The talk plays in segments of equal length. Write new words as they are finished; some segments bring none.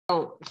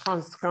Bon, je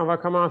pense qu'on va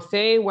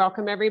commencer.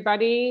 Welcome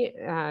everybody.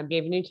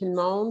 Bienvenue tout le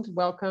monde.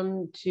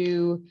 Welcome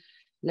to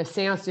la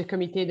séance du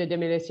comité de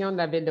démolition de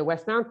la ville de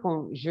Westmount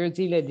pour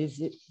jeudi le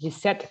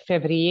 17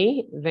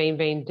 février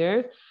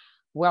 2022.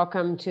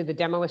 Welcome to the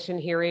demolition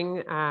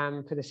hearing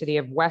for the city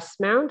of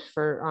Westmount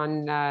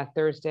on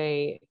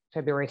Thursday,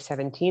 February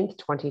 17th,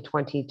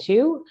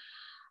 2022.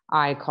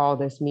 I call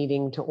this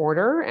meeting to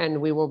order, and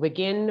we will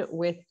begin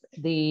with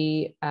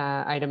the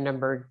item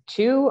number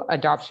 2,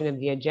 adoption of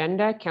the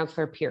agenda.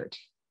 Councillor Peart.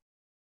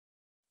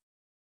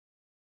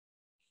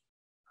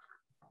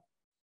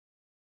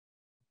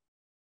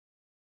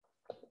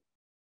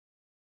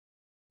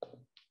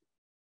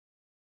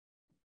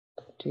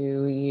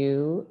 Do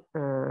you?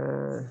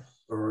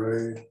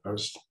 Sorry, I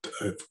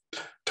have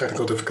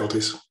technical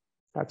difficulties.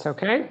 That's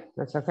okay.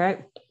 That's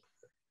okay.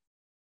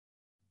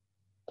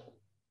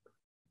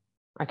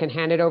 I can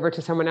hand it over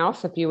to someone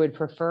else if you would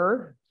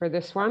prefer for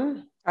this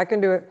one. I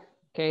can do it.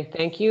 Okay,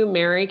 thank you,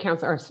 Mary.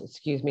 Councillor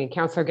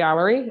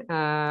Gallery.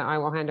 I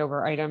will hand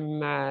over item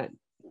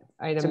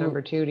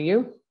number 2 to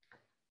you.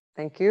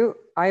 Thank you.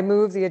 I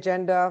move the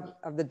agenda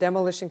of the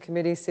Demolition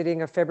Committee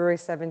sitting of February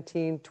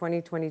 17,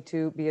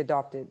 2022 be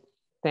adopted.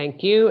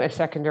 Thank you. A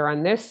seconder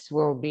on this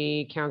will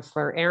be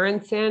Councillor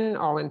Aronson.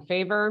 All in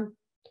favor?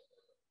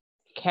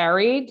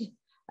 Carried.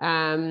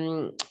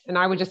 And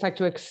I would just like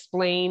to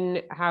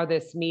explain how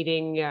this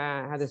meeting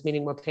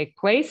will take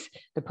place.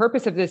 The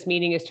purpose of this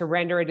meeting is to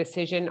render a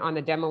decision on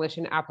the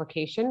demolition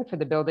application for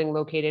the building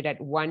located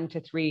at 1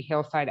 to 3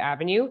 Hillside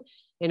Avenue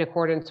in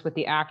accordance with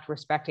the Act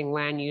respecting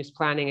land use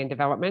planning and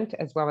development,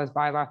 as well as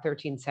bylaw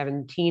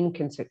 1317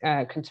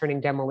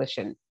 concerning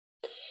demolition.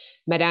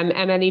 Madame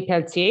Amélie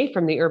Pelletier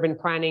from the Urban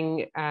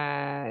Planning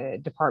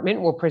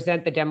Department will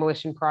present the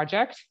demolition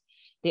project.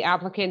 The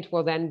applicant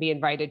will then be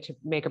invited to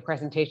make a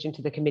presentation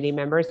to the committee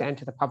members and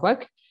to the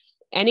public.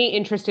 Any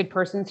interested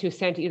persons who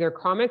sent either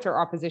comments or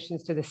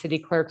oppositions to the city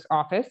clerk's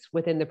office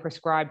within the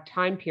prescribed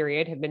time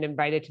period have been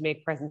invited to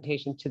make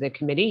presentations to the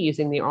committee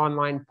using the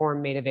online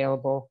form made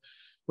available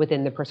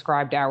within the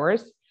prescribed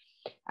hours.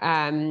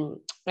 And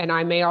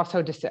I may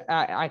also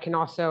I can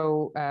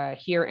also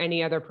hear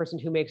any other person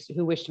who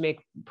wish to make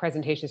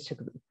presentations to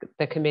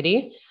the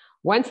committee.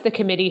 Once the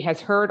committee has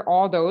heard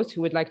all those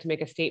who would like to make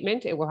a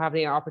statement, it will have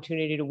the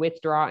opportunity to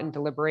withdraw and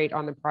deliberate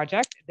on the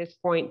project. At this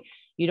point,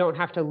 you don't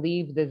have to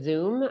leave the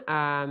Zoom,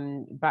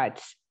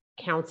 but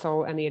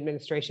council and the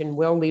administration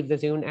will leave the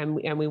Zoom,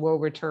 and we will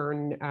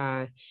return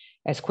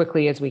as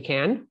quickly as we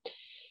can.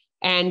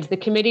 And the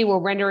committee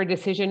will render a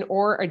decision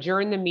or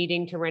adjourn the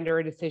meeting to render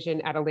a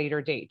decision at a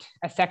later date.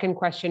 A second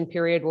question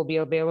period will be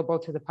available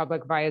to the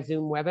public via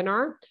Zoom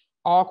webinar.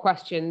 All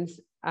questions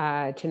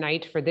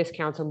tonight for this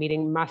council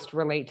meeting must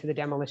relate to the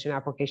demolition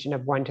application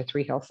of 1 to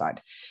 3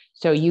 Hillside.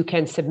 So you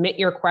can submit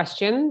your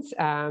questions.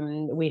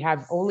 We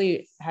have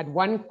only had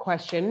one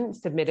question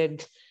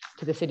submitted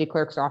to the city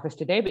clerk's office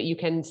today, but you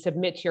can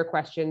submit your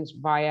questions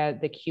via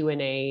the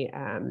Q&A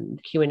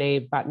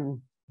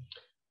button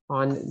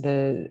on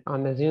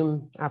the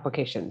Zoom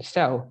application.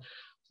 So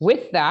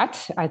with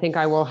that, I think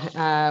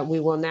we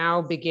will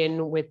now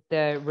begin with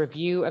the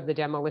review of the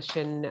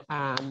demolition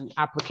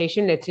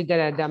application, l'étude de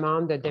la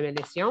demande de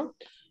démolition.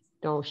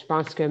 Donc, je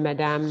pense que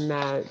Madame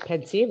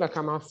Pelletier va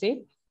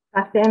commencer.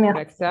 Parfait, merci.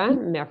 Avec ça.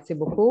 Merci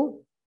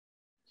beaucoup.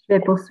 Je vais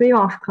poursuivre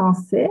en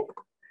français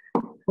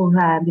pour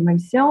la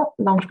démolition.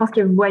 Donc, je pense que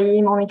vous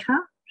voyez mon écran.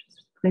 Je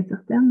suis très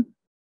certaine.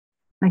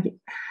 OK.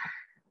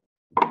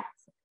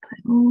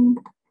 Très bon.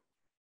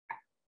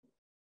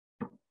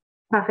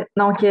 Parfait.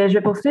 Donc, je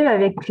vais poursuivre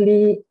avec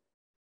les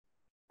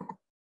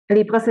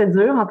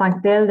procédures en tant que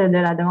telles de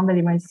la demande de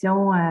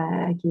démolition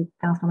qui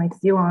est en ce moment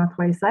étudiée au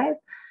 1.16.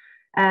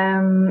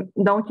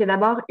 Donc, il y a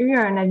d'abord eu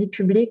un avis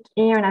public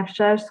et un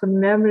affichage sur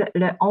l'immeuble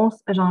le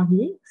 11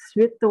 janvier.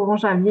 Suite au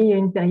 11 janvier, il y a eu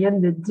une période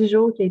de 10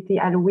 jours qui a été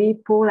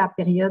allouée pour la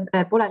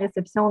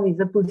réception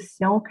des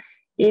oppositions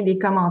et des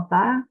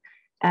commentaires.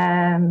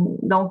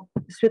 Donc,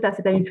 suite à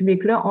cet avis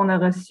public-là, on a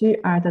reçu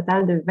un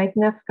total de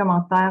 29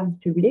 commentaires du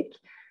public,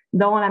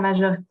 dont la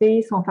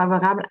majorité sont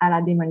favorables à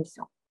la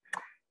démolition.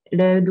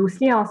 Le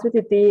dossier a ensuite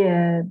été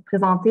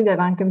présenté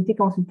devant le comité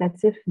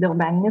consultatif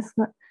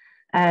d'urbanisme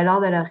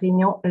lors de leur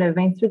réunion le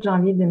 28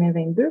 janvier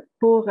 2022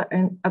 pour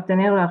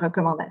obtenir leurs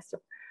recommandations.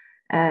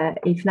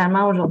 Et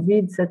finalement,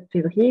 aujourd'hui, 17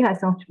 février, la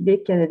séance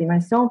publique de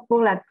démolition pour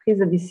la prise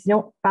de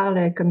décision par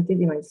le comité de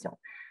démolition,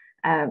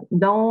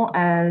 dont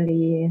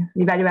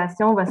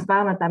l'évaluation va se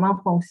faire notamment en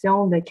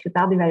fonction de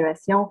critères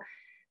d'évaluation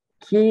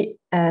qui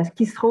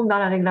se trouve dans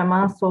le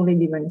règlement sur les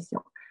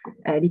démolitions.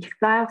 Les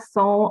critères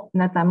sont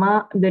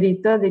notamment de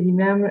l'état de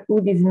l'immeuble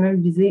ou des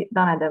immeubles visés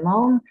dans la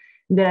demande,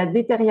 de la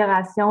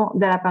détérioration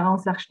de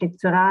l'apparence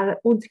architecturale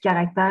ou du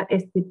caractère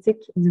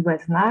esthétique du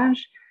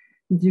voisinage,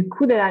 du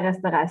coût de la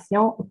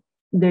restauration,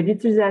 de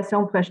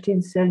l'utilisation projetée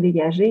du sol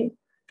dégagé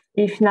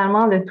et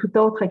finalement de tout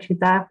autre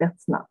critère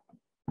pertinent.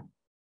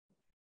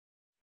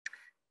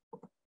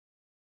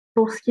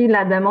 Pour ce qui est de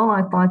la demande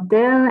en tant que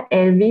telle,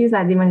 elle vise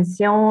la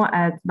démolition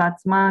du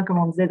bâtiment, comme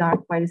on disait dans le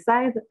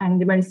Hillside, une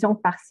démolition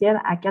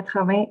partielle à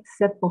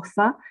 87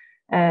 %,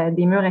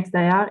 des murs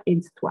extérieurs et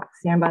du toit.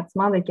 C'est un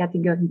bâtiment de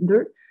catégorie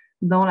 2,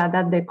 dont la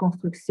date de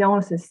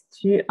construction se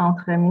situe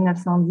entre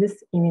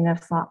 1910 et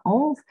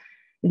 1911.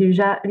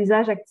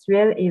 L'usage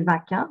actuel est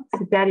vacant.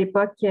 C'était à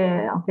l'époque,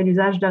 en fait,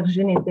 l'usage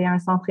d'origine était un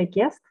centre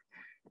équestre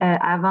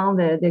avant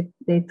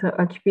d'être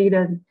occupé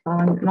là,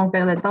 pendant une longue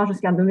période de temps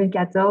jusqu'en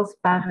 2014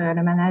 par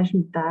le manège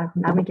militaire,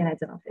 l'armée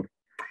canadienne en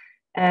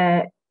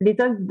fait.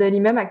 L'état de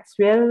l'immeuble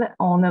actuel,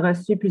 on a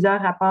reçu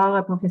plusieurs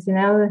rapports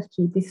professionnels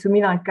qui étaient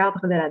soumis dans le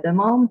cadre de la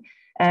demande,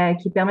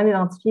 qui permet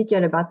d'identifier que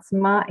le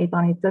bâtiment est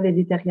en état de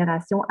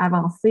détérioration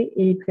avancée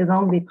et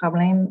présente des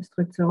problèmes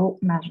structuraux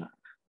majeurs.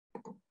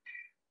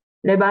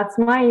 Le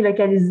bâtiment est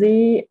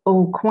localisé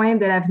au coin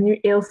de l'avenue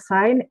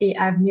Hillside et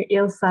avenue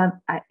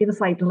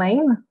Hillside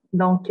Lane,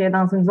 donc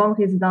dans une zone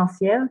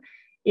résidentielle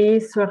et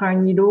sur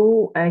un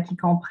îlot qui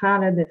comprend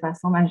là, de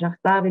façon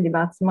majoritaire des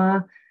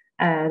bâtiments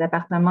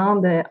d'appartements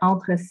de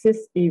entre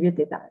 6 et 8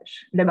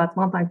 étages. Le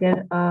bâtiment en tant que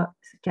tel a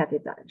 4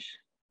 étages.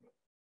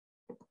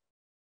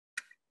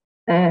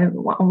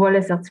 On voit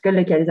le certificat de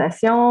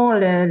localisation.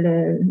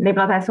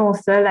 L'implantation au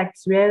sol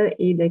actuelle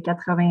est de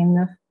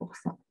 89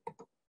 %.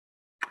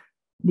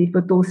 Des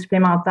photos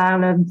supplémentaires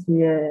là,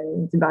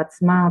 du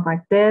bâtiment en tant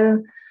que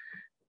tel.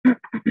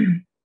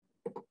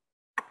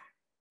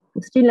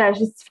 Pour ce qui est de la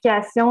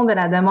justification de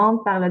la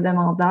demande par le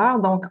demandeur,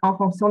 donc en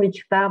fonction des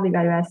critères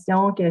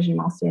d'évaluation que j'ai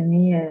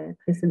mentionnés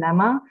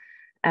précédemment,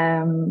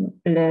 en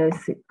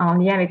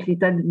lien avec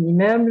l'état de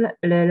l'immeuble,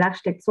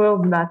 l'architecture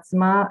du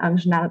bâtiment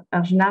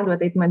original doit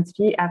être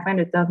modifiée afin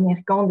de tenir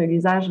compte de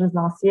l'usage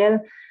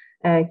résidentiel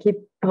qui est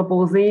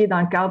proposé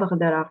dans le cadre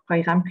de leur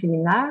programme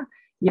préliminaire.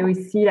 Il y a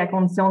aussi la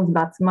condition du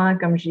bâtiment,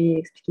 comme j'ai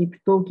expliqué plus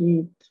tôt,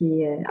 qui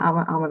est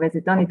en mauvais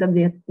état, en état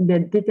de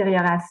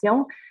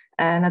détérioration,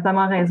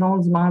 notamment en raison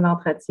du manque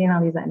d'entretien dans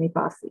les années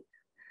passées.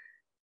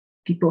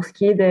 Puis pour ce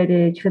qui est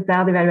des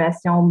critères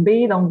d'évaluation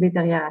B, donc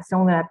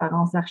détérioration de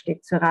l'apparence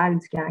architecturale et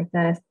du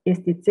caractère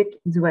esthétique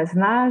du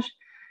voisinage,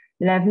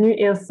 l'avenue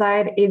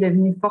Hillside est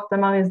devenue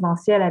fortement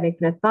résidentielle avec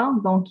le temps,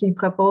 donc il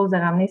propose de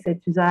ramener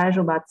cet usage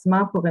au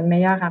bâtiment pour une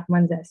meilleure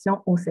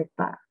harmonisation au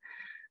secteur.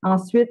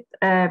 Ensuite,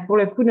 pour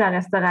le coût de la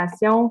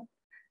restauration,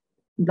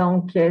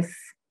 donc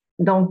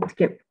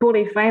pour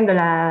les fins de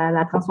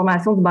la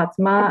transformation du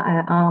bâtiment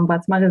en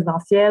bâtiment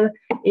résidentiel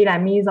et la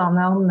mise aux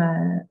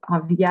normes en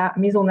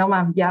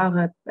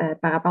vigueur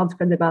par rapport du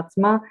code de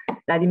bâtiment,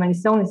 la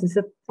démolition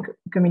nécessite,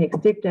 comme il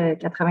explique,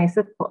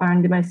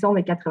 une démolition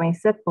de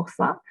 87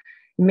 %.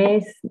 Mais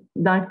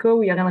dans le cas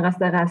où il y aurait une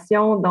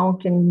restauration,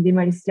 donc une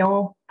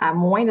démolition à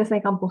moins de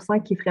 50 %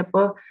 qui ne ferait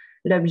pas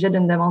l'objet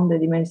d'une demande de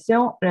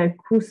démolition, le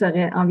coût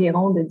serait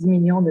environ de 10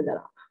 millions de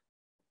dollars,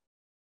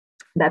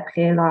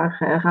 d'après leur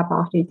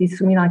rapport qui a été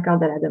soumis dans le cadre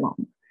de la demande.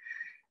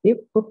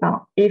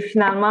 Et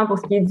finalement, pour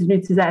ce qui est de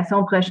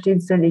l'utilisation projetée du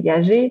sol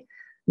dégagé,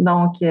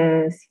 donc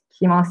ce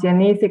qui est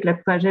mentionné, c'est que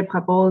le projet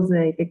propose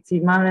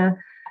effectivement là,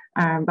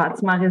 un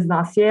bâtiment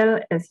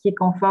résidentiel, ce qui est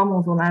conforme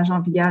au zonage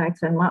en vigueur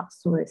actuellement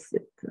sur le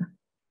site.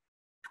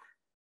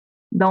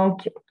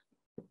 Donc,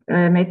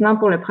 maintenant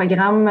pour le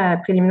programme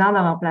préliminaire de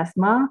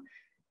remplacement,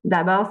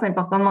 d'abord, c'est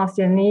important de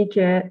mentionner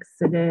que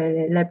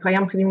le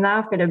programme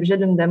préliminaire fait l'objet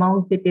d'une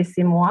demande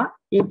PPC-MOI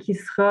et qui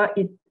sera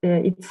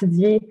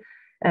étudiée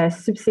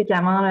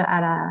subséquemment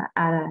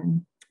à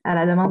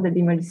la demande de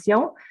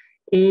démolition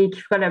et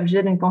qui fera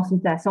l'objet d'une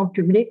consultation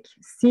publique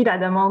si la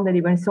demande de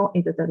démolition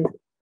est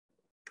autorisée.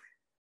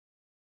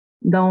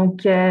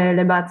 Donc,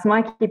 le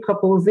bâtiment qui est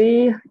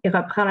proposé, il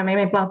reprend la même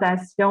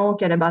implantation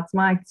que le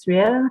bâtiment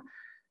actuel,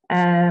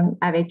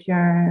 avec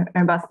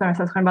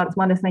ça sera un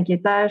bâtiment de 5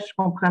 étages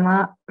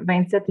comprenant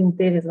 27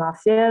 unités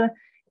résidentielles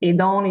et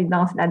dont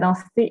la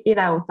densité et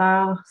la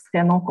hauteur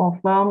seraient non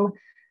conformes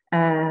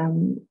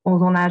au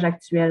zonage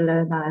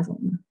actuel dans la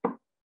zone.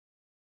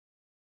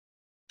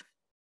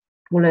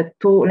 Pour le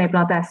taux,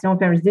 l'implantation,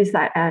 comme je dis,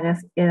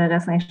 elle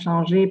reste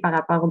inchangée par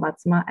rapport au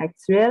bâtiment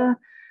actuel.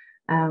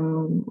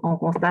 On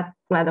constate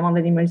pour la demande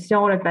de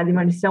démolition là, que la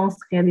démolition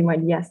serait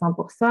démolie à 100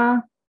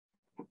 %.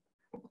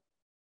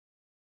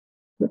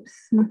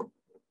 Oups.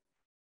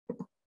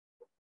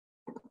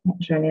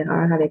 J'ai une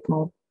erreur avec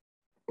mon...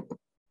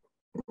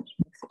 Je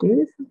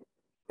m'excuse.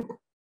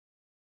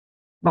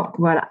 Bon,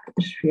 voilà,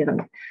 je suis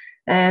revenue.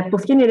 Pour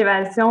ce qui est de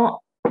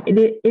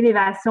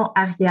l'élévation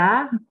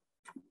arrière,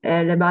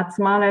 le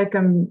bâtiment, là,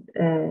 comme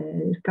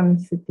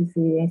c'est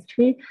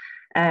inscrit,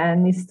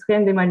 nécessiterait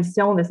une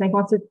démolition de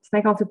 58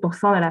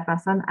 % de la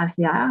façade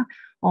arrière.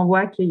 On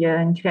voit qu'il y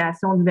a une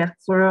création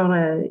d'ouvertures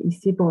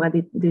ici pour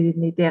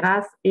des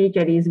terrasses et que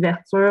les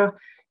ouvertures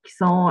qui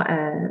sont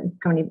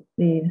comme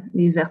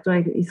les ouvertures,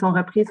 ils sont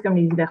reprises comme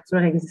les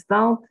ouvertures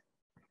existantes.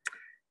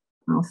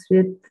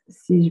 Ensuite,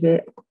 si je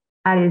vais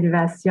à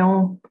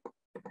l'élévation,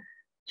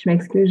 je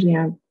m'excuse, j'ai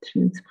un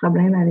petit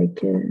problème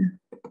avec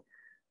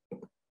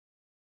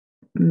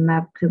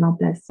ma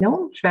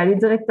présentation. Je vais aller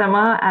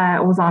directement à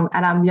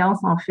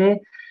l'ambiance, en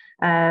fait,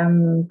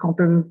 qu'on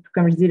peut,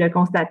 comme je dis, le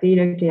constater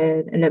là,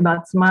 que le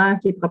bâtiment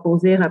qui est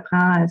proposé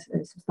reprend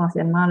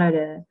substantiellement là,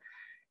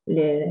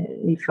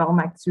 les formes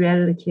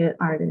actuelles,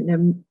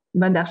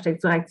 mode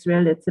d'architecture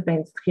actuel de type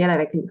industriel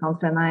avec les grandes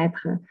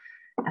fenêtres.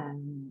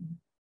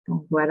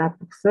 Donc, voilà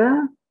pour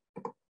ça.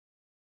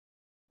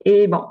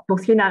 Et bon, pour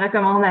ce qui est de la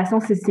recommandation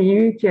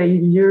CCU qui a eu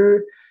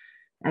lieu,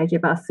 qui est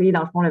passée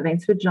dans le fond le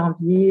 28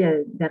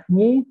 janvier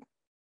dernier,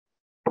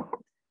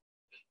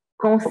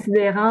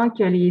 considérant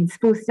que les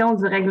dispositions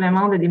du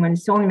règlement de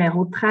démolition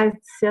numéro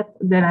 1317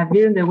 de la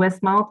ville de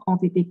Westmount ont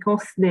été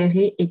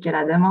considérées et que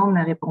la demande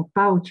ne répond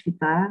pas aux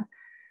critères,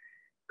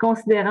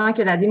 considérant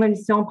que la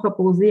démolition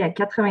proposée à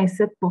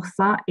 87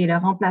 % et le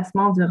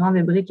remplacement du rang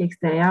de briques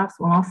extérieures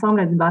sur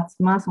l'ensemble du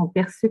bâtiment sont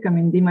perçus comme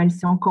une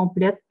démolition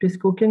complète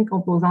puisqu'aucune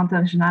composante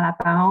originale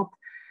apparente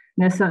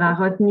ne sera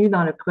retenue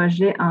dans le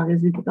projet en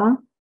résultant,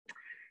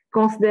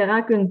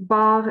 considérant qu'une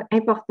part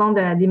importante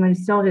de la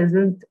démolition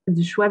résulte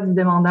du choix du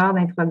demandeur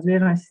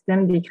d'introduire un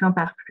système d'écran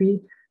par pluie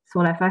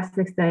sur la face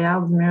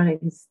extérieure du mur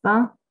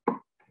existant,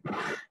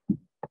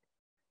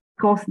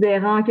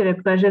 considérant que le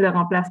projet de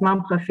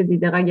remplacement profite des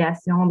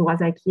dérogations,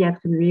 droits acquis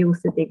attribués au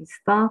site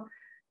existant,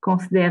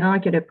 considérant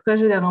que le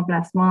projet de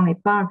remplacement n'est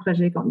pas un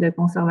projet de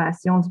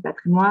conservation du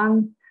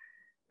patrimoine,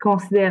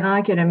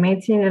 considérant que le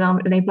maintien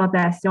de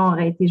l'implantation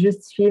aurait été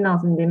justifié dans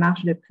une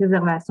démarche de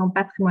préservation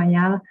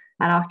patrimoniale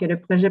alors que le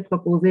projet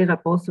proposé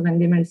repose sur une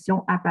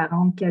démolition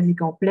apparente quasi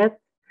complète,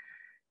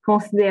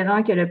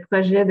 considérant que le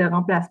projet de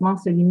remplacement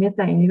se limite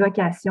à une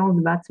évocation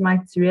du bâtiment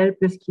actuel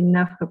puisqu'il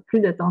n'offre plus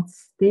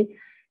d'authenticité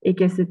et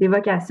que cette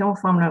évocation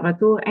semble un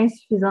retour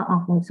insuffisant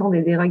en fonction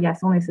des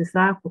dérogations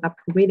nécessaires pour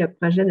approuver le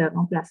projet de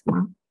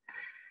remplacement.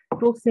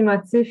 Pour ces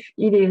motifs,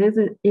 il est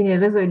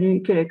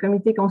résolu que le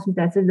comité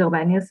consultatif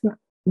d'urbanisme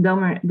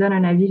donne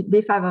un avis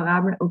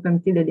défavorable au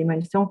comité de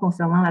démolition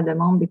concernant la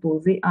demande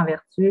déposée en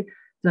vertu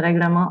du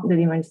règlement de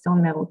démolition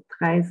numéro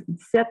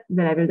 1317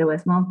 de la ville de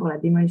Westmount pour la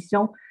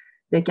démolition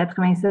de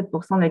 87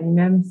 % de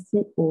l'immeuble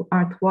ici au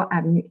 1-3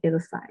 avenue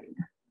Hillside.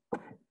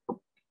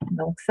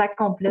 Donc, ça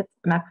complète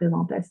ma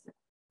présentation.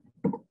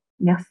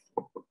 Merci.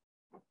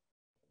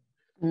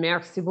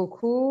 Merci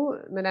beaucoup,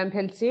 Madame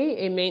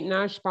Pelletier. Et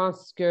maintenant, je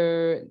pense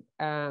que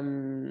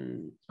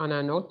on a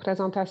une autre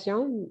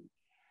présentation.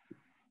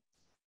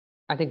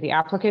 I think the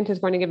applicant is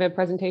going to give a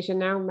presentation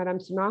now, Madame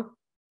Simard.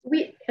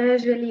 Oui,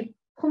 je vais les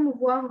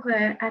promouvoir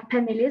à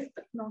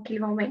panélistes. Donc, ils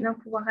vont maintenant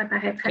pouvoir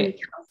apparaître à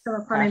l'écran. Ça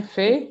va prendre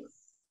Parfait.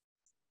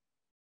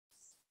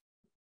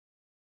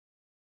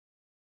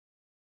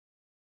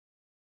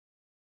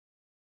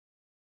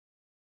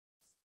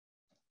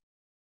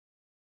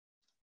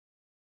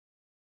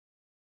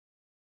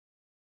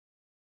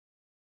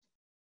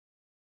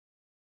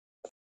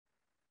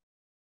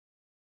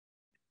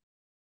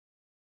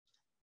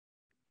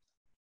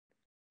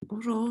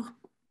 Bonjour.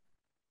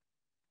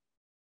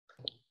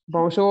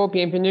 Bonjour,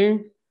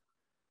 bienvenue.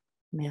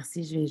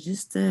 Merci, je vais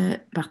juste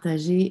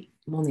partager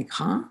mon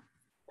écran.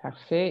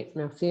 Parfait,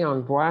 merci, on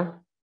le voit.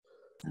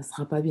 Ça ne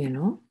sera pas bien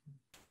long.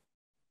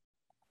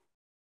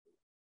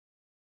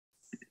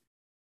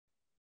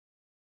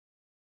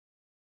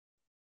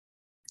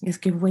 Est-ce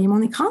que vous voyez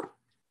mon écran?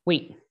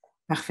 Oui.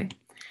 Parfait.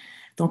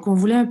 Donc, on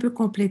voulait un peu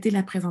compléter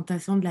la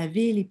présentation de la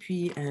ville et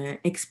puis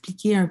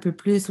expliquer un peu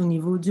plus au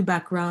niveau du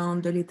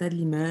background, de l'état de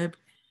l'immeuble,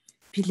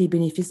 puis les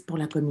bénéfices pour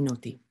la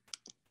communauté.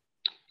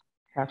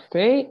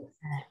 Parfait.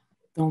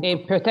 Donc,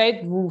 et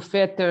peut-être vous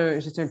faites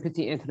juste une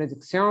petite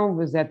introduction.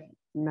 Vous êtes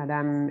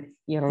Madame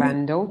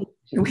Irlando.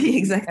 Oui,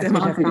 exactement.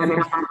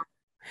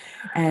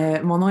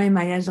 Mon nom est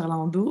Maya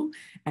Gerlando.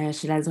 Je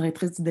suis la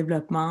directrice du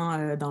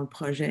développement dans le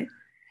projet.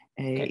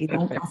 Et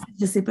donc, en fait,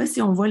 je ne sais pas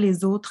si on voit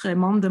les autres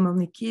membres de mon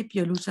équipe. Il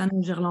y a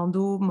Luciano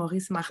Gerlando,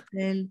 Maurice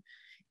Martel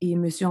et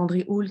M.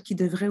 André Houle qui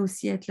devraient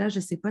aussi être là. Je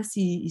ne sais pas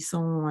s'ils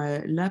sont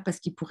là parce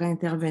qu'ils pourraient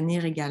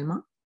intervenir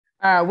également.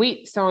 Oui,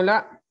 ils sont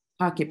là.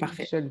 OK,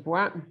 parfait. Je le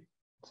vois.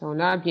 Ils sont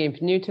là.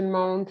 Bienvenue tout le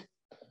monde.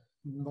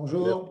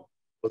 Bonjour.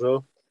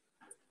 Bonjour.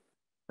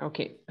 OK,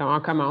 donc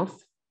on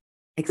commence.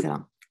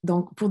 Excellent.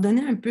 Donc, pour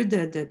donner un peu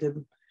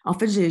en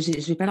fait, je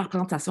vais faire la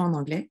présentation en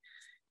anglais.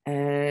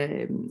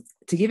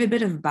 To give a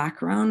bit of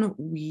background,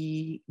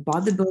 we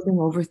bought the building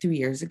over 3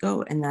 years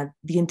ago, and that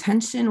the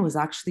intention was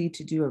actually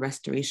to do a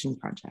restoration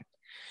project.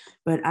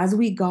 But as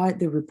we got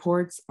the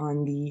reports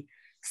on the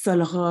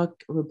Solrock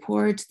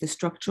report, the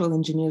structural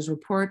engineers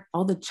report,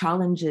 all the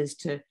challenges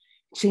to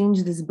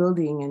change this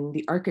building and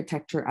the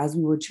architecture as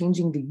we were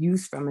changing the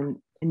use from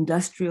an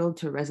industrial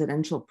to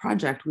residential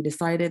project, we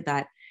decided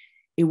that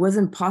it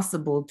wasn't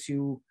possible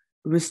to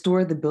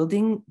restore the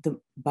building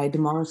by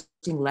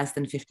demolishing less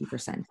than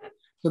 50%.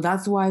 So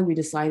that's why we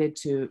decided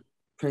to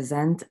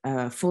present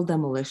a full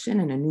demolition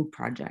and a new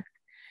project,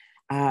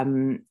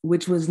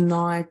 which was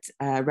not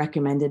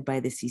recommended by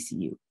the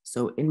CCU.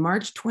 So in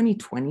March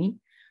 2020,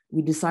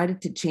 we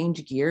decided to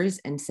change gears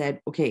and said,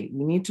 okay,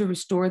 we need to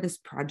restore this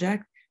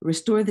project,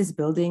 restore this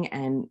building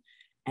and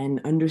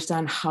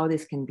understand how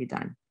this can be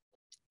done.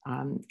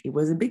 It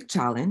was a big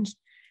challenge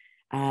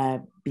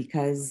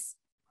because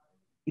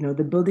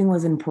the building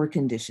was in poor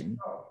condition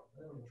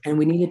and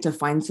we needed to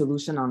find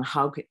solution on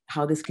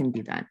how this can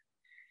be done.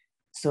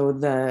 So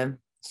the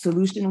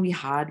solution we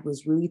had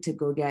was really to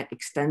go get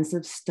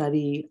extensive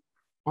study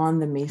on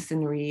the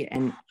masonry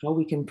and how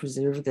we can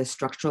preserve the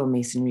structural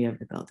masonry of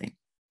the building.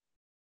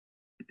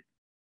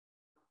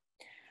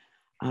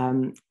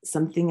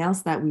 Something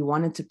else that we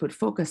wanted to put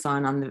focus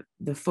on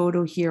the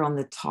photo here on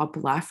the top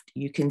left,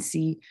 you can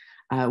see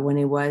when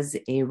it was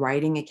a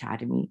riding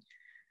academy.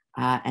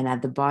 And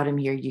at the bottom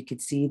here, you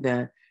could see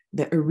the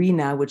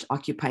arena, which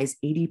occupies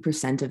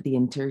 80% of the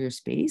interior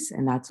space.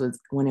 And that's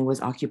when it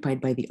was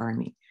occupied by the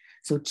army.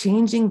 So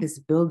changing this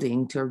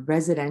building to a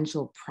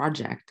residential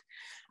project,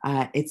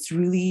 it's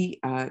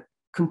really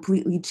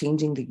completely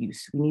changing the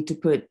use. We need to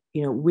put,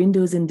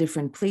 windows in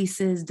different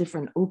places,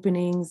 different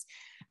openings.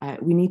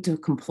 We need to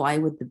comply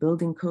with the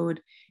building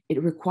code.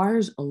 It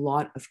requires a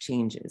lot of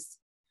changes.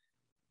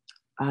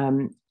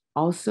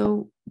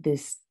 Also,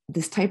 this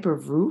type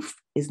of roof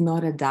is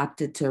not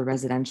adapted to a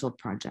residential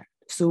project.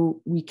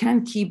 So we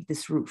can't keep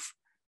this roof.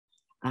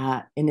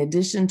 In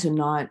addition to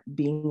not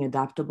being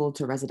adaptable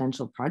to a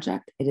residential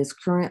project, it is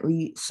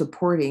currently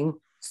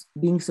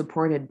being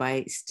supported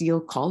by steel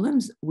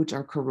columns, which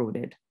are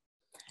corroded.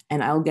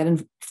 And I'll get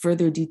in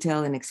further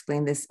detail and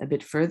explain this a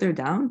bit further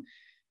down,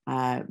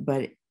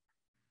 but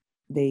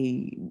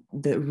the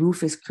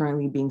roof is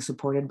currently being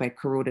supported by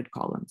corroded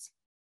columns.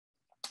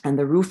 And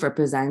the roof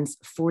represents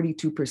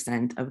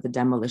 42% of the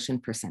demolition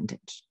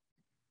percentage.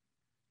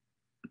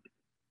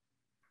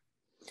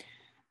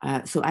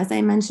 So as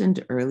I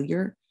mentioned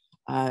earlier,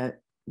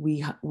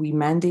 we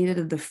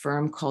mandated the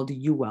firm called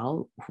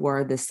UL, who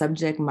are the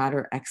subject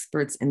matter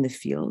experts in the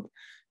field,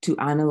 to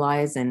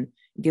analyze and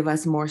give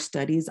us more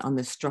studies on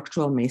the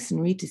structural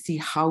masonry to see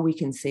how we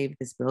can save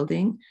this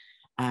building.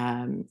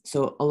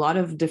 So a lot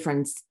of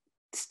different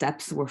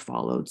steps were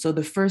followed. So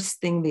the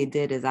first thing they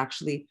did is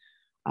actually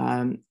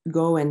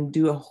go and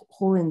do a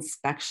whole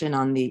inspection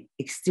on the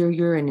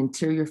exterior and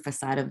interior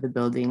facade of the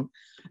building,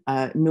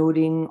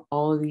 noting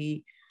all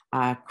the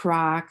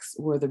cracks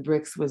where the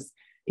bricks was,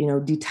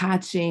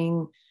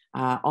 detaching,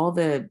 all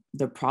the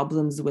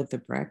problems with the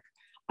brick.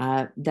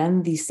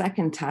 Then the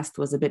second test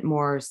was a bit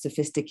more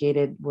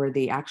sophisticated, where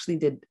they actually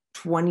did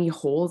 20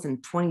 holes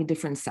in 20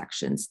 different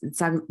sections.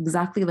 It's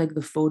exactly like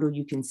the photo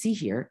you can see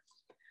here,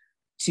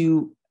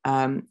 to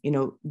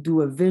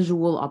do a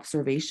visual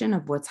observation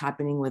of what's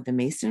happening with the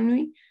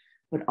masonry,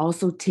 but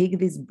also take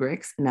these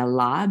bricks in a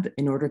lab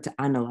in order to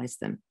analyze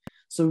them.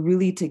 So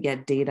really to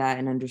get data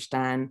and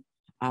understand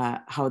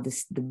how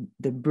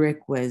the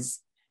brick was,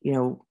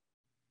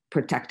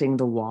 protecting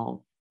the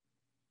wall.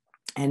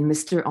 And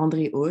Mr.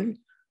 André Hull,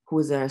 who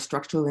is a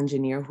structural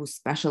engineer who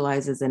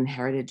specializes in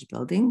heritage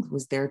buildings,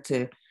 was there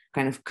to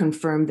kind of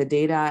confirm the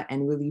data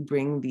and really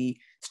bring the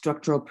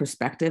structural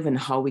perspective and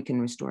how we can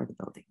restore the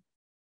building.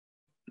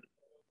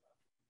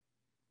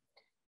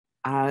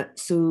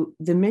 So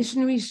the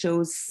masonry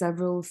shows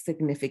several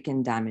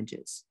significant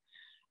damages.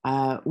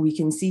 We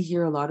can see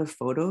here a lot of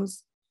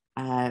photos.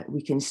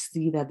 We can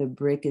see that the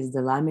brick is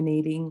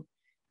delaminating,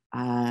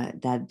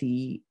 that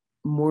the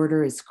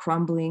mortar is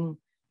crumbling.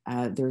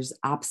 There's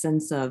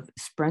absence of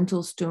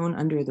sprentel stone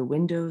under the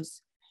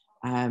windows.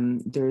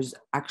 There's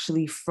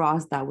actually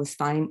frost that was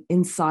found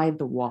inside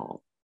the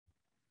wall.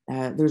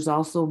 There's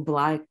also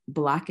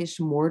blackish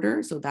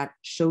mortar, so that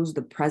shows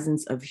the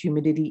presence of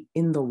humidity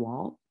in the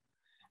wall.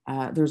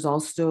 There's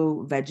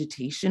also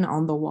vegetation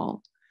on the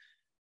wall.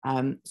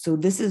 So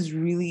this is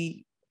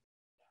really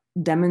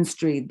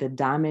demonstrate the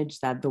damage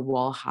that the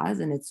wall has,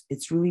 and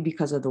it's really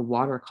because of the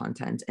water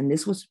content. And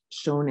this was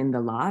shown in the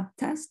lab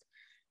test.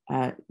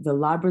 The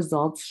lab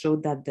results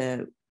showed that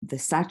the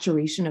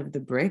saturation of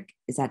the brick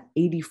is at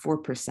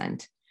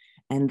 84%,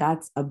 and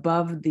that's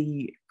above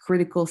the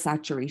critical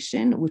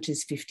saturation, which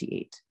is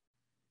 58.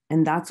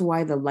 And that's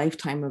why the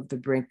lifetime of the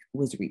brick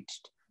was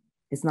reached.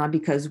 It's not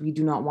because we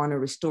do not want to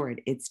restore it,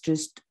 it's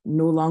just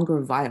no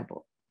longer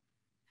viable.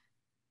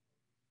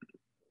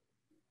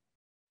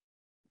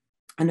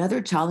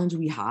 Another challenge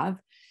we have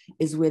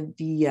is with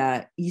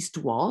the east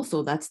wall.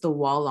 So that's the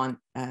wall on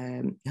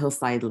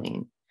Hillside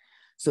Lane.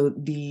 So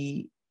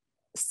the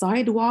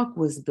sidewalk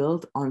was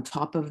built on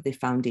top of the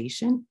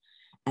foundation.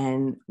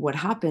 And what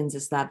happens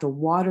is that the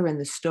water and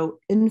the snow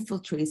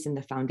infiltrates in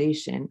the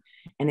foundation,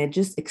 and it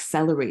just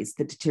accelerates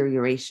the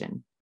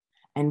deterioration.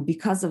 And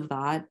because of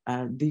that,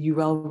 the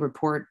UL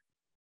report,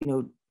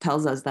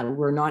 tells us that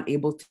we're not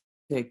able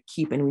to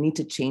keep, and we need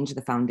to change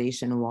the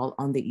foundation wall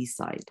on the east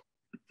side.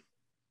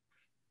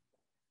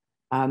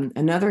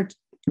 Another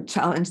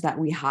challenge that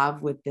we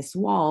have with this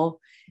wall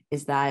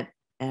is that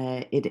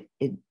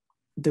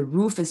the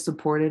roof is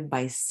supported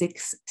by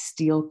 6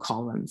 steel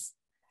columns,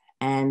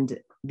 and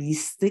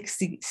these 6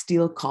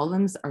 steel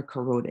columns are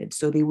corroded.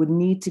 So they would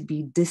need to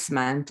be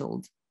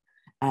dismantled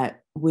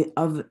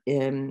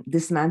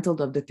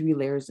dismantled of the 3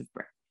 layers of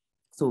brick.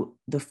 So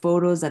the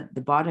photos at the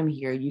bottom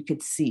here, you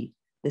could see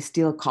the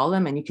steel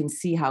column, and you can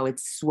see how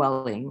it's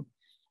swelling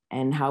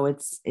and how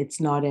it's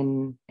not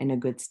in a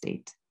good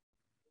state.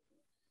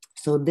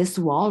 So this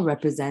wall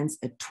represents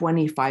a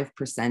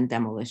 25%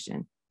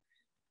 demolition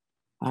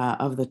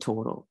of the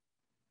total.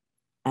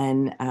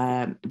 And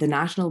the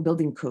National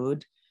Building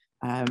Code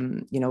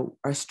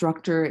our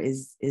structure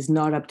is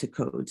not up to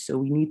code. So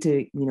we need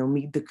to,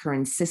 meet the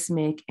current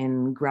seismic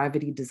and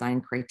gravity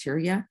design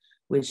criteria,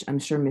 which I'm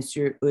sure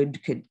Monsieur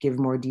Hood could give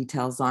more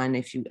details on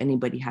if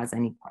anybody has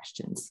any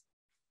questions.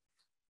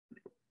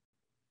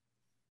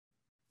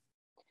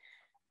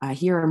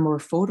 Here are more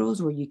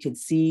photos where you could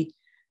see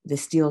the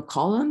steel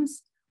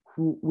columns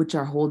which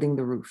are holding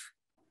the roof.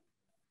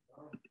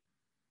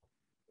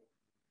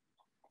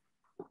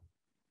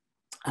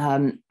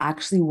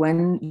 Actually,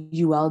 when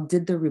UL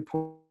did the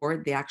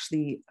report, they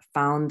actually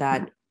found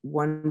that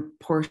one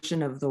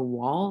portion of the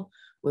wall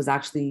was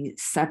actually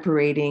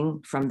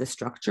separating from the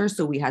structure.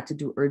 So we had to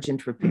do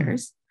urgent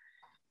repairs.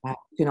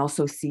 You can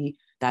also see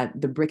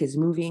that the brick is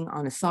moving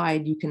on a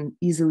side. You can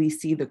easily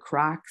see the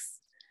cracks.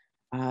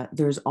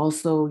 There's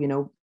also,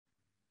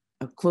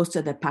 close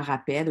to the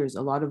parapet, there's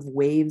a lot of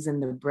waves in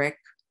the brick.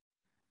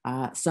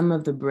 Some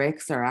of the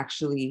bricks are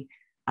actually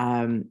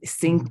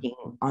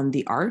sinking on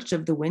the arch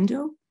of the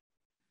window.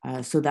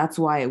 So that's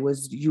why it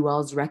was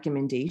UL's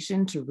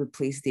recommendation to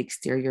replace the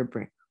exterior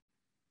brick.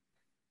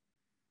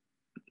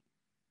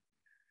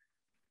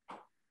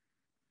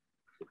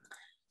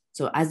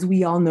 So as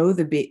we all know,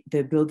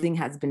 the building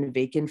has been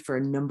vacant for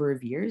a number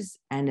of years,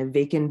 and a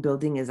vacant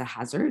building is a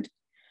hazard.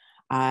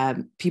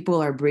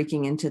 People are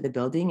breaking into the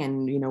building,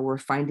 and we're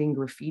finding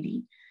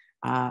graffiti.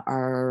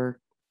 Our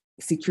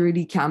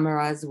security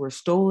cameras were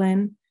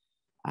stolen.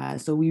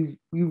 So we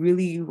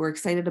really were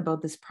excited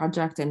about this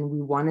project, and we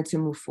wanted to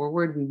move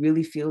forward. We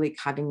really feel like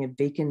having a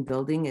vacant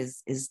building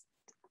is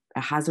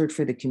a hazard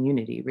for the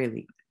community,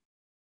 really.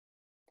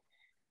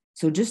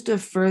 So just to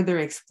further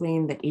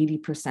explain the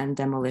 80%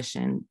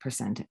 demolition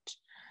percentage.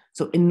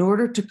 So in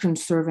order to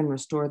conserve and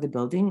restore the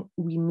building,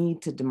 we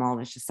need to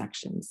demolish the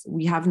sections.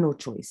 We have no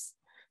choice.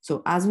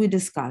 So as we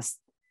discussed,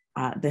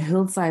 the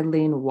Hillside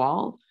Lane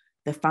wall,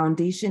 the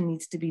foundation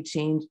needs to be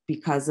changed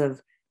because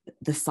of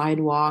the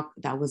sidewalk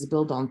that was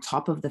built on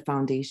top of the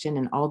foundation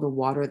and all the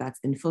water that's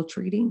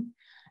infiltrating,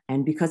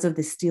 and because of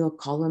the steel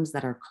columns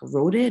that are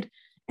corroded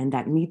and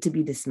that need to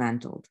be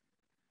dismantled.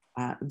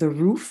 The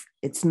roof,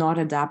 it's not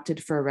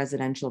adapted for a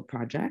residential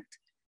project.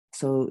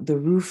 So the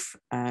roof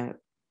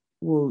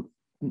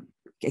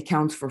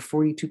accounts for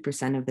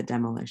 42% of the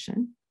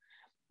demolition.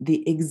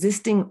 The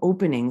existing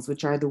openings,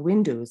 which are the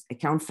windows,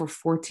 account for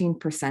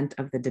 14%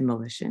 of the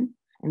demolition.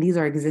 And these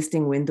are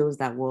existing windows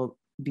that will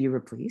be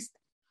replaced.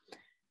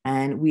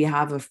 And we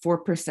have a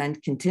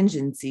 4%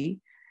 contingency.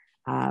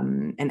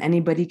 And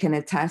anybody can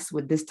attest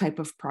with this type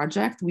of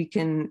project, we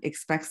can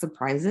expect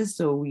surprises.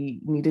 So we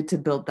needed to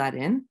build that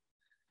in.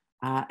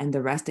 And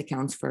the rest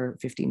accounts for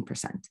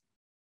 15%.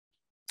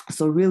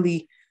 So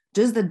really,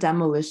 just the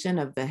demolition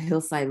of the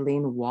Hillside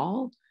Lane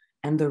wall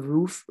and the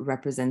roof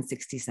represents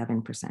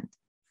 67%.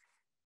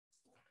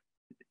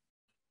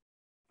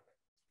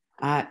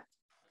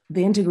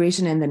 The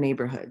integration in the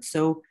neighborhood.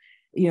 So,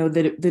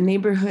 the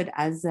neighborhood,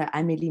 as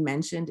Amélie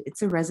mentioned,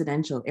 it's a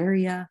residential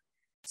area.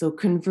 So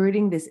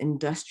converting this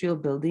industrial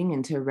building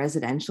into a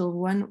residential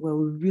one will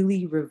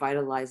really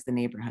revitalize the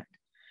neighborhood.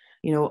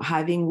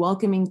 Having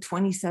welcoming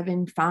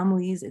 27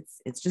 families,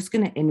 it's just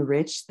going to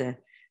enrich the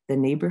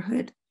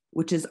neighborhood,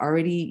 which is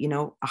already,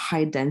 a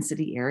high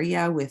density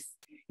area with,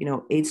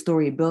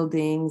 8-story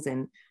buildings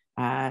and,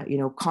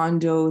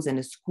 condos and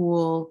a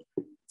school.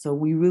 So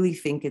we really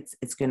think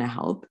it's going to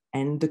help.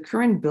 And the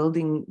current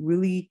building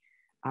really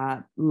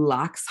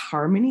lacks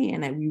harmony.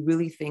 And we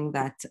really think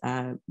that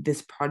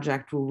this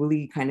project will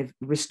really kind of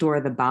restore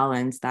the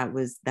balance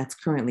that's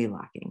currently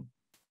lacking.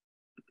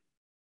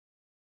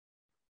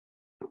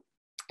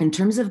 In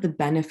terms of the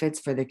benefits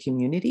for the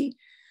community,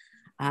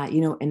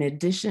 in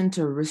addition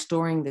to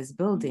restoring this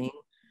building,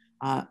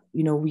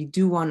 we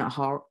do want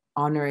to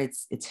honor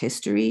its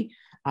history.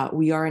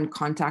 We are in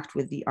contact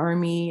with the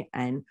Army,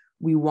 and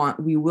we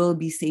will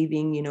be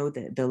saving,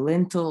 the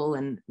lintel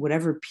and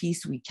whatever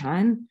piece we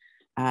can,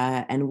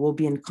 and we'll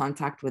be in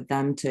contact with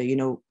them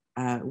to,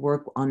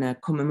 work on a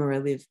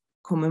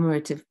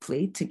commemorative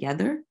plate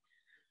together.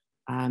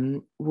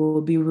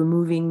 We'll be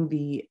removing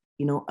the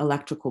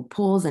electrical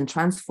poles and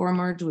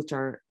transformers, which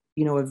are,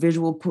 a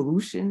visual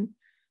pollution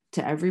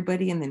to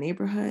everybody in the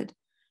neighborhood.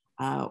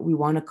 We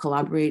want to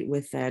collaborate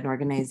with an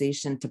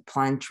organization to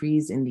plant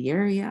trees in the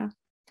area.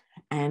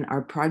 And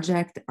our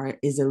project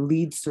is a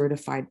LEED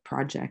certified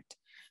project.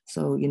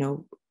 So,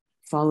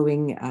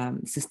 following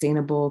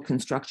sustainable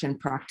construction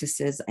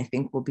practices, I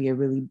think will be a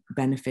really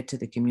benefit to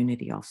the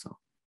community also.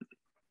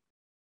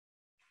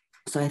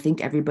 So I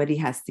think everybody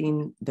has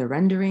seen the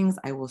renderings.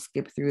 I will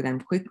skip through them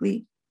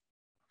quickly.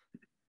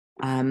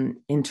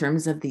 In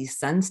terms of the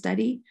sun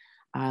study,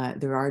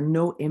 there are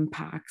no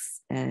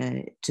impacts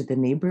to the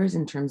neighbors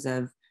in terms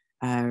of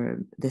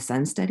the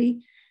sun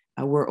study.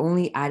 We're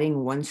only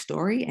adding 1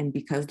 story, and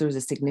because there's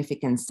a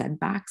significant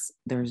setbacks,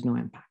 there's no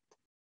impact.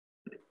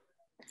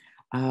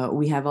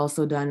 We have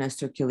also done a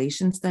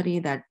circulation study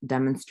that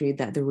demonstrated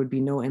that there would be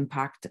no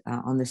impact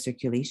on the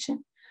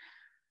circulation.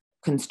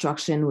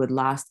 Construction would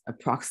last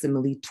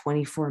approximately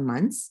 24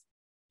 months.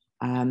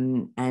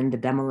 And the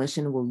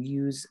demolition will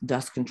use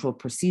dust control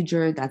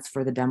procedure. That's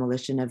for the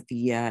demolition of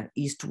the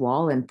east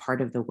wall and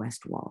part of the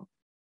west wall.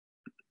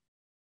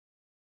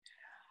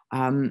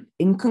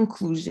 In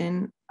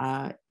conclusion,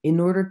 in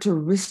order to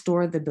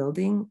restore the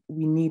building,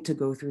 we need to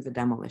go through the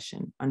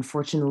demolition,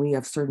 unfortunately,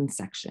 of certain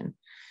section.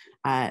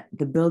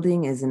 The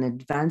building is in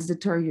advanced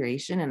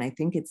deterioration, and I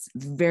think it's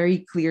very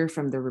clear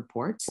from the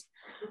reports.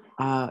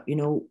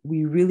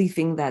 We really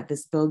think that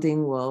this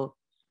building will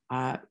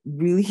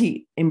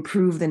really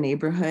improve the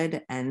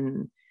neighborhood,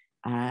 and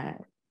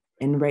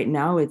right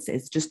now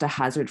it's just a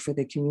hazard for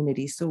the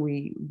community. So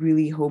we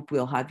really hope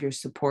we'll have your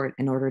support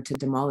in order to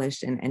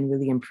demolish and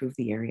really improve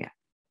the area.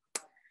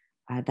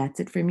 That's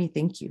it for me.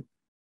 Thank you.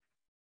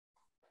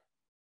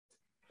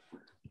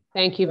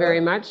 Thank you very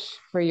much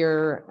for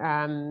your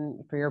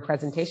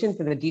presentation,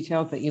 for the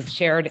details that you've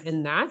shared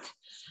in that.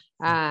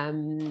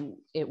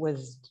 It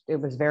was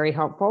very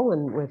helpful.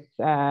 And with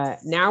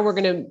now we're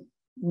going to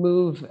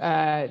move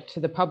to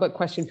the public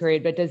question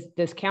period. But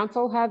does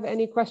council have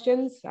any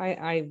questions?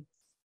 I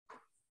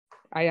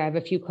have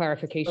a few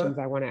clarifications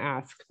I want to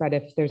ask, but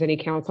if there's any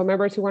council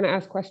members who want to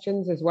ask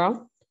questions as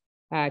well,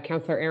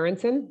 Councillor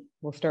Aronson,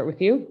 we'll start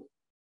with you.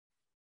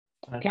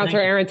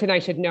 Councillor Aronson, I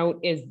should note,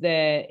 is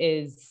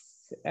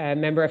a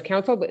member of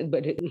council,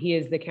 but he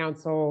is the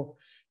council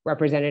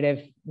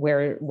representative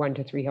where 1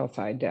 to 3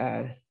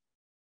 Hillside.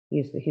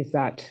 He's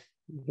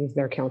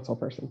their council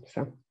person.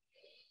 So,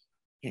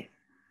 okay.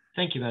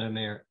 Thank you, Madam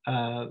Mayor.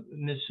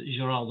 Ms.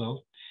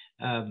 Giraldo,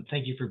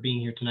 thank you for being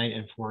here tonight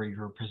and for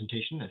your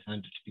presentation. I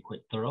found it to be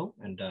quite thorough,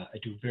 and I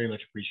do very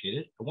much appreciate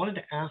it. I wanted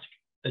to ask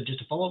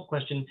just a follow-up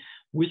question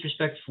with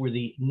respect for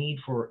the need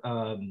for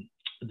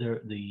the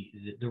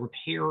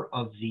repair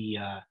of the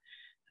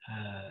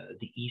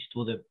east,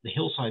 well, the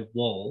hillside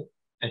wall,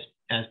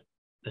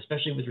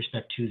 especially with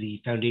respect to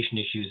the foundation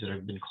issues that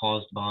have been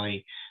caused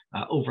by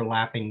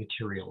overlapping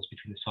materials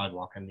between the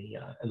sidewalk and the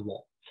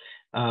wall.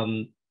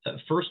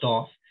 First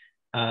off,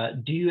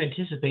 do you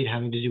anticipate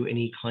having to do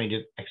any kind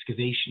of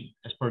excavation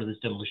as part of this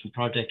demolition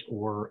project,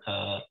 or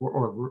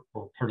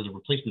part of the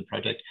replacement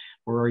project,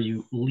 or are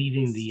you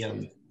leaving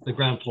the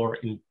ground floor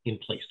in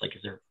place? Like,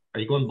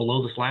 are you going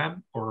below the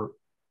slab, or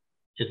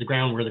is the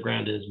ground where the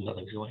ground is and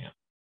nothing's going up?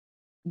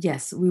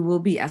 Yes, we will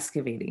be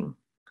excavating.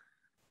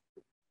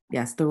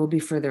 Yes, there will be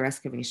further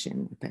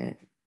excavation, but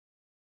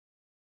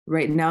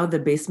right now the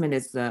basement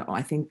is,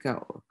 I think,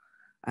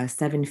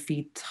 7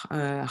 feet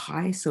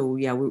high. So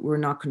yeah, we're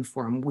not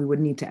conform. We would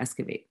need to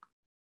excavate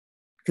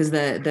because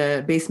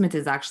the basement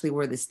is actually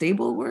where the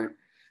stable were.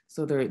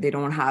 So they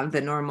don't have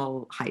the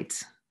normal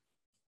height.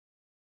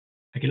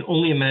 I can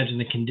only imagine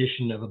the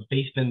condition of a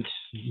basement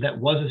that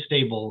was a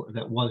stable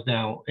that was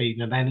now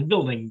an abandoned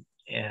building.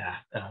 Yeah,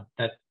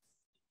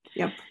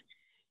 Yep.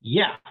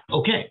 Yeah.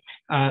 Okay.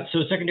 So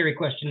a secondary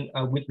question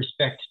with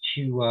respect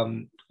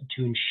to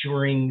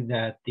ensuring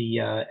that the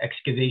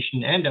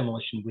excavation and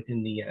demolition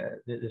within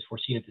that's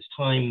foreseen at this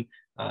time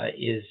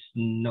is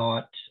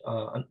not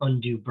an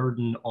undue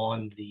burden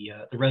on the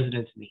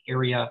residents in the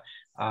area.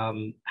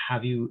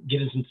 Have you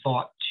given some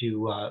thought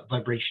to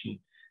vibration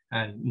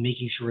and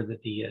making sure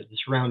that the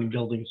surrounding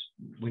buildings,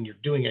 when you're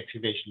doing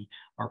excavation,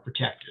 are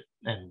protected,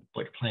 and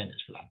what your plan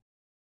is for that?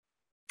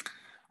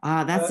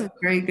 That's a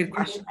very good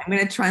question. I'm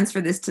going to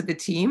transfer this to the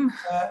team.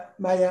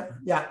 Maya,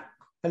 yeah.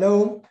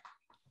 Hello.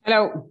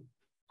 Hello.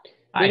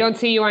 Hi. We don't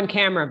see you on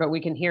camera, but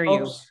we can hear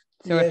you.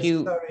 So yes, if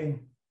you sorry.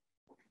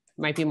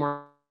 might be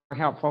more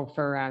helpful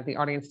for the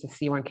audience to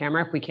see you on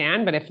camera if we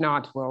can, but if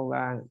not, we'll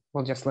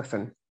just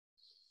listen.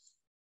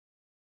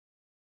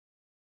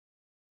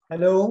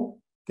 Hello.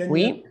 Can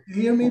you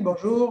hear me?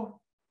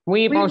 Bonjour.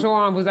 Oui, bonjour,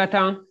 on vous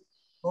attend.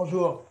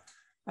 Bonjour.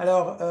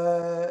 Alors,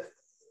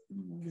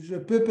 je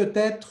peux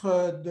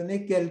peut-être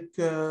donner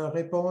quelques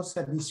réponses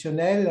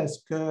additionnelles à ce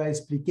qu'a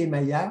expliqué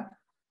Maya.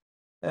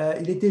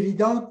 Il est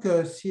évident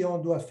que si on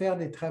doit faire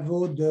des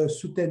travaux de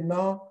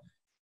soutènement,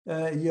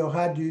 il y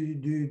aura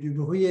du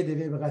bruit et des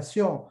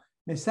vibrations.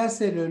 Mais ça,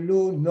 c'est le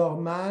lot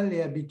normal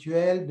et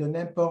habituel de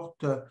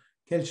n'importe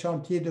quel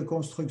chantier de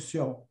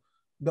construction.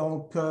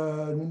 Donc,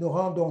 nous nous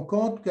rendons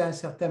compte qu'à un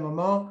certain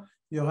moment,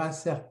 il y aura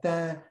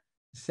certains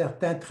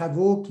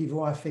travaux qui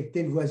vont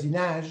affecter le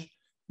voisinage,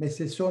 mais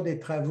ce sont des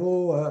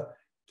travaux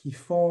qui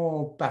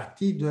font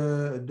partie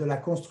de la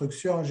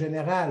construction en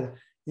général.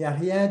 Il n'y a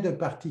rien de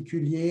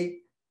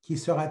particulier qui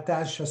se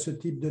rattache à ce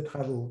type de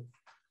travaux.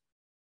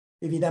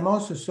 Évidemment,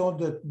 ce sont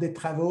des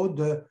travaux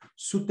de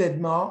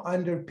soutènement,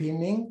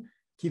 underpinning,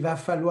 qu'il va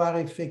falloir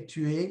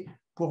effectuer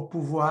pour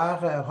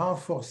pouvoir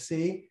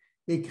renforcer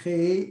et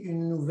créer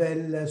une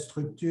nouvelle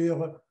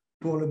structure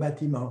pour le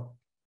bâtiment.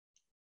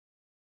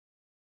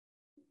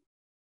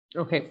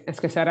 OK. Est-ce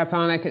que ça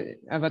répond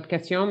à votre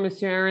question,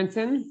 Monsieur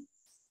Aronson?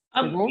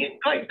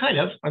 Yeah, kind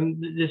of.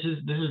 This is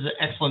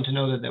excellent to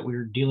know that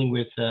we're dealing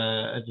with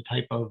the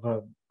type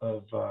of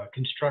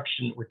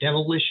construction or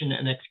demolition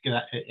and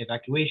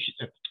excavation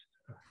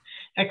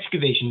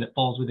that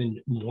falls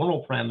within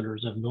normal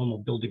parameters of normal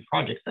building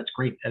projects. That's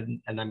great,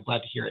 and I'm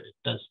glad to hear it. It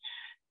does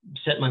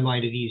set my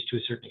mind at ease to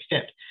a certain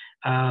extent.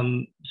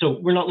 So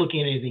we're not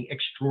looking at anything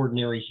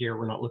extraordinary here.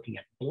 We're not looking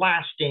at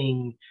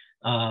blasting.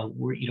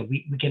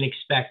 We can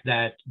expect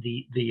that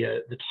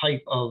the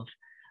type of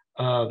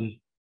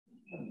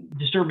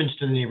disturbance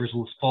to the neighbors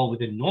will fall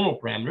within normal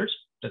parameters.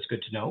 That's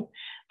good to know.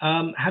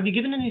 Have you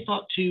given any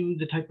thought to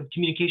the type of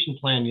communication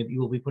plan that you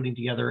will be putting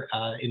together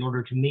in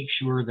order to make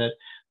sure that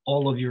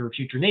all of your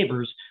future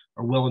neighbors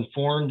are well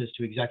informed as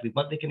to exactly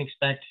what they can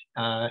expect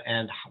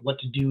and what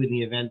to do in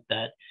the event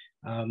that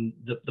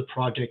the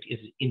project is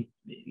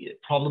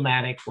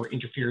problematic or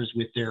interferes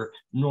with their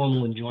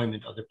normal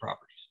enjoyment of their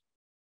properties?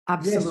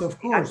 Yes, of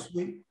course.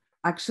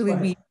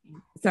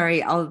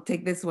 Sorry, I'll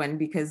take this one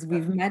because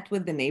we've met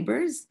with the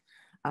neighbors,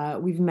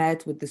 we've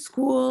met with the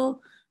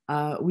school,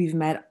 we've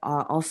met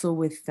also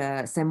with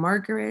St.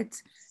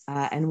 Margaret,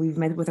 and we've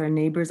met with our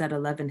neighbors at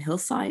 11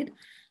 Hillside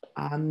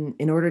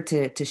in order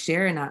to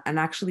share. And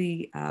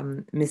actually,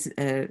 Miss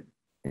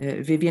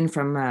Vivian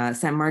from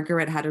St.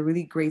 Margaret had a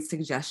really great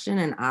suggestion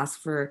and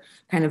asked for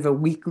kind of a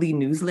weekly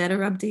newsletter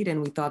update.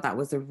 And we thought that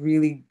was a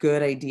really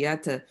good idea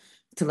to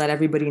let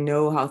everybody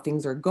know how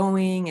things are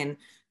going.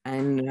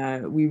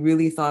 And we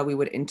really thought we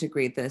would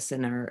integrate this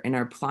in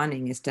our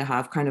planning, is to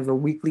have kind of a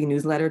weekly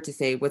newsletter to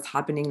say what's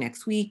happening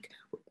next week,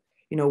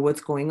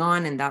 what's going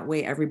on, and that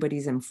way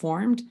everybody's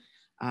informed.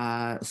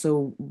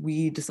 So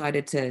we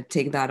decided to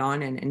take that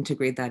on and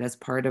integrate that as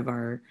part of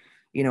our,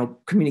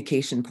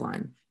 communication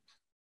plan.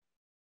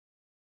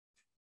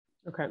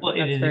 Okay, well,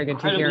 that's very good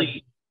to hear.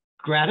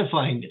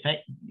 Gratifying.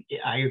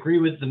 I agree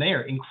with the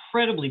mayor.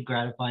 Incredibly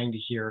gratifying to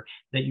hear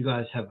that you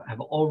guys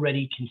have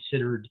already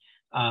considered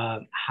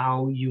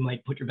how you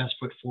might put your best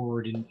foot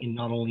forward in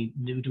not only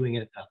doing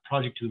a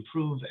project to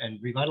improve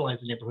and revitalize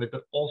the neighborhood,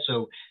 but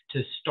also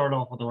to start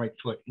off on the right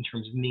foot in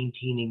terms of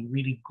maintaining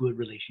really good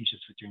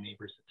relationships with your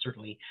neighbors. That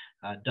certainly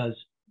does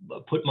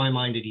put my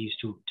mind at ease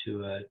to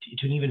an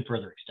even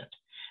further extent.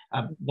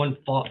 One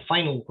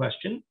final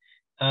question.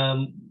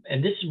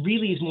 And this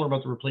really is more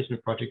about the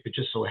replacement project, but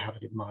just so I have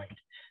it in mind.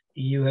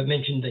 You have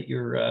mentioned that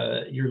you're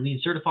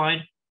LEED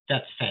certified.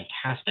 That's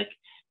fantastic.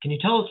 Can you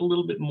tell us a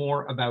little bit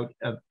more about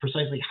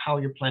precisely how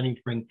you're planning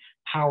to bring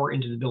power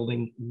into the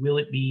building? Will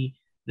it be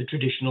the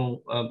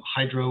traditional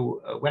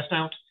hydro west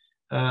mount,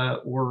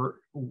 or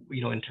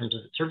in terms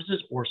of its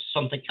services, or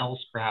something else,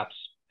 perhaps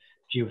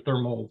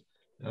geothermal,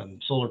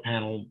 solar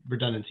panel,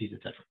 redundancies,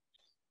 etc.?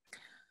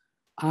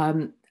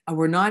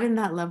 We're not in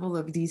that level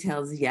of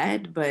details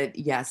yet, but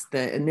yes,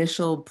 the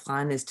initial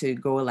plan is to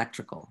go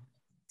electrical.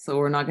 So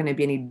we're not going to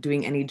be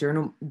doing any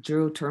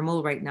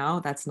geothermal right now.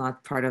 That's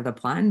not part of the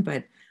plan,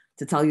 but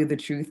to tell you the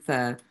truth,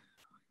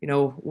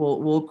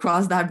 we'll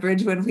cross that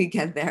bridge when we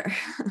get there.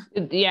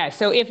 Yeah.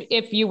 So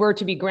if you were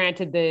to be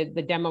granted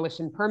the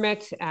demolition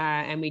permit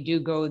and we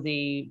do go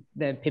the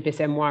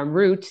PPSM1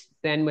 route,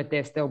 then with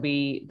this there'll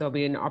be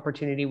an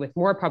opportunity with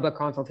more public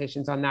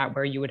consultations on that,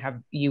 where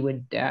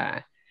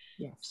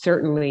yes.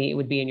 Certainly it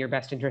would be in your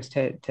best interest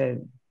to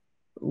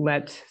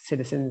let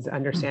citizens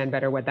understand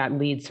better what that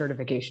LEED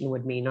certification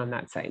would mean on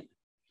that site.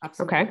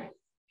 Absolutely.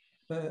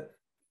 Okay.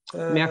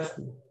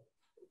 Merci.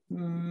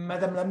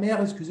 Madame la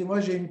maire, excusez-moi,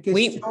 j'ai une question.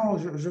 Oui.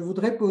 Je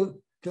voudrais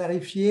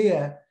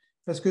clarifier,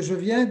 parce que je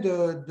viens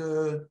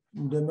de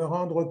me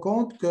rendre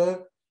compte que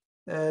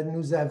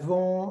nous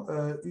avons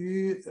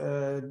eu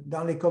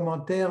dans les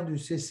commentaires du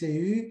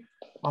CCU,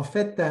 en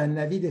fait, un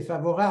avis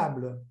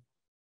défavorable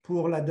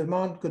pour la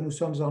demande que nous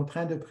sommes en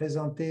train de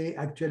présenter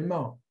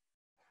actuellement.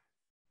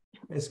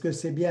 Est-ce que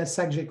c'est bien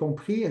ça que j'ai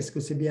compris? Est-ce que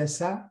c'est bien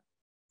ça?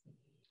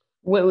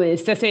 Oui,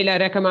 ça c'est la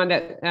recommande.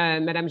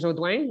 Madame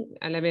Jaudoin,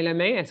 elle avait la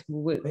main. Est-ce que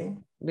vous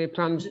voulez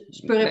prendre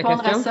Je peux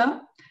répondre à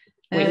ça?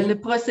 Oui. Le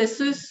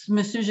processus,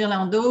 M.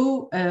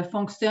 Girlando,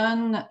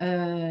 fonctionne,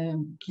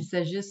 qu'il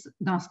s'agisse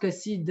dans ce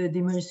cas-ci de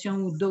démolition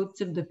ou d'autres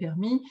types de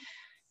permis,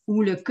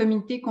 où le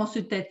comité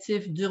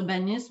consultatif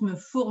d'urbanisme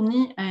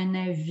fournit un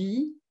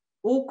avis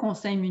au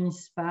conseil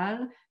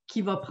municipal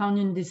qui va prendre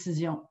une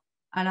décision.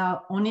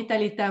 Alors, on est à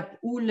l'étape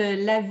où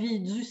l'avis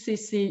du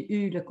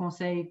CCU, le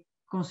comité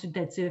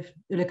consultatif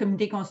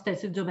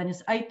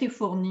d'urbanisme, a été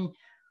fourni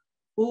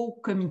au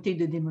comité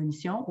de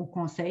démolition, au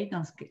conseil.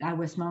 À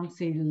Westmount,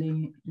 c'est le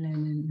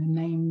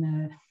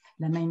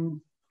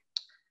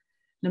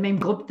même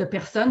groupe de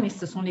personnes, mais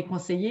ce sont les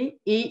conseillers.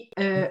 Et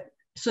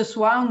ce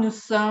soir, nous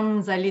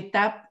sommes à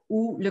l'étape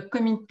où le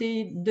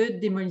comité de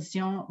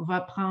démolition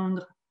va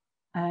prendre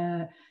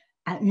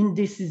une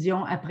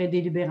décision après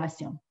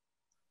délibération.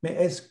 Mais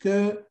est-ce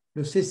que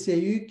le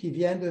CCU qui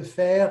vient de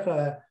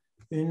faire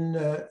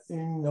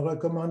une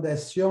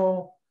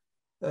recommandation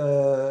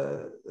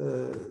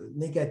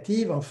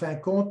négative, enfin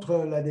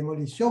contre la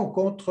démolition,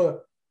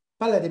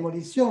 pas la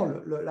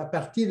démolition, la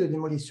partie de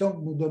démolition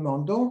que nous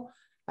demandons,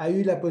 a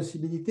eu la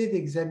possibilité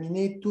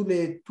d'examiner tous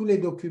les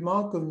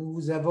documents que nous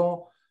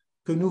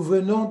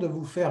venons de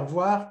vous faire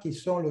voir, qui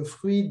sont le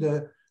fruit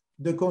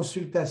de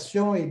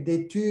consultations et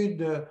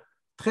d'études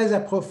très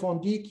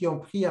approfondies qui ont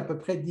pris à peu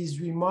près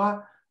 18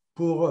 mois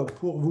pour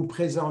vous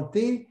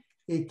présenter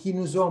et qui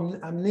nous ont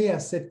amenés à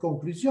cette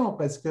conclusion,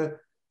 parce que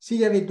s'il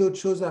y avait d'autres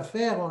choses à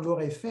faire, on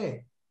l'aurait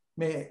fait.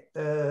 Mais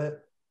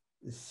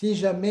si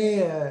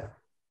jamais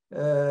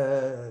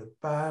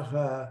par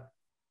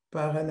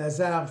un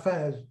hasard,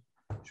 enfin,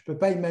 je ne peux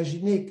pas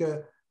imaginer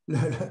que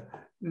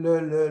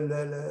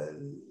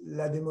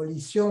la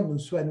démolition nous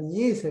soit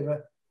niée.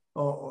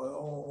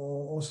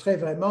 On serait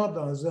vraiment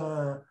dans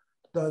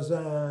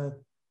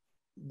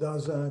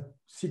une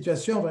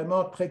situation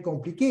vraiment très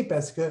compliquée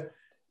parce que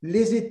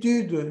les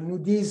études nous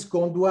disent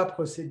qu'on doit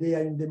procéder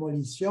à une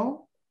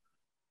démolition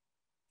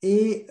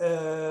et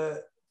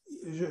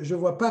je ne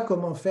vois pas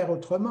comment faire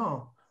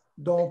autrement.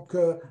 Donc,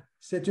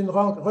 c'est une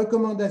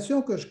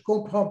recommandation que je ne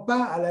comprends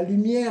pas à la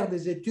lumière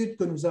des études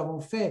que nous avons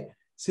faites.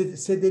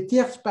 C'est des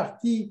tierces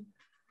parties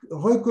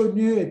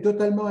reconnues et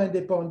totalement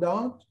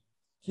indépendantes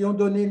qui ont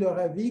donné leur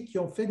avis, qui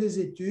ont fait des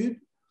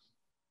études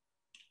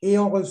et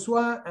on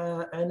reçoit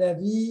un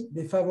avis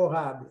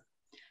défavorable.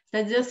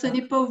 C'est-à-dire, ce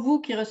n'est pas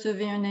vous qui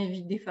recevez un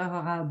avis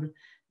défavorable.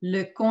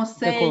 Le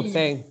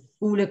conseil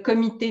ou le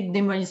comité de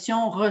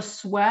démolition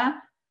reçoit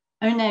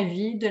un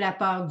avis de la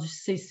part du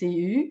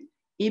CCU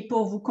et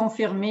pour vous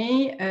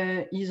confirmer,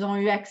 ils ont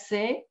eu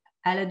accès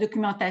à la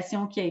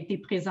documentation qui a été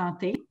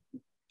présentée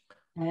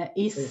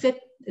et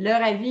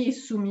leur avis est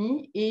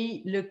soumis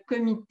et le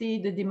comité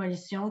de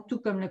démolition, tout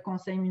comme le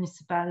conseil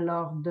municipal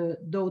lors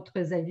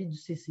d'autres avis du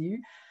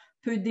CCU,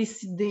 peut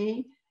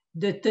décider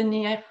de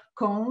tenir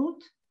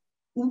compte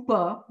ou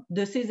pas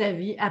de ces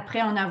avis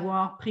après en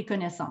avoir pris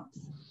connaissance.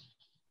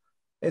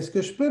 Est-ce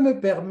que je peux me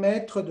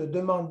permettre de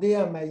demander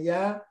à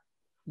Maya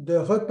de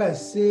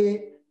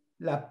repasser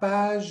la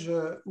page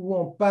où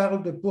on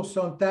parle de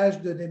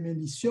pourcentage de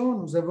démolition?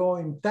 Nous avons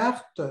une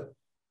tarte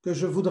que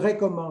je voudrais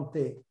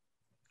commenter.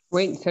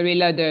 Oui,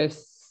 celui-là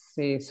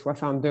c'est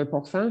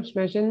 62%,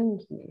 j'imagine,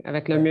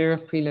 avec le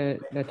mur puis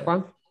le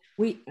toit.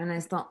 Oui, un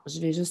instant,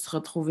 je vais juste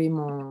retrouver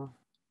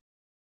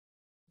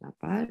la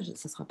page,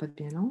 ça ne sera pas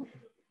bien long.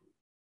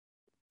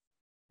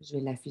 Je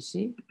vais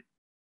l'afficher.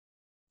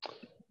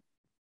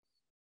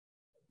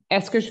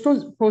 Est-ce que je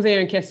peux poser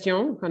une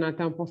question qu'on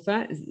attend pour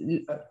ça?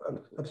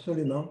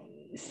 Absolument.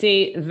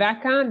 C'est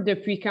vacant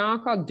depuis quand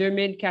encore?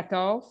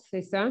 2014,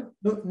 c'est ça?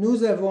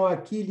 Nous avons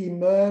acquis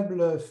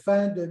l'immeuble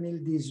fin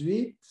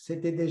 2018.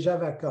 C'était déjà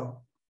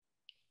vacant.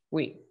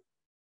 Oui.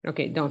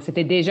 OK. Donc,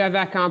 c'était déjà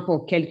vacant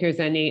pour quelques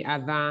années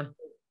avant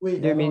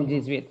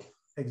 2018.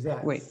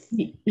 Exact. Oui.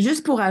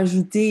 Juste pour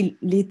ajouter,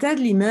 l'état de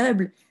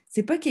l'immeuble,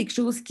 c'est pas quelque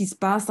chose qui se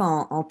passe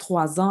en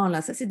 3 ans.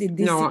 Là. Ça, c'est des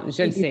décennies. Non,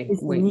 je le sais.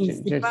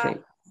 Oui, je le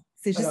sais.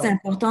 C'est juste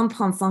important de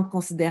prendre ça en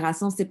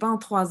considération. Ce n'est pas en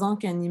 3 ans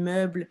qu'un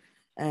immeuble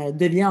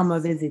devient en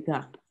mauvais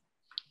état.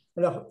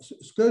 Alors,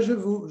 ce que je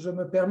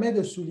me permets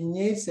de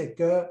souligner, c'est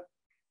que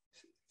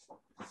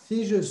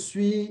si je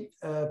suis,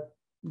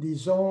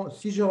 disons,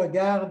 si je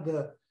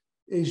regarde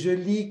et je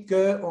lis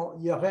qu'il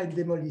y aurait une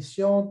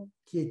démolition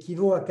qui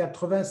équivaut à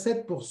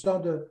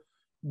 87%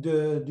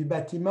 du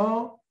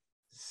bâtiment,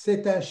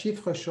 c'est un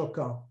chiffre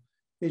choquant.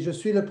 Et je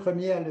suis le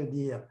premier à le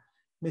dire.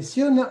 Mais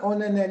si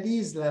on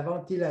analyse la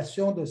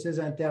ventilation de ces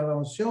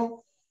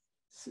interventions,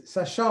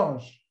 ça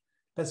change.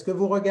 Parce que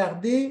vous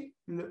regardez,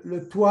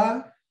 le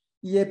toit,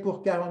 il est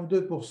pour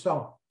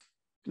 42%.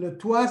 Le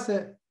toit,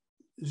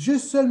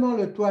 juste seulement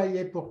le toit, il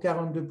est pour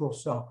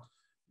 42%.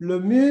 Le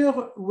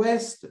mur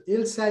ouest,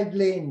 Hillside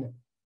Lane,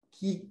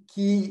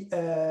 qui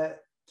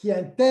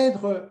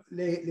intègre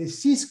les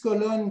 6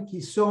 colonnes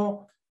qui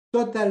sont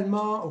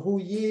totalement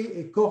rouillées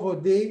et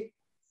corrodées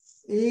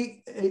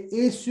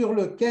et sur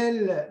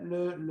lequel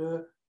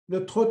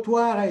le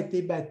trottoir a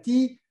été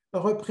bâti,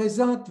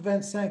 représente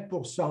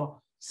 25%.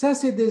 Ça,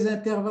 c'est des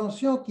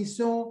interventions qui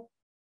sont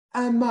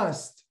un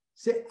must.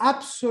 C'est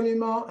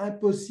absolument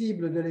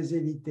impossible de les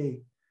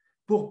éviter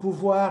pour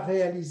pouvoir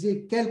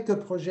réaliser quelque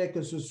projet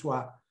que ce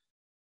soit.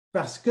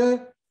 Parce que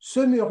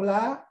ce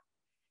mur-là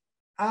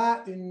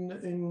a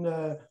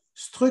une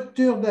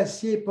structure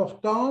d'acier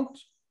portante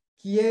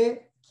qui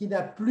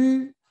n'est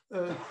plus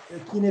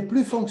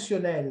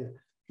fonctionnelle.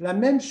 La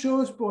même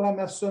chose pour la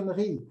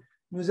maçonnerie.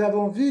 Nous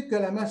avons vu que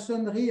la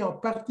maçonnerie, en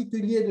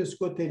particulier de ce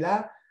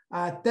côté-là,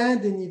 a atteint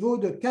des niveaux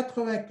de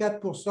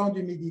 84%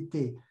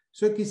 d'humidité,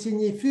 ce qui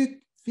signifie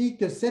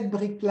que cette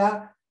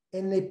brique-là,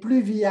 elle n'est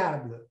plus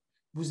viable.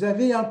 Vous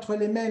avez entre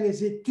les mains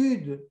les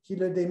études qui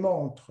le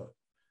démontrent.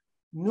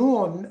 Nous,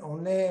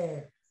 on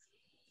est,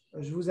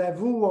 je vous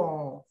avoue,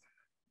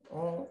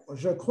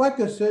 je crois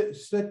que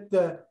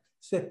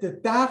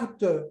cette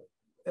tarte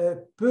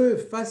peut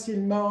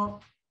facilement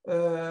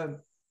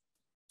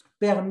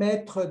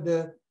permettre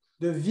de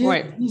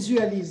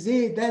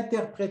visualiser et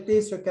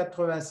d'interpréter ce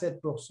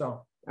 87%.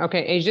 OK.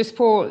 Et juste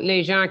pour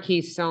les gens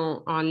qui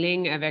sont en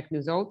ligne avec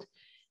nous autres,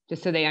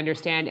 just so they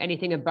understand,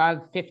 anything above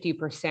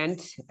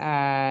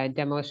 50%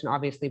 demolition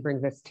obviously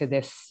brings us to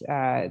this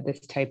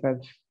type of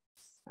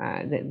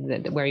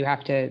where you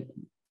have to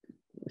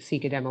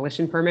seek a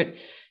demolition permit.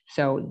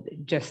 So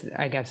just,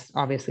 I guess,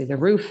 obviously the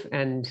roof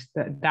and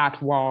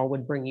that wall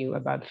would bring you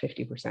above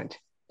 50%.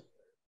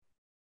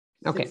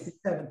 Okay.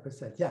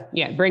 67%, yeah.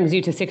 Yeah, it brings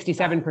you to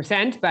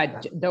 67%,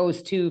 but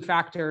those two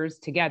factors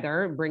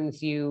together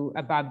brings you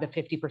above the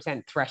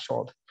 50%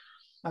 threshold.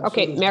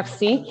 Absolutely. Okay,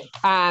 merci.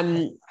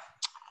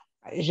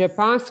 Je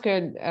pense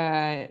que,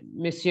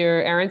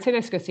 Monsieur Aronson,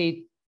 est-ce que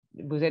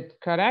vous êtes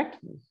correct?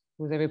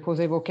 Vous avez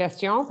posé vos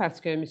questions parce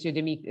que Monsieur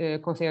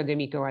conseiller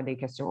D'Amico a des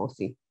questions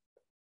aussi.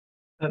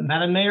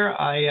 Madam Mayor,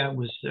 I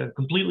was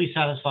completely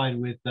satisfied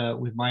with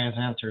Maya's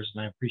answers,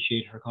 and I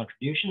appreciate her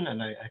contribution.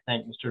 And I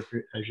thank Mr.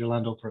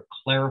 Girlando for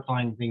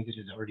clarifying things that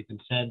has already been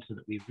said, so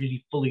that we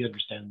really fully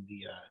understand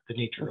the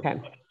nature of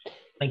it.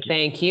 Thank you.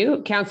 Thank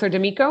you, Councillor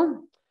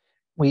D'Amico.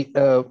 Oui,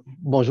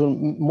 bonjour.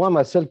 Moi,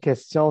 ma seule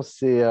question,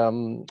 c'est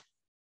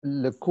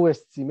le coût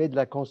estimé de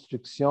la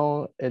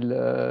construction.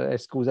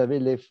 Est-ce que vous avez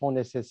les fonds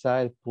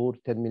nécessaires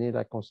pour terminer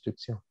la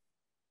construction?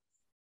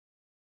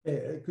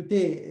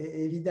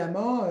 Écoutez,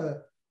 évidemment,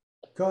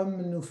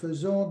 comme nous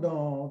faisons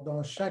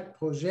dans chaque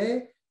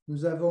projet,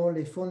 nous avons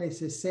les fonds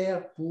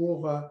nécessaires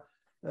pour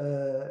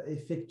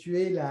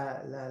effectuer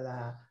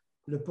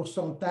le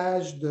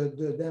pourcentage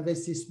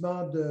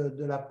d'investissement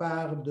de la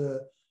part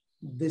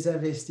des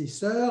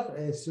investisseurs.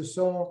 Et ce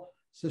sont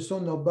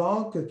nos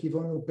banques qui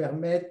vont nous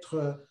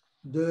permettre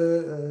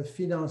de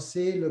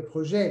financer le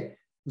projet.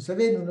 Vous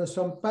savez, nous ne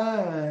sommes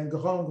pas un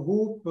grand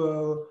groupe,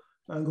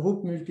 un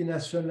groupe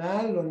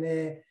multinational,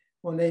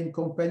 on est une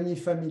compagnie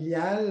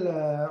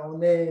familiale, on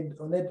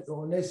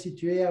est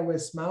situé à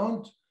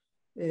Westmount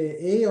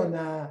et on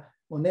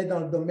est dans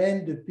le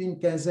domaine depuis une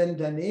quinzaine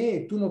d'années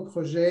et tous nos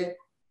projets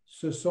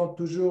se sont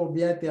toujours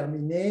bien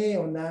terminés.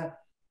 On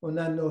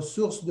a nos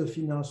sources de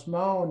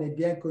financement, on est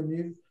bien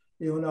connus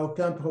et on n'a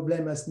aucun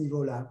problème à ce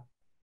niveau-là.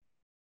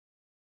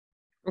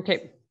 OK,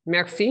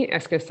 merci.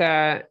 Est-ce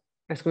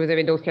que vous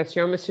avez d'autres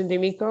questions, M.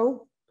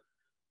 D'Amico?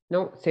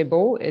 No, c'est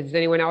beau. Is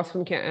anyone else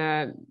from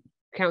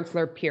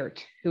Councillor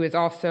Peart, who is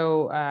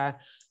also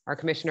our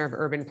Commissioner of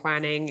Urban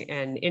Planning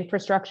and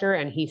Infrastructure,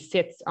 and he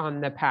sits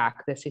on the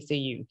PAC, the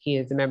CCU. He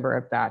is a member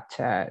of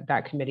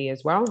that committee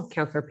as well.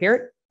 Councillor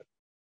Peart.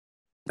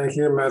 Thank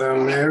you,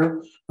 Madam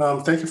Mayor.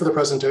 Thank you for the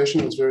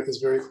presentation. It's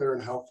very clear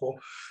and helpful.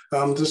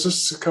 There's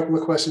just a couple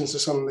of questions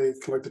just on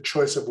the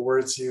choice of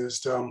words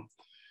used.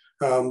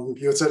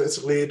 You had said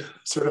it's LEED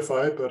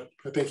certified, but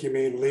I think you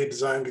mean LEED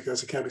design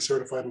because it can't be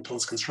certified until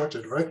it's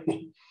constructed, right?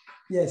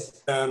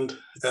 Yes. And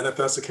if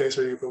that's the case,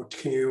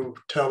 can you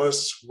tell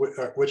us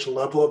which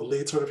level of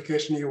LEED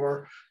certification you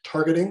are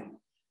targeting?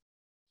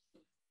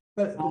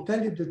 Well, to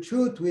tell you the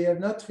truth, we are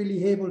not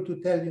really able to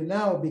tell you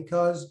now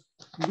because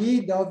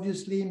LEED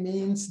obviously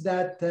means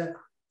that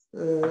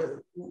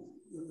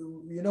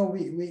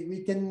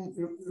we can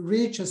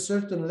reach a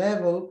certain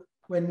level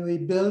when we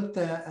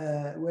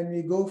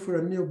go for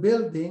a new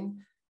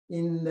building.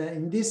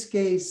 In this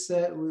case,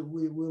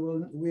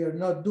 we are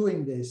not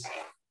doing this.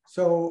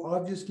 So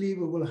obviously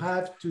we will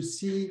have to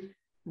see,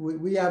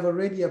 we have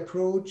already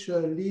approached a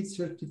LEED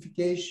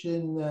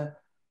certification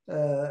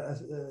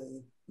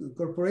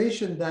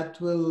corporation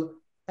that will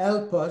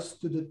help us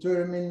to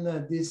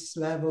determine this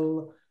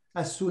level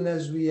as soon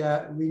as we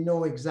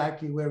know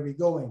exactly where we're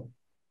going.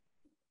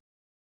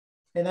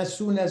 And as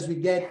soon as we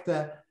get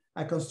a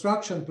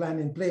construction plan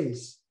in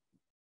place.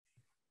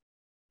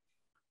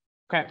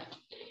 Okay.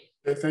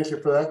 Thank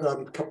you for that.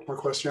 A couple more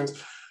questions.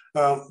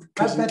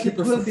 But it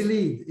will be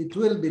LEED. It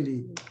will be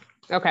LEED.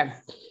 Okay.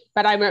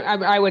 But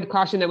I would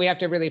caution that we have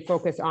to really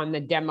focus on the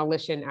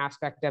demolition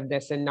aspect of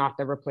this and not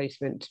the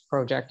replacement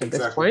project at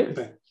this point.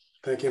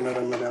 Thank you,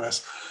 Madam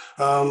Meneses.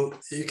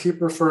 You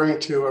keep referring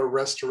to a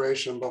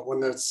restoration, but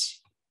when it's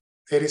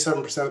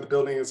 87% of the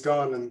building is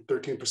gone and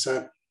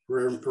 13%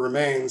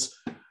 remains,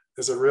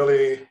 is it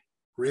really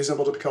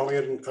reasonable to be calling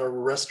it a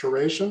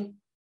restoration?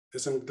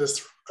 Isn't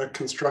this a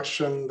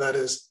construction that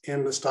is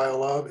in the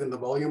style of, in the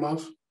volume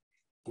of?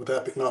 Would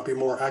that not be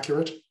more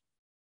accurate?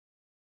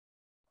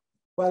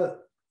 Well,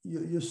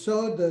 you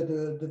saw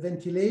the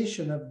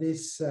ventilation of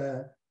these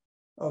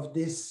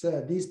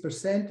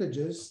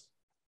percentages.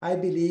 I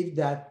believe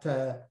that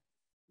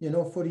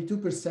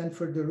 42%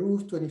 for the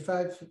roof,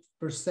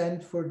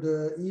 25% for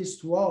the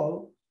east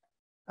wall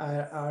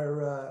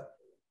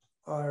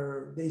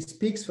they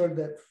speak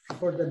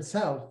for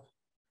themselves.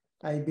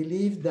 I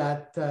believe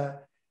that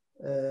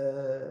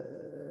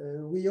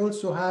we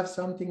also have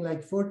something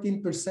like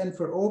 14%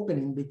 for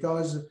opening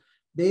because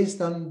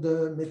based on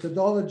the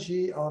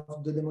methodology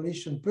of the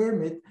demolition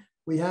permit,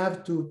 we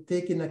have to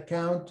take in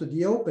account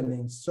the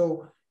openings.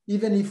 So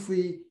even if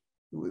we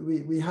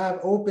have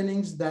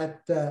openings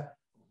that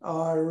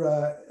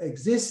are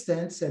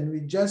existent and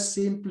we just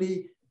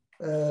simply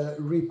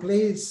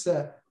replace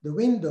the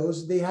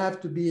windows, they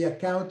have to be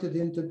accounted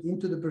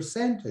into the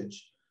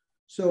percentage.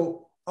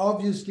 So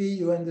obviously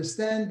you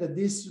understand that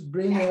this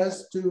brings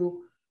us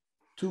to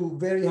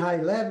very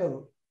high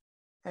level.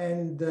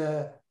 And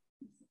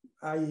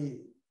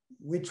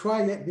we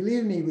try,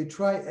 believe me, we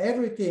try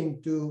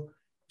everything to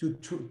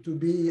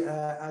be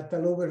at a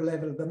lower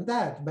level than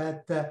that.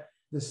 But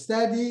the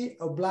study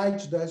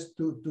obliged us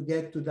to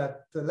get to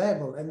that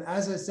level. And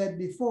as I said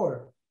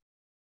before,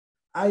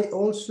 I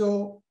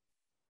also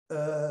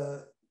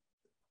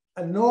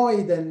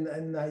annoyed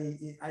and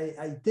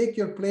I take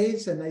your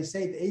place and I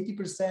say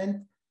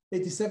 80%,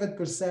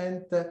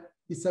 87%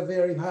 is a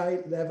very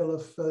high level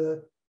of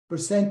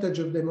percentage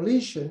of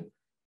demolition.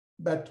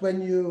 but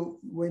when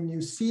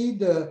you see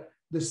the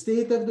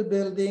state of the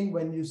building,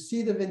 when you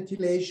see the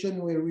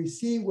ventilation, where we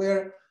see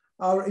where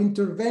our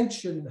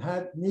intervention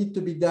need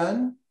to be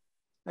done,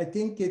 I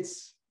think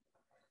it's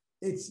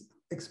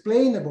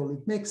explainable.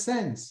 It makes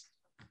sense.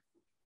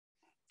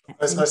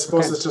 I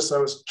suppose it's just I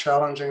was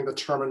challenging the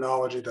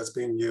terminology that's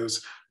being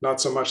used, not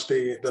so much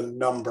the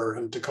number,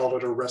 and to call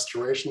it a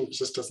restoration, it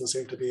just doesn't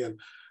seem to be an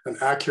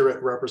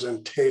accurate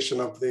representation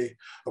of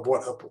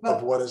what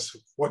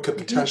could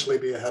potentially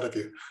be ahead of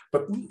you.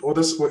 But we'll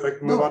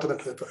move on to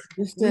the.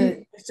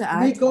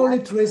 We call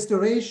it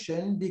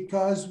restoration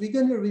because we're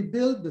going to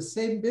rebuild the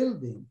same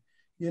building.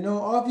 You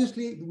know,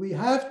 obviously we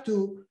have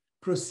to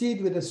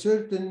proceed with a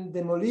certain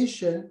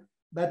demolition,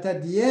 but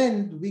at the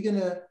end we're going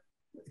to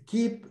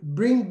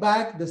bring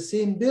back the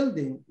same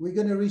building. We're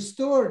going to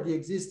restore the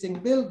existing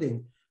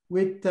building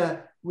with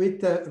a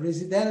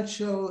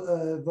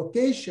residential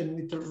vocation,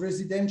 with a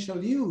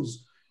residential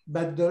use.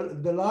 But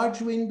the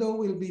large window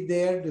will be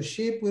there, the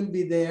shape will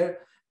be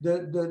there,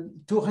 the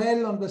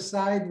tourelle on the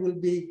side will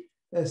be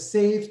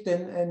saved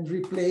and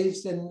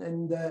replaced,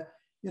 and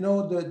you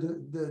know,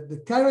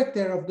 the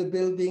character of the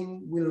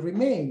building will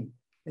remain.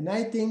 And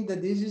I think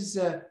that this is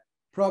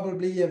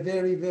probably a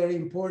very, very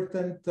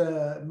important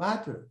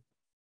matter.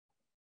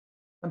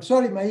 I'm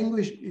sorry, my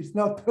English is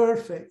not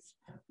perfect,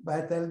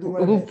 but I'll do my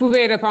best. Vous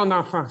pouvez répondre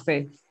en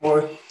français.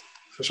 Oui,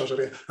 ça change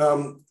rien.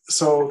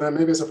 So then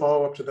maybe as a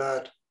follow-up to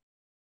that,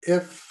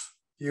 if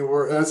you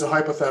were, and it's a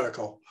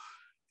hypothetical,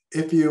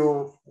 if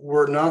you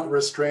were not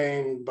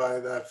restrained by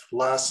that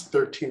last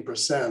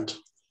 13%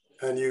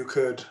 and you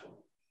could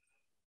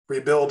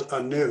rebuild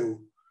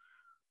anew,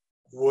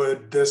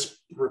 would this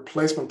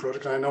replacement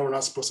project, and I know we're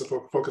not supposed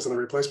to focus on the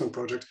replacement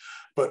project,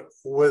 but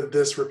would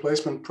this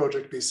replacement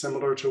project be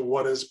similar to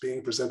what is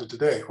being presented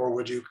today, or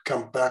would you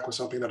come back with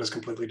something that is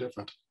completely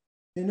different?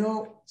 You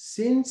know,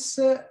 since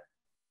in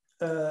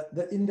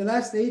the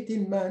last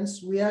 18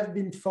 months, we have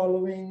been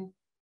following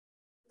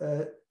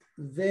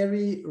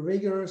very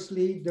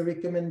rigorously the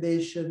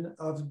recommendation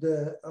of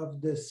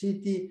the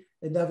city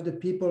and of the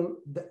people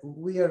that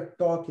we are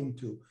talking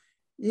to.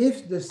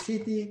 If the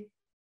city,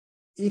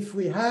 if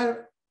we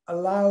have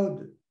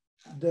allowed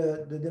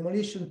the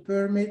demolition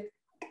permit,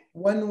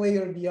 one way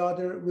or the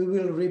other, we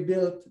will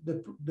rebuild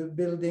the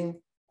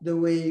building the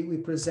way we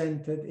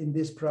presented in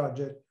this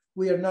project.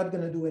 We are not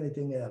going to do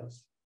anything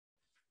else.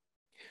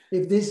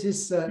 If this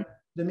is the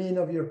meaning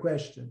of your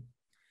question.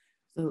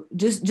 So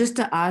just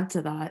to add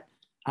to that,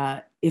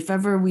 if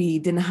ever we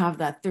didn't have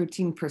that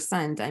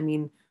 13%, I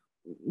mean,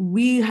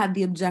 we had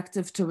the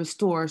objective to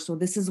restore. So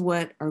this is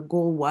what our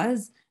goal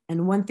was.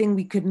 And one thing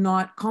we could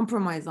not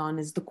compromise on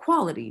is the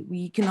quality.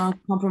 We cannot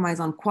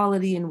compromise on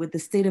quality. And with the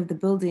state of the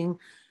building,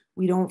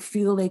 we don't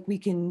feel like we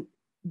can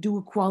do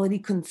a quality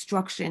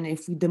construction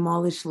if we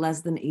demolish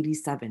less than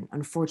 87.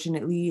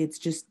 Unfortunately, it's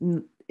just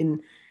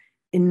in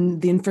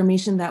the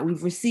information that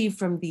we've received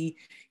from the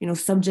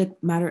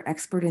subject matter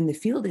expert in the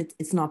field,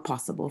 it's not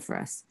possible for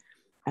us.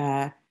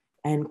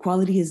 And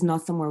quality is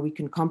not somewhere we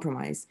can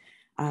compromise.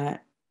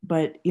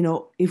 But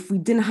if we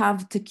didn't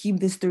have to keep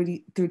this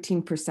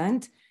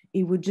 13%,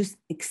 it would just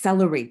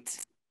accelerate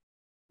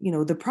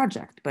the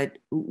project. But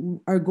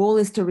our goal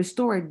is to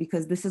restore it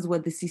because this is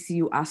what the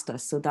CCU asked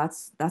us. So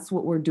that's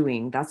what we're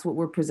doing. That's what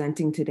we're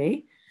presenting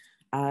today.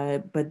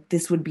 But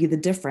this would be the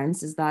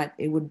difference, is that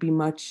it would be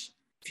much,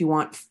 if you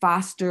want,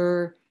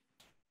 faster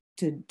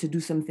to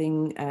do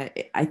something.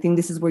 I think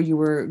this is where you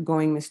were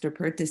going, Mr.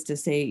 Pert, is to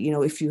say,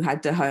 if you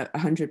had to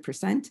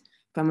 100%,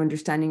 if I'm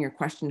understanding your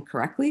question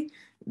correctly,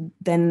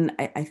 then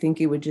I think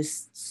it would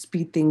just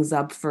speed things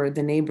up for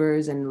the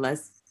neighbors and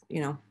less,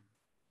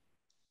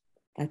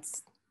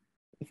 that's,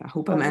 I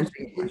hope I'm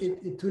answering.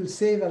 It will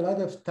save a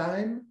lot of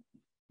time,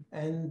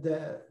 and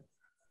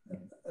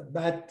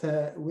but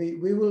we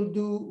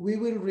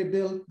will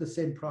rebuild the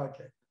same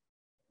project.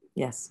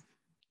 Yes.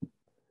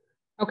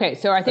 Okay,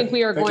 so I think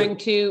we are going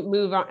to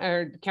move on.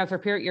 Councillor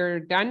Peart, you're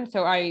done.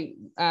 So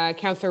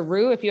Councillor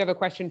Roux, if you have a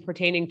question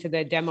pertaining to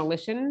the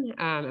demolition,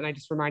 and I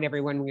just remind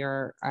everyone we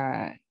are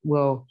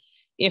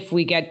if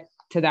we get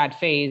to that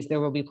phase, there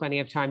will be plenty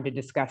of time to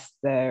discuss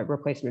the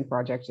replacement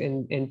project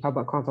in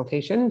public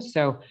consultation.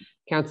 So,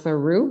 Councillor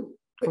Roux,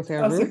 vous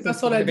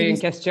avez une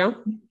question?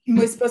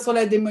 Moi, c'est pas sur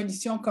la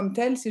démolition comme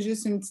telle, c'est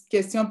juste une petite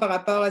question par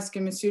rapport à ce que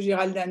M.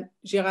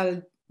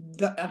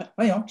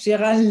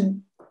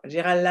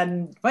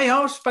 Girlando,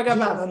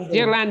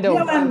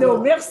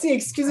 merci,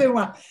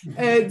 excusez-moi.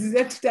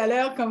 Disait tout à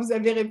l'heure, quand vous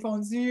avez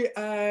répondu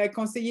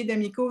conseiller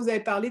d'Amico, vous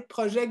avez parlé de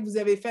projets que vous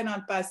avez faits dans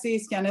le passé.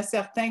 Est-ce qu'il y en a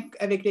certains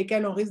avec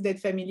lesquels on risque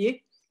d'être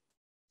familier?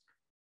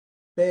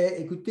 Ben,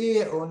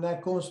 écoutez, on a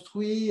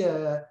construit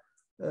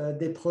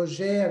des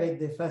projets avec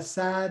des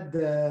façades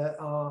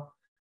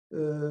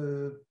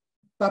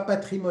pas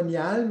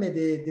patrimoniales, mais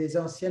des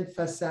anciennes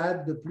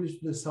façades de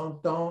plus de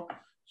 100 ans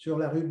sur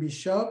la rue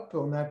Bishop.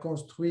 On a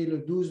construit le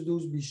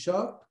 1212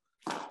 Bishop,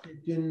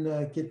 qui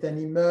est un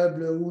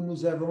immeuble où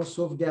nous avons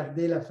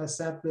sauvegardé la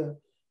façade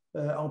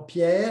en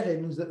pierre et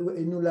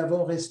nous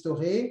l'avons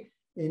restauré.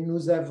 et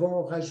nous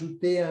avons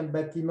rajouté un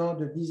bâtiment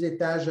de 10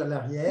 étages à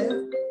l'arrière.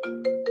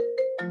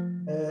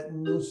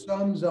 Nous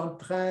sommes en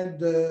train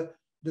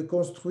de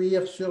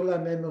construire sur la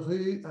même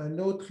rue un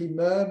autre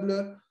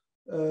immeuble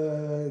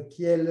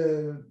qui est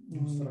le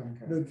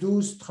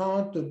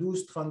 1230,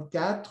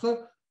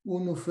 1234, où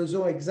nous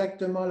faisons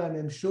exactement la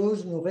même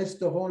chose. Nous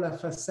restaurons la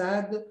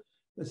façade.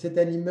 C'est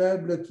un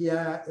immeuble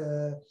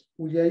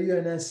où il y a eu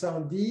un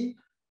incendie,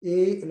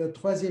 et le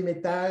 3e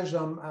étage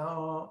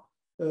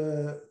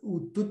où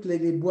toutes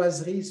les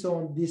boiseries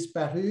sont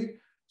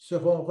disparues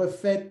seront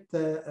refaites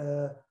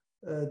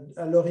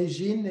à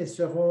l'origine et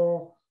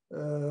seront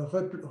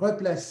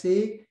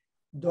replacées.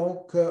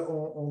 Donc,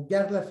 on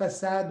garde la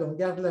façade, on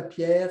garde la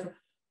pierre,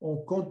 on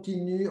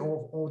continue,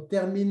 on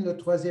termine le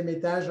 3e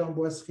étage en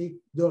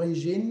boiserie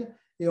d'origine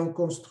et on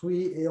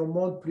construit et on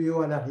monte plus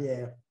haut à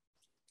l'arrière.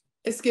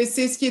 Est-ce que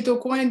c'est ce qui est au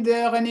coin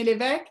de René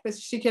Lévesque? Parce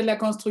que je sais qu'il y a de la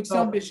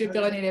construction de Bishop et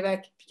René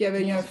Lévesque, puis qu'il y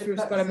avait eu un feu.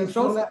 C'est pas la même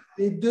chose?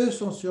 Les deux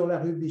sont sur la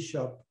rue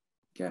Bishop.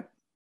 OK.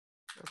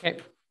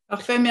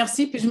 Parfait,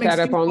 merci. Puis je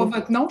m'excuse pour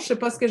votre nom. Je ne sais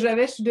pas ce que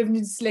j'avais. Je suis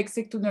devenue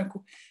dyslexique tout d'un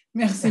coup.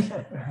 Merci.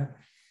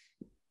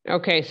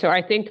 Okay, so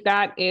I think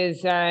that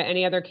is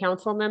any other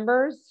council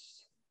members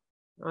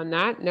on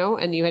that? No?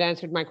 And you had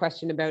answered my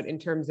question about in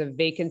terms of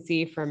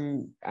vacancy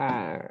from,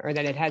 or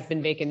that it has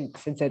been vacant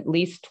since at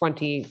least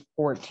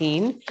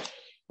 2014.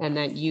 And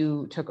that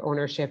you took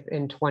ownership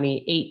in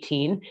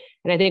 2018.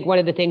 And I think one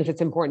of the things that's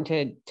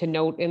important to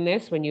note in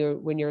this when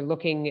you're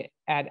looking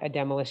at a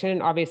demolition,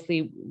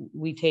 obviously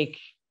we take,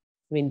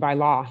 I mean, by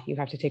law, you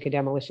have to take a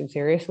demolition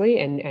seriously,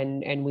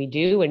 and we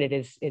do, and it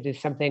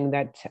is something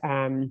that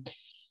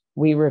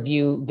we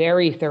review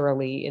very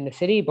thoroughly in the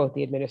city, both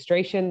the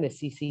administration, the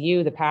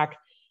CCU, the PAC,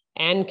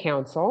 and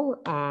council.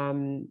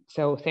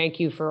 So thank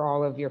you for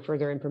all of your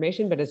further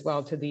information, but as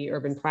well to the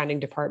Urban Planning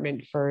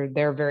Department for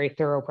their very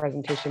thorough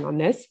presentation on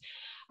this.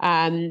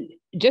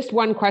 Just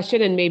one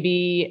question, and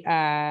maybe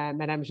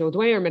Madame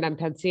Jaudoin or Madame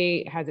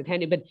Pelletier has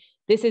attended, but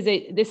this is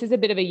a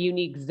bit of a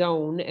unique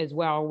zone as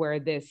well, where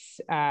this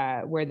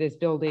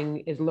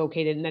building is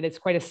located, and that it's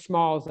quite a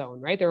small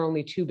zone, right? There are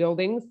only 2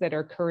 buildings that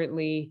are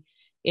currently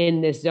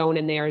in this zone,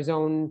 and they are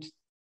zoned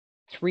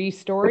 3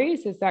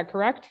 stories. Is that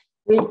correct?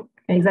 Oui.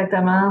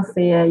 Exactement.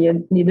 Il y a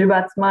les 2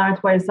 bâtiments, un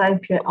 3 Hillside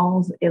puis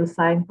 11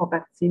 Hillside font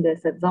partie de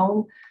cette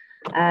zone.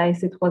 Et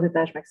c'est 3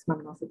 étages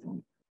maximum dans cette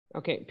zone.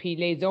 OK. Puis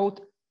les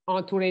autres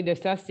entourés de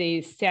ça,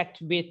 c'est 7,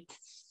 8.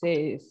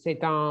 C'est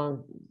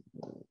en...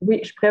 Oui,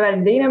 je pourrais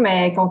valider, là,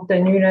 mais compte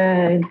tenu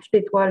de tous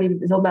les 3,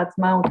 les autres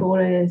bâtiments autour,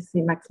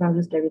 c'est maximum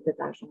jusqu'à 8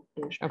 étages. Donc,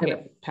 OK.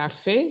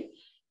 Parfait.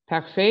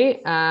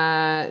 Parfait.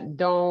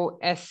 Donc,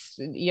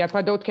 il n'y a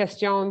pas d'autres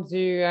questions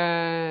du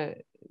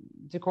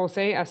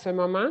conseil à ce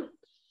moment?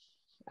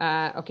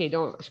 OK,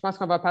 donc je pense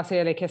qu'on va passer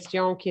à la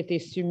question qui étaient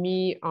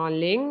soumises en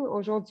ligne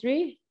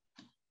aujourd'hui.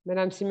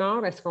 Madame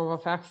Simard, est-ce qu'on va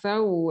faire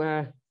ça ou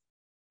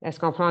est-ce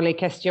qu'on prend les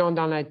questions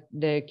dans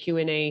le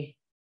Q&A?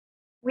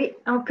 Oui,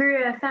 on peut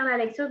faire la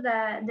lecture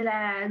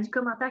du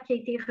commentaire qui a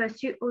été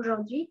reçu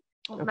aujourd'hui.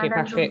 OK,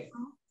 Madame parfait.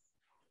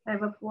 Elle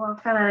va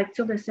pouvoir faire la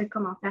lecture de ce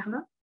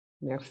commentaire-là.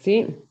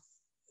 Merci.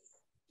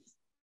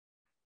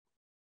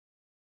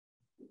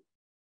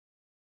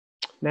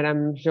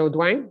 Madame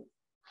Jaudoin.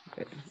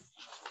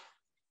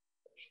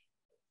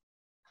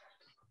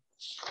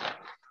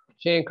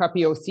 J'ai une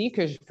copie aussi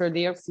que je peux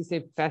lire si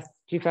c'est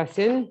plus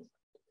facile.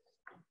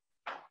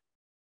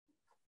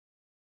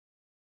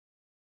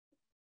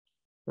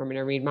 Want me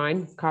to read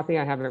mine? Copy?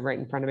 I have it right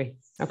in front of me.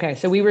 Okay,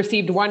 so we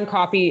received one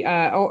copy.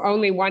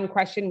 Only one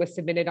question was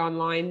submitted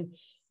online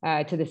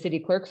to the city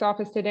clerk's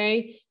office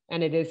today,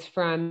 and it is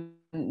from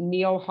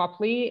Neil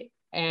Hopley,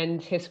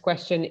 and his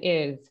question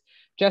is,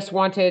 just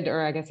wanted,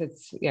 or I guess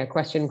it's,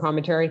 question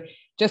commentary.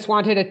 Just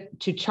wanted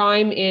to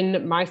chime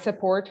in my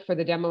support for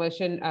the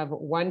demolition of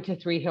 1 to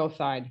 3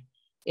 Hillside.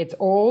 It's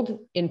old,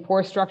 in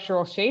poor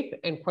structural shape,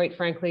 and quite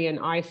frankly, an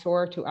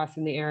eyesore to us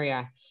in the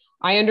area.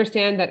 I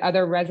understand that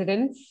other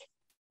residents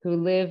who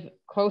live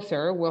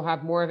closer will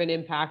have more of an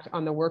impact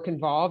on the work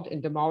involved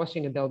in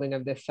demolishing a building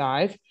of this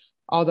size,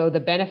 although the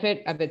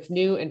benefit of its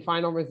new and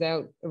final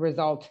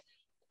result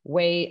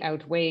way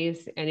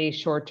outweighs any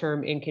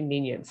short-term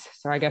inconvenience.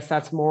 So I guess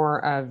that's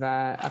more of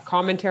a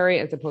commentary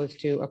as opposed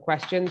to a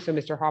question. So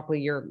Mr.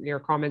 Hopley, your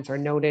comments are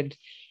noted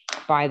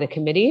by the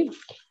committee,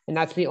 and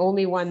that's the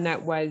only one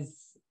that was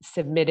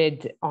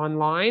submitted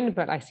online,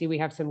 but I see we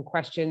have some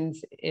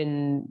questions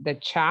in the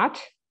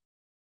chat.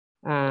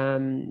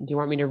 Do you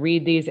want me to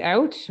read these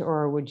out,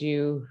 or would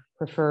you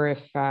prefer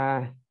if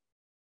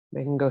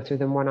they can go through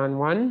them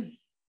one-on-one?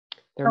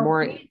 They're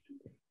more...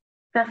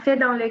 Parfait,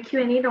 dans le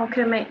Q&A, donc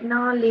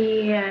maintenant,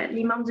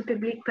 les membres du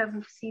public peuvent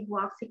aussi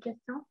voir ces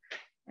questions.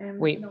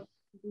 Oui. Donc,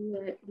 vous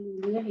pouvez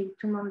les lire et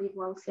tout le monde les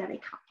voit aussi à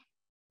l'écran.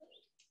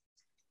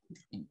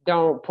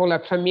 Donc, pour le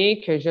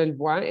premier que je le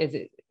vois,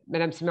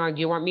 Madame Simon,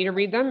 do you want me to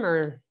read them,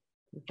 or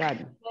is that...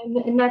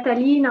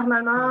 Nathalie,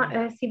 normalement,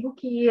 c'est vous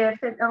qui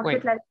faites la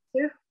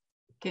lecture.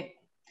 OK.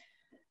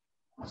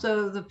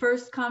 So the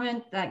first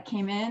comment that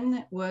came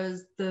in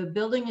was the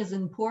building is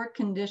in poor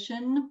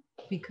condition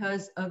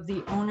because of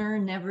the owner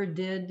never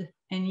did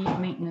any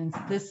maintenance.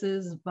 This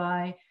is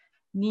by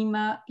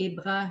Nima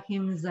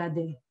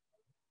Ibrahimzadeh.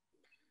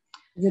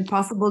 Is it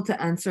possible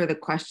to answer the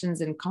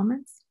questions and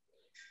comments?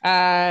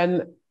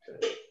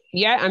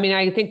 Yeah, I mean,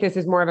 I think this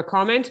is more of a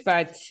comment,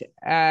 but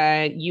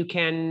you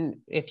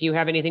can, if you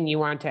have anything you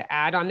want to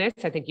add on this.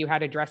 I think you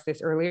had addressed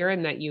this earlier,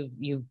 and that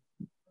you've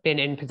been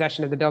in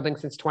possession of the building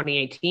since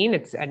 2018.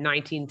 It's a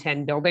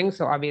 1910 building,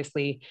 so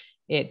obviously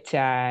it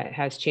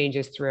has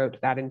changes throughout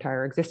that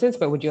entire existence.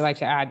 But would you like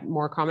to add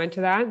more comment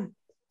to that?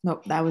 No,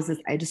 that was it.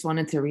 I just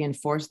wanted to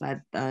reinforce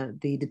that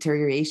the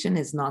deterioration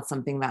is not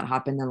something that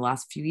happened in the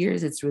last few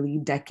years. It's really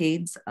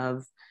decades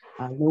of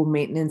low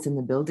maintenance in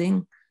the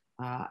building.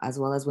 As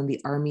well as when the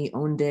Army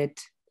owned it.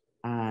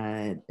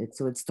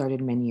 So it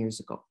started many years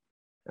ago.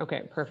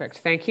 Okay, perfect.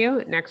 Thank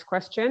you. Next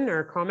question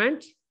or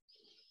comment?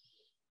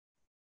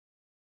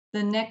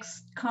 The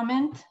next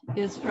comment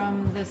is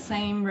from the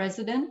same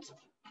resident,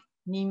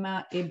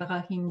 Nima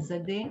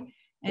Ibrahimzadeh.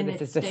 And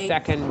this is the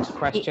second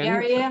question. The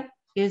area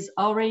is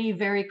already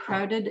very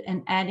crowded,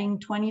 and adding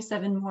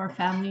 27 more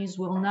families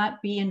will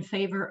not be in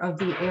favor of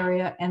the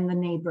area and the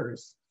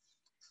neighbors.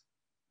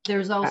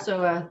 There's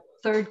also a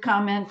third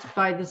comment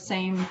by the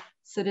same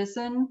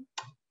citizen.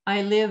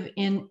 I live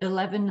in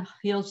 11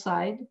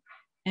 Hillside,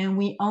 and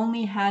we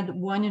only had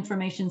one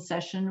information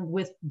session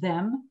with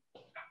them.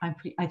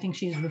 I think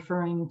she's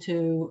referring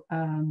to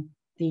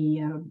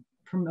the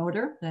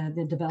promoter,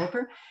 the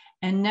developer,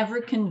 and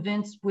never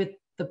convinced with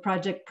the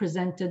project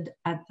presented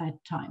at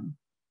that time.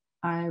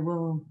 I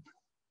will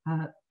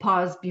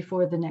pause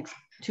before the next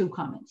two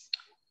comments.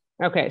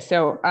 Okay,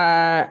 so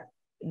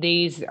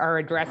these are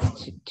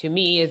addressed to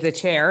me as the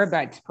chair,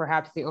 but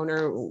perhaps the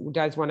owner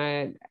does want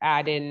to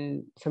add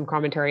in some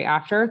commentary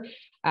after.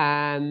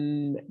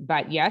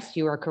 But yes,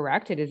 you are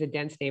correct. It is a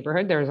dense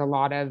neighborhood. There's a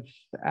lot of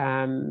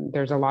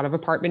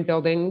apartment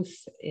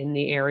buildings in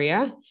the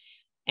area,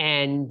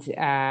 and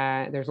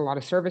there's a lot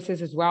of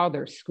services as well.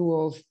 There's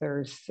schools.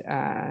 There's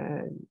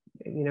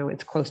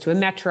it's close to a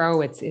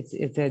metro. It's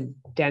a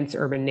dense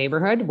urban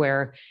neighborhood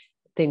where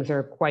things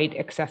are quite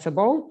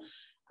accessible.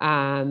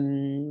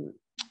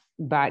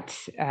 But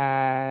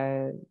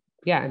yeah,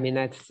 I mean,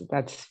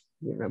 that's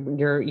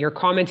your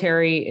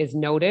commentary is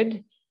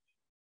noted.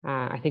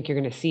 I think you're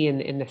going to see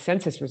in the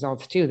census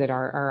results too that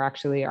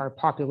our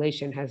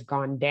population has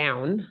gone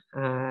down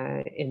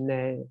in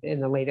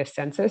the latest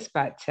census.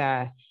 But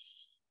I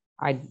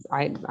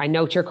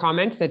note your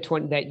comment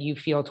that you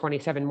feel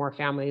 27 more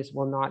families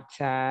will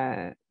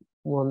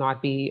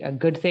not be a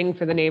good thing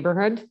for the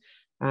neighborhood,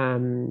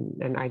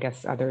 and I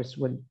guess others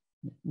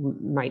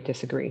might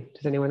disagree.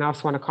 Does anyone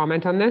else want to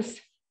comment on this?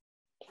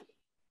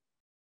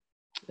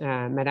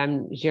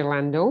 Madame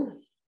Girlando?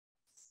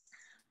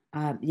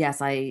 Yes,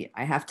 I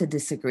have to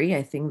disagree.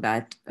 I think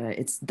that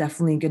it's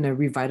definitely going to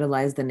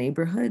revitalize the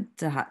neighborhood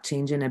to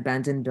change an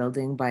abandoned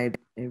building by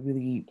a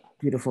really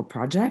beautiful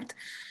project.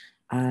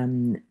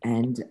 And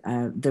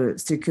the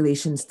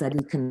circulation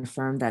study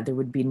confirmed that there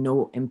would be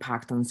no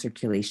impact on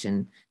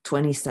circulation.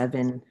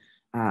 27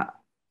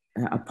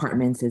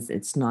 apartments,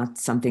 it's not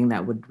something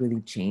that would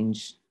really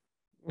change.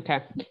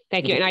 Okay,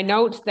 thank you. And I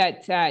note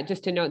that,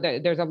 just to note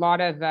that there's a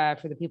lot of,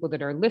 for the people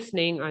that are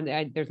listening,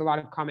 there's a lot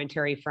of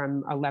commentary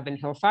from 11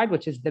 Hillside,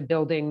 which is the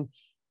building,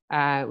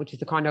 which is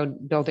the condo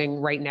building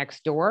right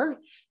next door,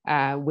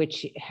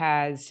 which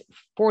has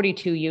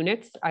 42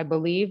 units, I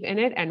believe, in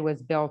it, and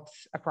was built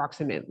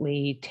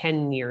approximately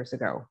 10 years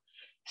ago.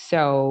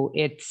 So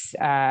it's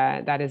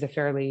that is a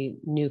fairly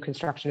new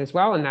construction as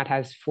well, and that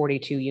has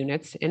 42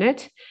 units in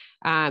it.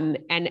 And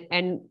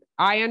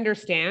I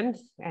understand,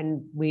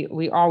 and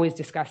we always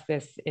discuss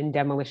this in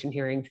demolition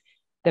hearings,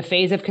 the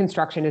phase of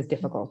construction is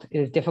difficult. It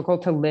is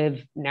difficult to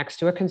live next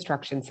to a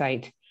construction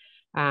site,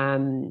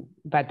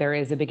 but there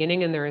is a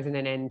beginning and there isn't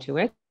an end to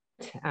it,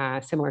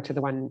 similar to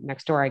the one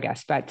next door, I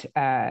guess, but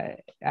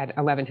at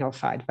 11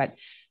 Hillside. But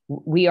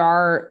we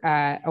are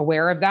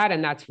aware of that,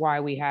 and that's why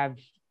we have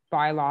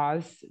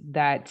bylaws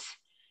that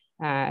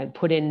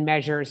put in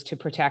measures to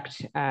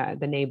protect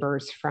the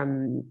neighbors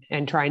from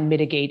and try and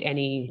mitigate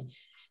any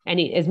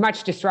as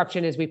much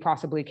disruption as we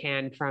possibly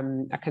can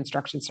from a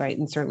construction site,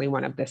 and certainly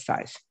one of this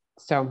size.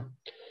 So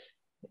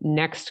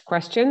next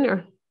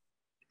question.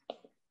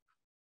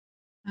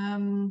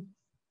 The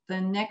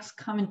next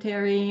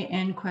commentary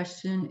and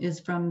question is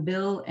from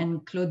Bill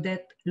and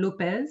Claudette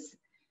Lopez.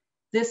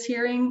 This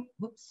hearing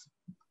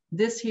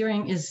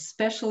is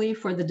specially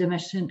for the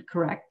demolition,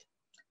 correct?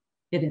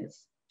 It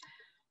is.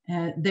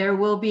 There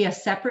will be a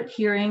separate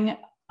hearing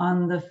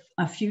on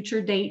a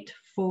future date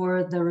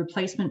for the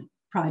replacement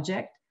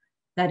project.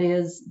 That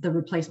is, the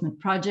replacement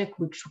project,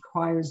 which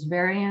requires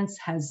variance,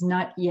 has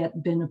not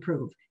yet been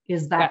approved.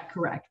 Is that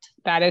correct?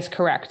 That is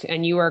correct.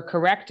 And you are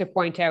correct to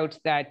point out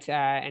that,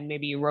 and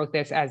maybe you wrote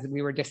this as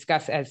we were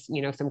discussed, as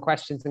some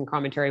questions and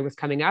commentary was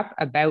coming up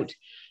about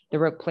the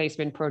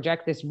replacement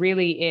project. This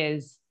really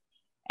is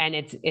and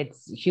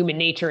it's human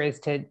nature is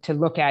to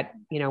look at,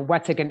 you know,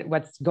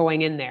 what's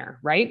going in there,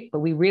 right? But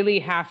we really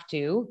have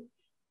to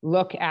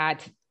look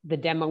at the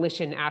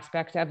demolition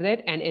aspect of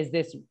it, and is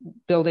this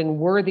building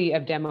worthy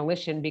of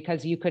demolition?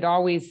 Because you could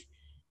always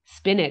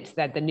spin it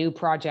that the new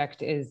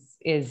project is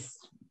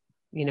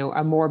you know,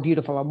 a more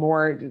beautiful, a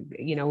more,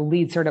 you know,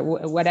 lead sort of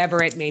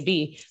whatever it may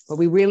be. But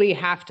we really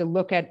have to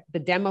look at the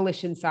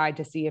demolition side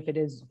to see if it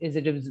is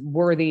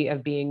worthy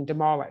of being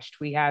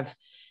demolished. We have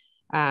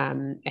a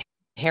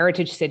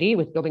heritage city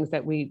with buildings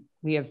that we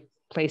have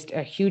placed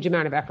a huge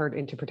amount of effort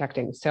into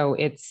protecting. So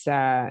it's,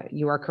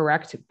 you are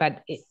correct.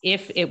 But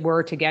if it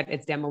were to get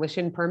its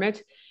demolition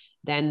permit,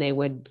 then they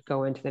would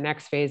go into the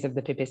next phase of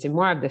the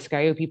PPC-moi, of the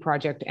Skyopi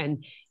project.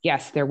 And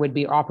yes, there would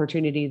be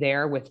opportunity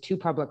there with 2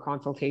 public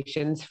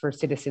consultations for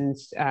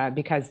citizens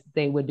because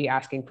they would be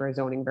asking for a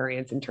zoning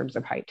variance in terms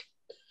of height.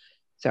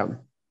 So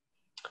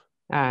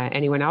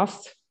anyone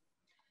else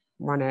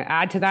want to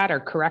add to that or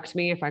correct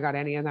me if I got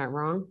any of that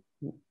wrong?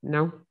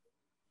 No?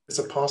 Is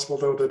it possible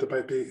though that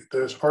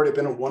there's already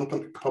been one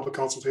public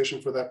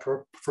consultation for that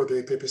for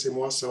the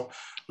PPC-moi, so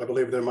I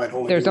believe there might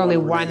only there's be only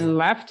one one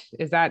left.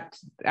 Is that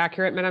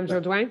accurate, Madame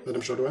Jodoin?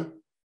 Madame Jodoin?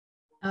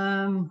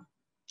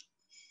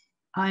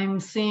 I'm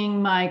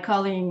seeing my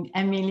colleague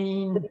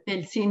Emeline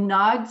Pelletier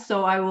nod,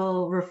 so I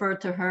will refer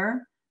to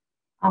her.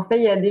 En fait,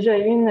 il y a déjà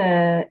eu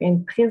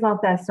une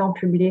présentation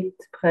publique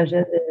du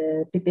projet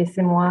de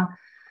PPC-moi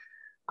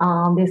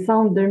en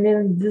décembre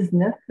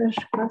 2019, je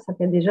crois, ça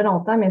fait déjà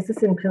longtemps, mais ça,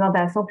 c'est une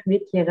présentation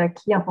publique qui est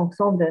requise en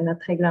fonction de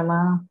notre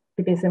règlement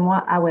PPC-moi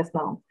à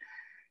Westmount.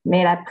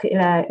 Mais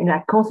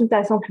la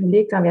consultation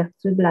publique en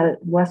vertu de la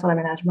loi sur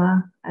l'aménagement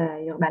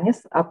et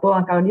l'urbanisme n'a pas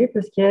encore lieu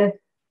puisque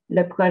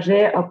le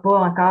projet n'a pas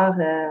encore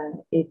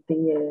été...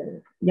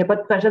 il n'y a pas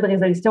de projet de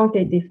résolution qui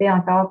a été fait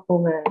encore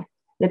pour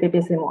le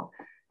PPC-moi.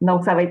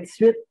 Donc, ça va être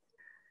suite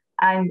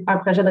à un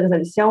projet de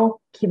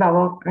résolution qui va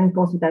avoir une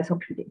consultation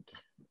publique.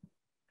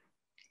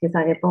 Est-ce que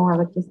ça répond à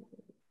votre question?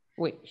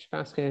 Oui, je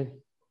pense que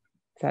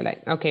ça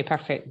l'aide. OK,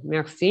 parfait.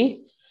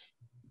 Merci.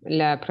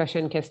 La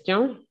prochaine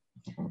question.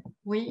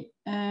 Oui.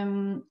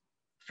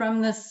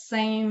 From the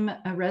same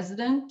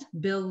resident,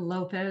 Bill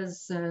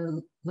Lopez,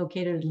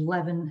 located at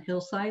 11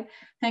 Hillside.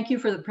 Thank you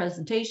for the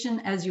presentation.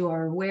 As you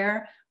are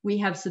aware, we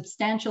have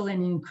substantial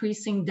and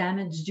increasing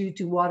damage due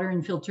to water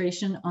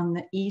infiltration on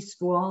the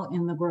east wall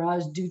in the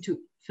garage due to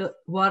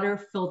water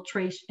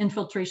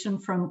infiltration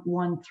from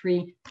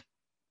 1-3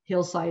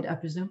 Hillside, I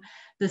presume.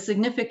 The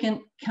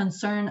significant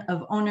concern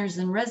of owners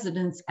and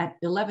residents at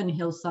 11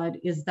 Hillside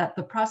is that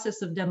the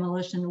process of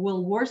demolition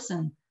will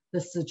worsen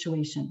the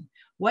situation.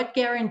 What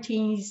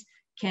guarantees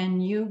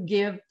can you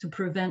give to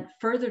prevent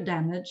further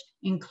damage,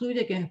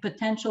 including a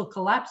potential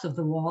collapse of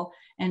the wall,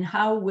 and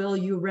how will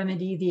you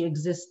remedy the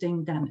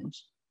existing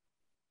damage?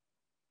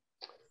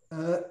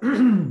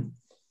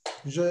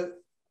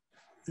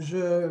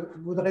 Je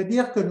voudrais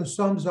dire que nous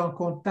sommes en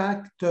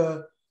contact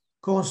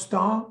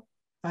constant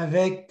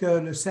avec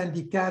le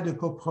syndicat de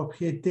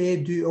copropriété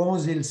du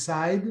 11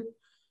 Hillside.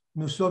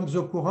 Nous sommes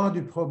au courant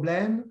du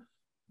problème.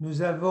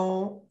 Nous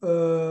avons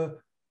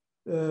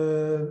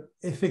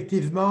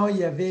effectivement, il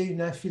y avait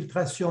une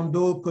infiltration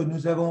d'eau que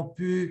nous avons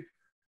pu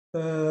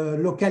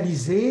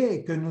localiser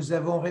et que nous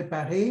avons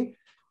réparée,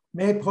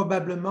 mais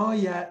probablement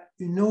il y a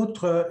une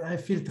autre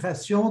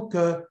infiltration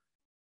que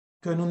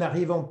nous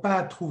n'arrivons pas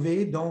à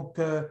trouver.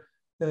 Donc,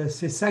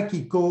 c'est ça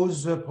qui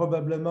cause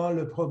probablement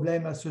le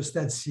problème à ce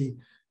stade-ci.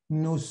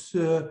 Nous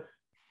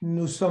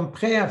sommes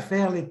prêts à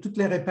faire toutes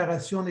les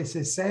réparations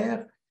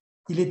nécessaires.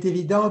 Il est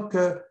évident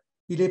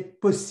qu'il est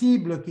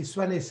possible qu'il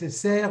soit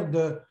nécessaire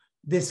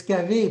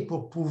d'excaver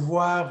pour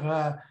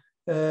pouvoir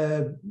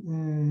installer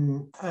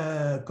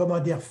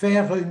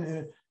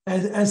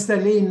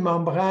une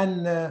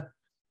membrane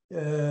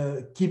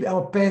qui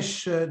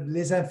empêche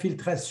les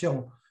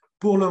infiltrations.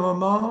 Pour le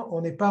moment,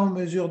 on n'est pas en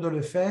mesure de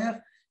le faire,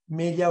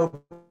 mais il y a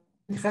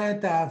aucune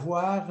crainte à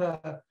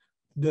avoir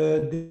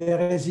des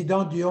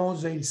résidents du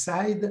 11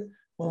 Hillside.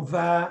 On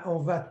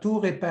va tout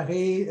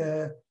réparer,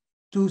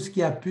 tout ce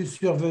qui a pu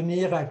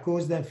survenir à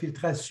cause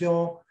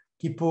d'infiltration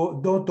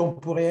dont on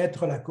pourrait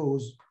être la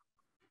cause.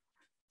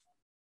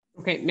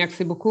 OK,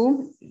 merci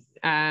beaucoup.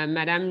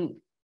 Madame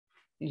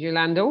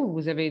Girlando,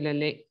 vous avez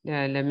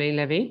la main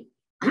levée?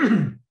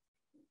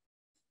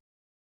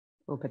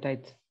 Ou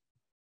peut-être,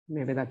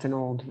 maybe that's an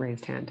old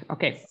raised hand.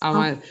 OK.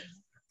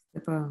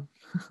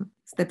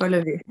 C'était pas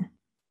levé.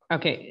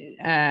 OK.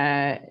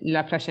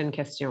 La prochaine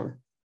question,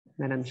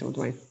 Madame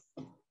Jodoin.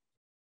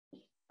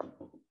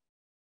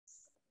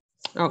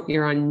 Oh,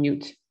 you're on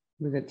mute.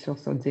 Vous êtes sur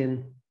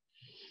Sodine.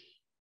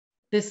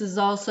 This is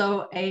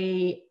also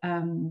a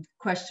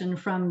question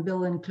from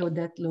Bill and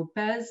Claudette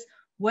Lopez.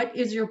 What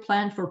is your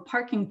plan for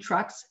parking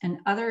trucks and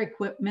other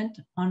equipment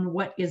on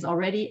what is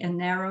already a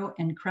narrow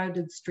and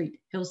crowded street,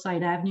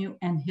 Hillside Avenue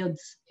and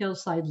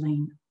Hillside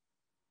Lane?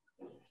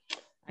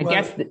 I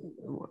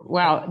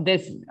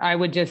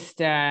would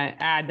just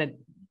add that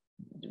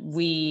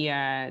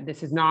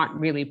this is not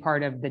really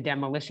part of the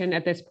demolition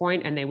at this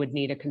point, and they would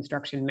need a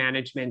construction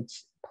management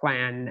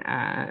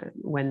plan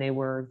when they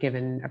were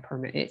given a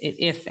permit,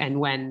 if and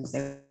when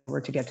they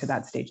were to get to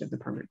that stage of the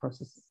permit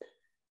process.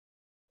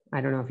 I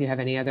don't know if you have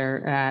any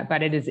other,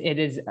 but it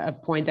is a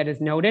point that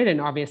is noted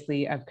and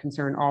obviously of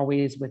concern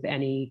always with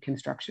any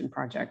construction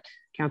project.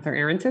 Councillor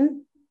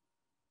Aronson?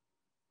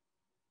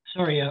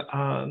 Sorry,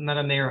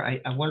 Madam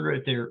Mayor, I wonder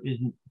if there is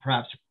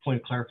perhaps a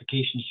point of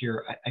clarification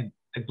here.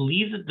 I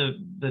believe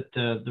that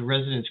the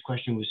resident's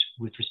question was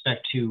with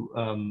respect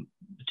to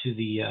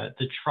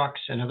the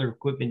trucks and other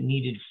equipment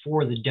needed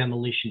for the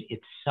demolition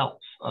itself.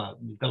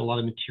 We've got a lot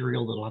of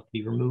material that'll have to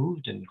be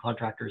removed and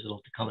contractors that'll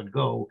have to come and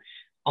go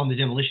on the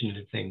demolition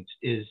of things.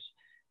 Is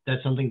that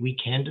something we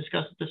can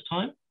discuss at this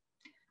time?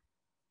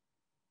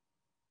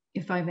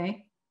 If I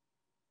may.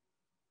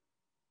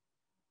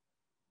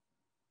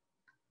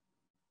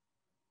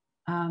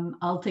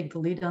 I'll take the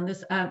lead on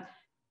this.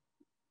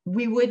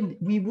 We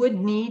would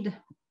need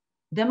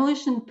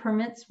demolition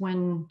permits,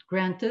 when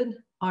granted,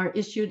 are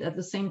issued at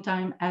the same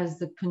time as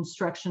the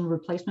construction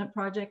replacement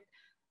project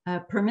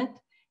permit.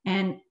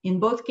 And in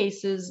both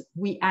cases,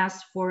 we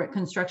asked for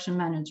construction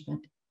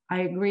management.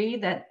 I agree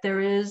that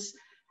there is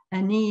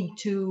a need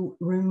to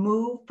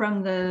remove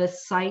from the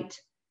site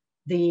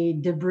the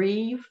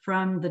debris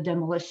from the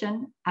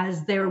demolition,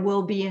 as there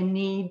will be a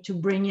need to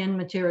bring in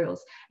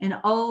materials. And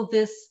all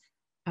this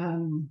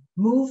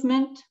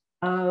movement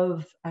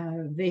of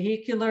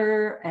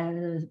vehicular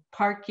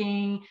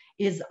parking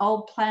is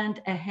all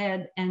planned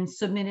ahead and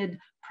submitted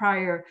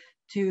prior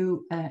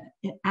to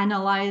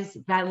analyzed,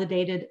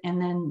 validated,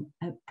 and then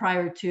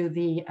prior to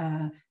the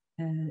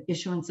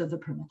issuance of the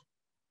permit.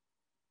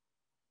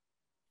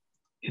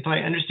 If I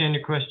understand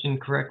your question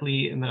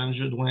correctly, Madame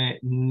Jourdain,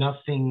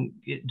 nothing,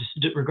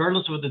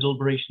 regardless of what the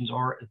deliberations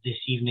are this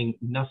evening,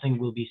 nothing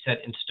will be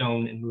set in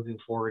stone and moving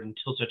forward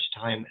until such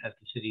time as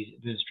the city's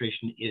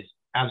administration is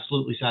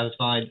absolutely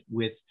satisfied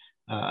with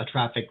a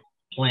traffic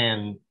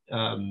plan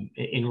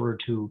in order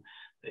to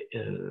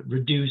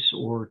reduce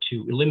or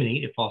to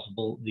eliminate, if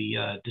possible,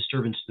 the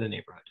disturbance to the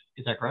neighborhood.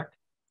 Is that correct?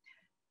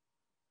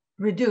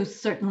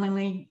 Reduce,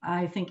 certainly.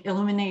 I think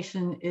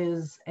elimination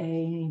is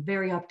a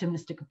very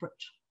optimistic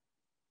approach.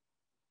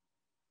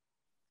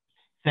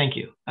 Thank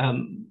you.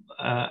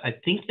 I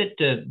think that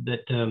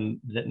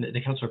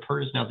the Councillor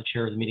Pert is now the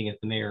chair of the meeting, as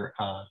the mayor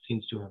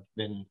seems to have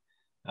been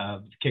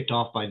kicked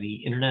off by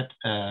the internet.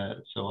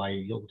 So I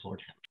yield the floor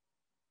to him.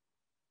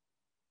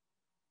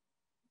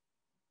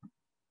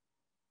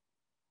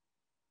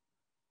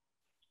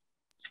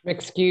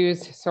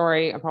 Excuse,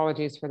 sorry,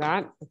 apologies for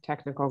that, a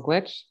technical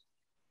glitch.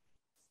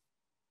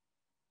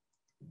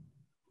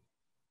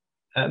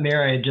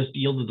 Mayor, I just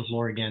yielded the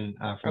floor again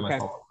for my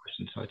follow-up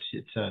question. So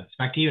it's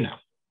back to you now.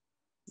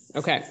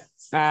 Okay,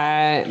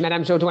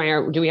 Madame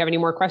Jourdain, do we have any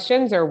more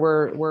questions, or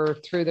we're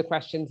through the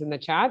questions in the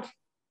chat?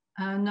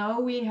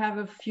 No, we have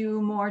a few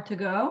more to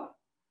go.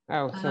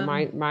 Oh, so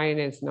mine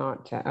is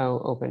not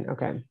open.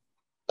 Okay.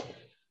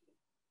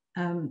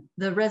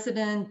 The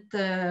resident,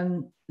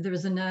 there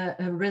is a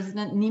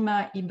resident,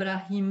 Nima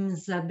Ibrahim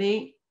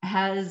Zabe,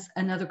 has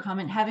another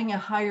comment. Having a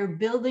higher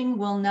building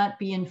will not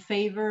be in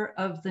favor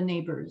of the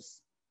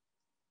neighbors.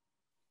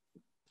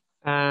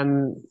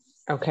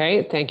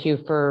 Okay, thank you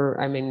for,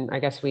 I mean, I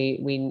guess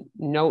we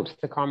note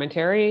the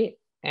commentary.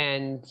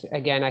 And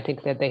again, I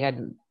think that they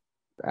had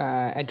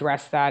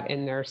addressed that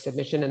in their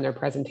submission and their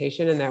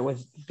presentation, and that would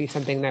be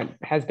something that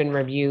has been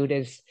reviewed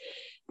as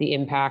the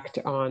impact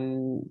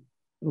on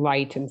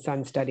light and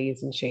sun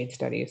studies and shade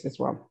studies as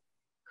well.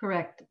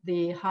 Correct.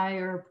 The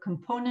higher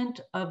component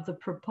of the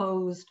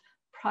proposed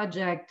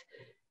project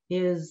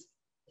is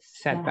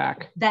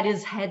setback. That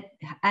is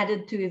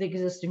added to the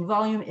existing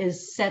volume,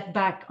 is set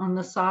back on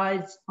the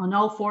sides, on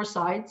all four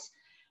sides,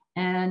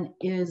 and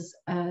is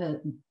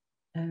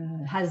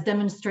has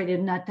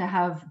demonstrated not to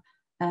have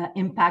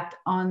impact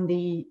on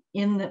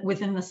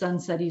within the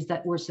sun studies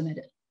that were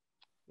submitted.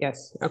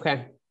 Yes.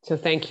 Okay. So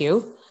thank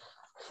you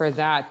for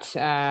that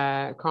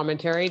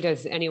commentary.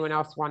 Does anyone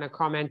else want to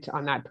comment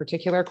on that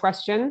particular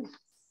question?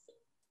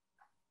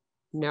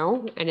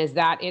 No. And is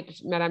that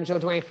it, Madame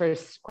Jourdain, for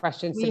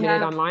questions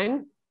submitted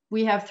online?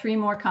 We have 3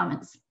 more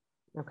comments.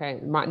 Okay.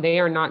 They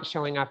are not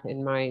showing up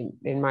in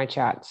my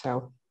chat,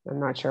 so I'm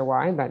not sure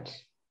why, but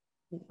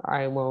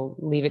I will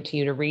leave it to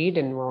you to read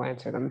and we'll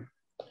answer them.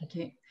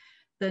 Okay.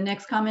 The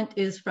next comment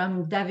is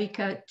from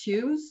Davika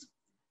Tews.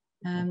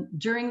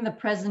 During the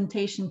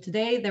presentation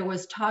today, there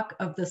was talk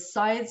of the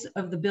sides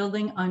of the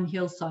building on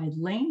Hillside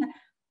Lane,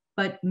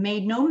 but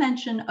made no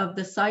mention of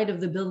the side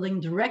of the building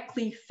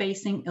directly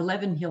facing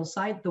 11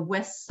 Hillside, the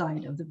west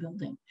side of the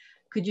building.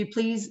 Could you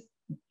please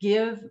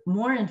give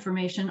more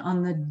information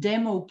on the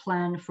demo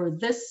plan for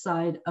this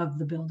side of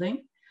the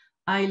building?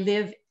 I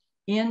live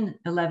in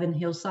 11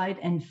 Hillside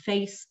and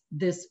face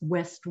this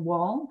west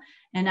wall,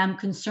 and I'm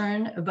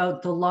concerned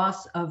about the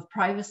loss of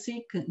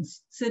privacy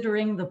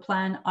considering the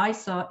plan I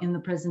saw in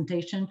the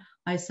presentation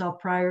I saw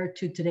prior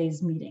to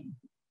today's meeting.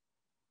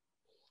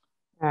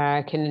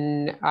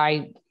 Can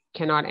I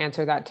cannot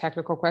answer that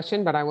technical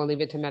question, but I will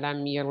leave it to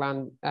Madame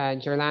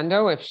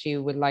Gerlando if she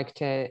would like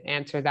to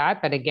answer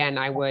that. But again,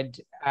 I would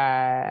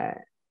caution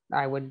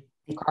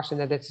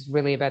that this is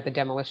really about the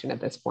demolition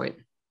at this point.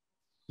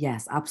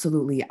 Yes,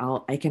 absolutely.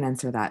 I can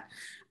answer that.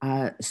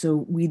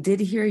 So we did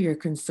hear your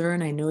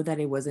concern. I know that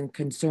it was a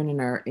concern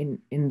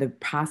in the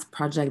past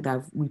project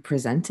that we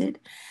presented.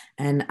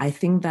 And I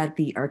think that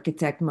the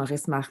architect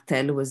Maurice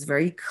Martel was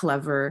very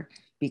clever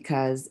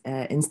because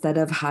instead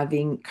of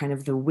having kind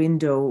of the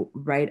window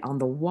right on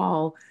the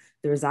wall,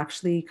 there's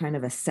actually kind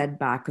of a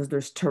setback because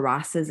there's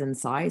terraces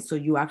inside. So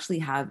you actually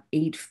have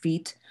 8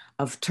 feet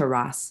of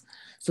terrace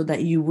so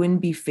that you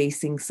wouldn't be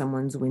facing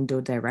someone's window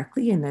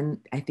directly. And then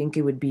I think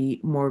it would be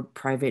more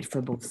private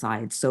for both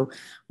sides. So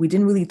we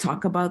didn't really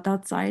talk about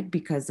that side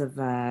because of,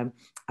 I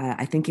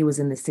think it was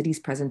in the city's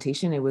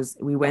presentation.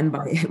 We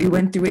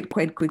went through it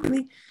quite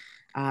quickly.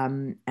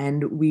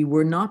 And we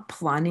were not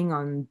planning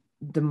on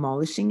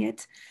demolishing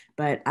it,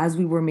 but as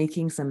we were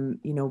making some,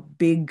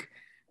 big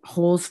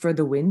holes for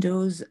the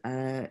windows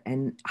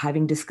and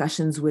having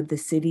discussions with the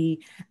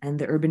city and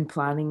the urban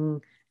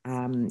planning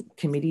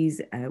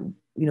committees,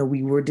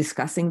 we were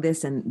discussing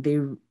this, and they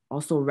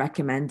also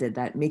recommended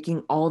that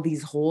making all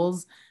these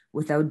holes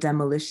without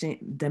demolishing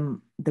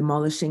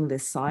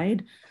this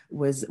side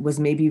was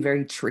maybe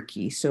very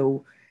tricky.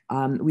 So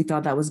we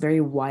thought that was very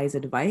wise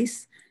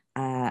advice.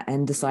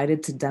 And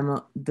decided to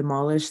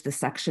demolish the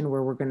section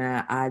where we're going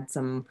to add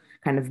some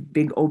kind of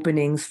big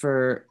openings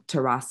for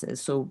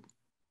terraces. So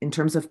in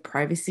terms of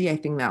privacy, I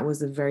think that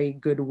was a very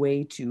good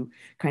way to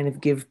kind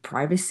of give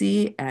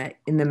privacy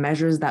in the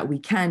measures that we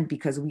can,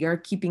 because we are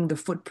keeping the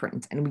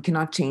footprint and we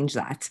cannot change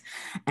that.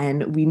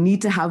 And we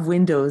need to have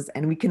windows,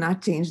 and we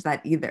cannot change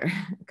that either,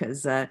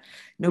 because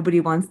nobody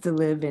wants to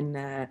live in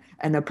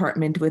an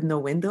apartment with no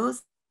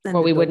windows.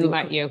 Well, we wouldn't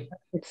let you.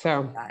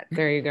 So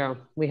there you go.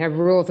 We have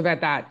rules about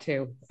that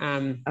too.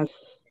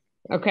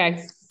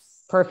 Okay,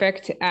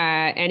 perfect.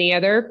 Any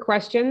other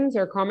questions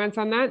or comments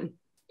on that?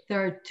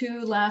 There are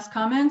 2 last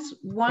comments.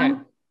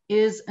 One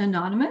is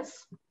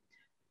anonymous.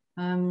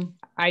 I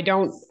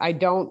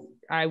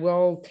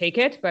will take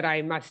it, but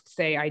I must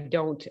say I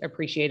don't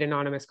appreciate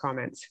anonymous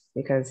comments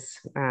because,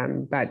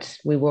 but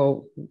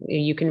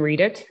you can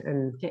read it.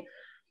 And okay.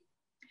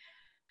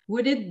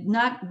 Would it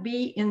not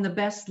be in the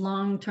best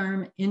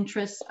long-term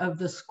interests of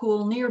the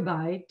school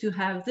nearby to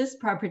have this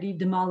property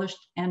demolished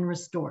and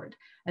restored?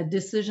 A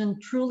decision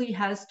truly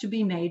has to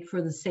be made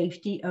for the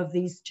safety of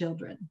these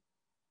children.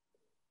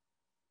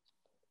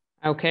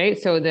 Okay,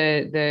 so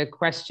the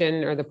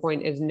question or the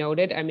point is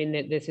noted. I mean,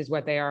 that this is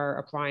what they are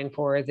applying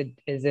for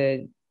is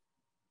a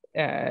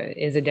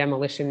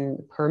demolition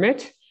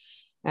permit.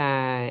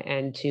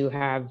 And to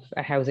have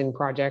a housing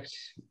project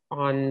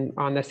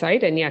on the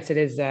site. And yes, it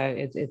is.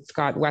 It's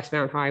got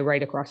Westmount High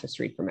right across the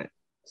street from it.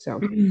 So,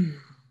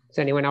 does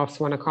anyone else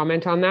want to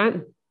comment on that?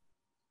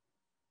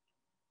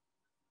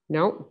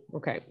 No.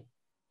 Okay.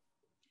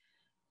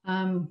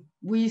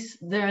 There's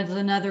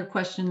another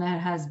question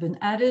that has been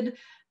added.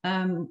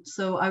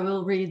 So I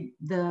will read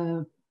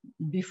the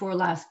before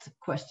last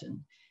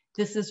question.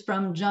 This is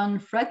from John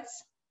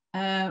Fretz.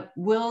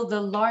 Will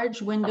the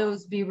large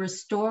windows be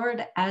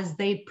restored as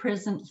they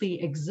presently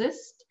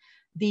exist?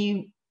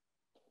 The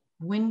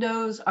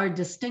windows are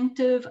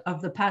distinctive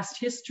of the past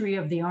history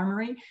of the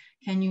armory.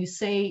 Can you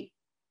say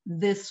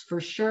this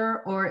for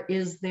sure, or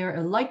is there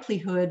a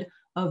likelihood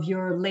of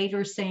your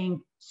later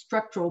saying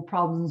structural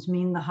problems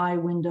mean the high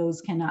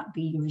windows cannot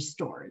be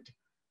restored?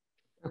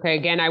 Okay,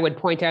 again, I would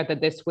point out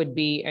that this would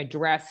be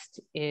addressed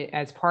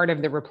as part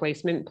of the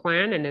replacement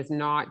plan and is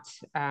not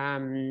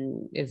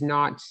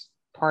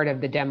part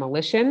of the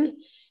demolition.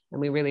 And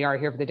we really are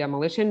here for the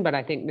demolition, but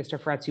I think Mr.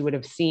 Fretz, you would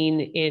have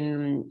seen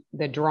in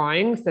the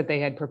drawings that they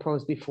had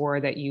proposed before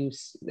that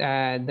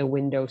the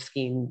window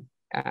scheme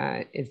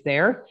is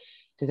there.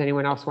 Does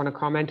anyone else want to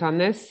comment on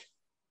this?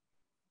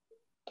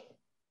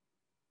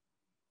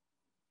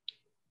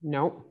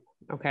 No.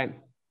 Okay.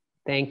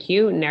 Thank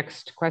you.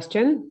 Next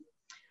question.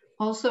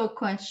 Also a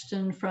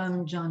question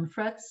from John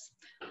Fretz.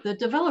 The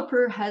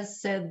developer has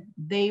said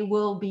they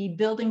will be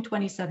building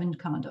 27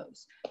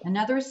 condos.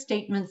 Another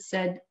statement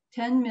said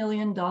 $10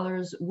 million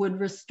would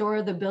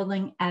restore the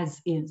building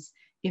as is,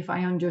 if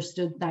I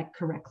understood that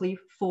correctly,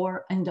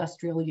 for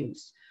industrial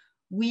use.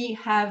 We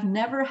have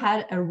never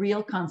had a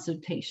real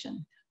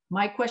consultation.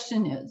 My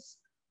question is,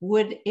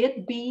 wouldn't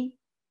it be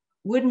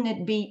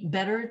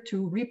better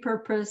to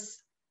repurpose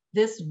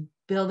this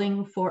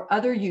building for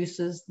other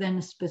uses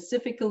than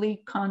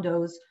specifically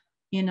condos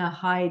in a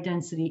high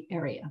density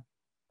area?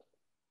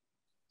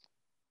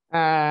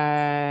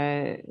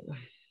 I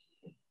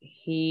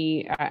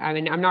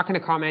mean, I'm not going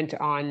to comment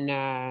on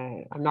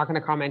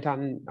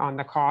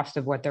the cost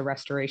of what the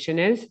restoration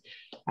is.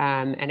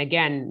 And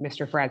again,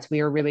 Mr. Fretz, we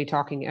are really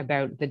talking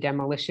about the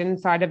demolition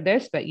side of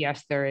this, but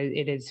yes,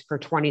 it is for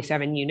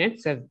 27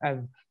 units of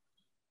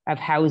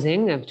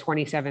housing, of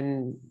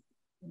 27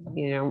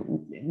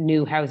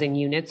 new housing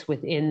units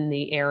within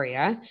the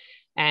area.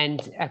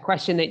 And a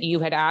question that you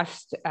had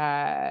asked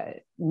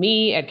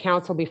me at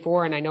council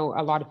before, and I know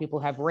a lot of people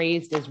have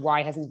raised, is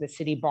why hasn't the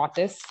city bought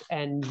this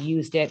and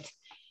used it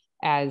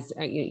as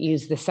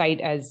use the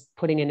site as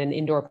putting in an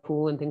indoor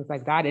pool and things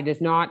like that. It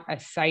is not a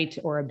site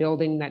or a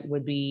building that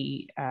would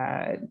be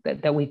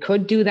that we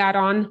could do that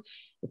on.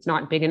 It's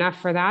not big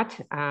enough for that,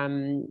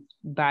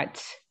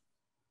 but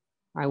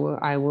I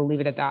will leave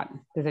it at that.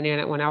 Does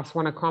anyone else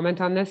want to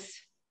comment on this?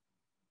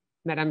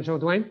 Madame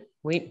Jourdain?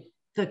 Oui.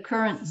 The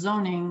current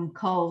zoning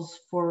calls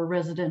for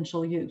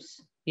residential use.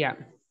 Yeah,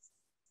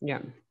 yeah.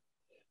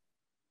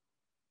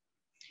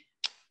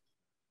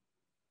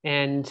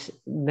 And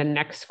the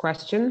next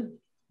question,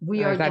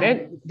 is that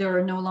it? There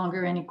are no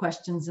longer any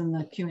questions in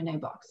the Q&A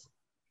box.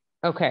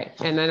 Okay,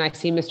 and then I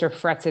see Mr.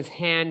 Fretz's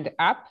hand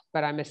up,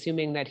 but I'm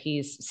assuming that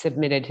he's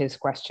submitted his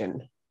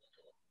question.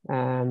 I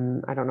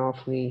don't know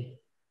if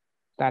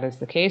that is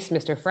the case.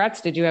 Mr.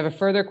 Fretz, did you have a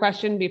further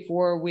question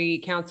before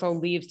council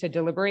leaves to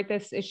deliberate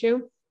this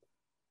issue?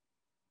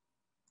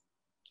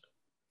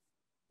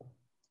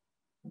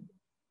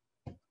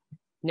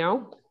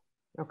 No?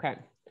 Okay.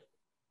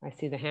 I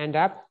see the hand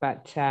up,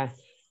 but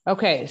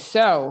okay.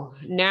 So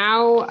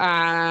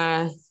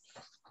now,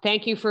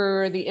 thank you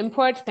for the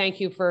input. Thank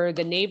you for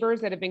the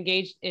neighbors that have been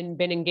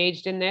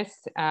engaged in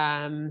this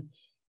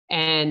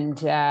and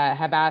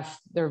have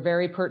asked their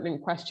very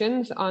pertinent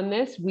questions on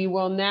this. We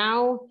will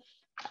now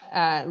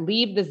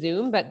leave the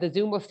Zoom, but the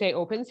Zoom will stay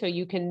open, so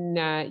you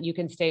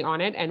can stay on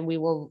it, and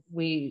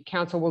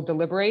council will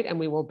deliberate, and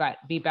we will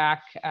be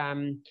back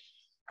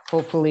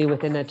hopefully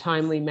within a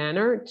timely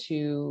manner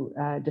to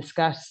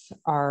discuss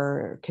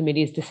our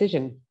committee's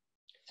decision.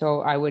 So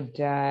I would,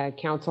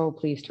 council,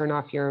 please turn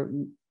off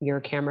your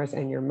cameras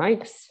and your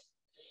mics.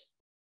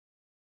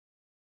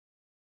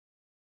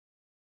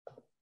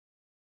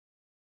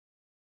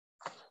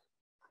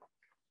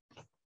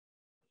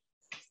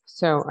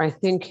 So I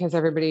think, has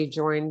everybody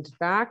joined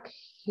back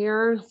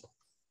here?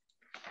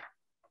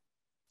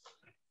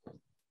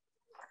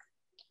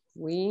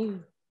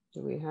 Do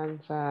we have,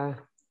 I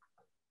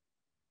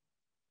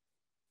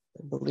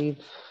believe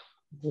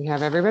we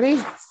have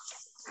everybody.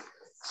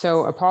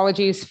 So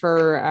apologies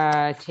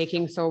for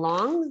taking so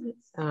long.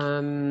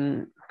 Let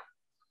me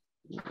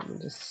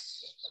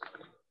just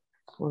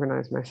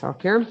organize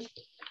myself here.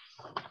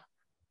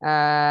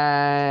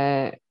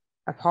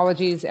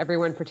 Apologies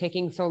everyone for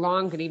taking so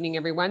long. Good evening,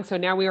 everyone. So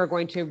now we are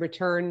going to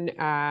return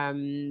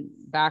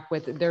back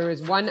with, there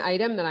is one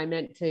item that I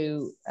meant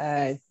to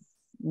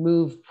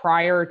move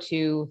prior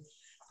to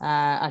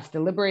us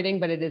deliberating,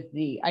 but it is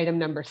the item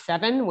number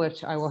 7,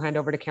 which I will hand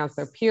over to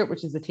Councillor Peart,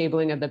 which is the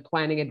tabling of the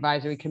Planning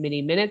Advisory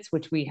Committee minutes,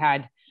 which we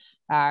had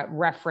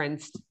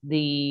referenced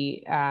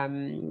the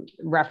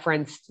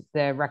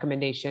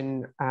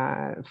recommendation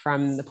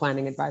from the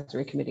Planning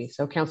Advisory Committee.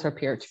 So Councillor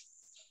Peart.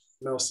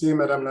 Merci,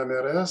 Madame la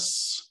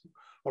Mairesse.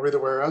 I'll read the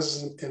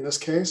whereas in this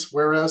case.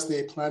 Whereas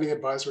the Planning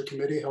Advisory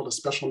Committee held a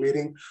special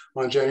meeting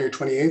on January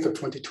 28th of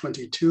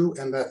 2022,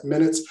 and that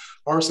minutes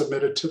are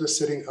submitted to the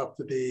sitting of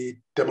the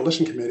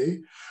Demolition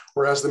Committee.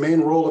 Whereas the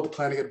main role of the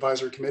Planning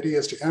Advisory Committee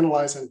is to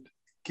analyze and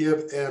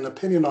give an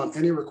opinion on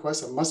any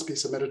request that must be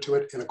submitted to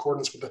it in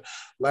accordance with the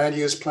Land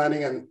Use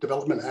Planning and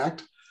Development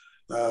Act,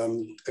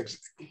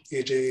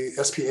 e.g.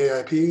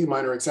 SPAIP,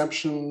 minor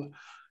exemption,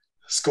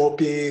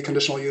 Scopy,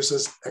 conditional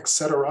uses,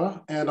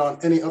 etc., and on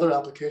any other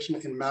application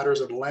in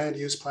matters of land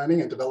use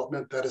planning and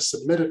development that is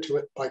submitted to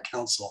it by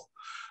council.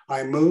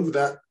 I move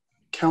that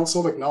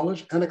council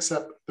acknowledge and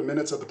accept the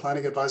minutes of the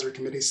Planning Advisory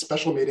Committee's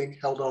special meeting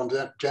held on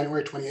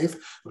January 28th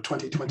of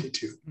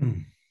 2022.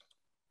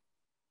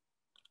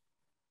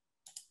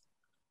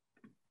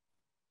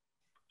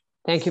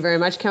 Thank you very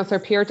much, Councillor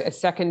Peart. A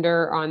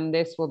seconder on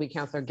this will be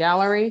Councillor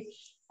Gallery.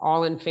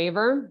 All in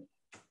favor?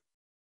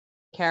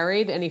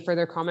 Carried. Any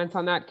further comments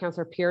on that,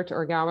 Councillor Peart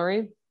or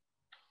Gallery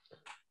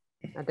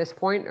at this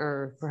point,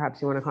 or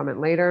perhaps you want to comment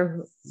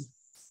later?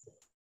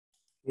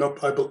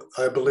 Nope, I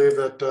believe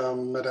that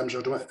Madame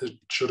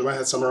Jourdain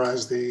had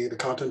summarized the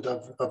content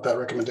of that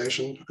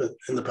recommendation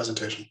in the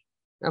presentation.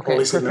 Okay, or at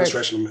least perfect.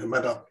 Administration. It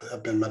might not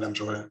have been Madame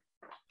Jourdain.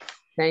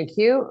 Thank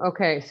you.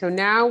 Okay, so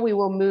now we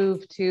will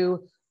move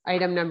to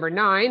item number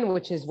 9,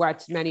 which is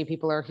what many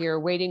people are here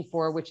waiting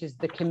for, which is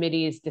the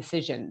committee's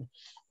decision.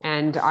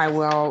 And I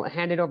will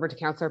hand it over to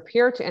Councillor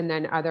Peart, and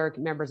then other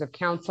members of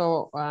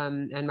council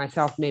and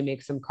myself may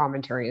make some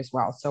commentary as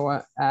well.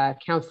 So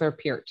Councillor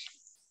Peart.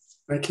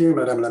 Thank you,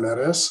 Madame la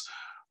Mairesse.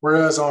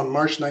 Whereas on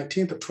March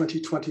 19th of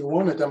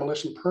 2021, a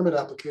demolition permit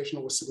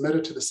application was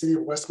submitted to the City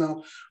of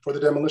Westmount for the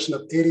demolition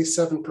of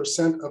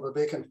 87% of a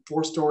vacant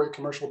 4-story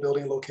commercial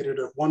building located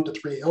at 1 to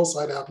 3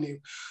 Hillside Avenue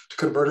to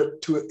convert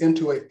it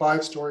into a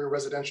 5-story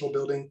residential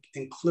building,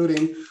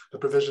 including the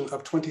provision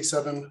of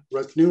 27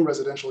 new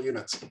residential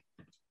units.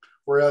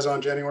 Whereas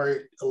on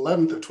January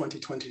 11th of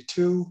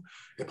 2022,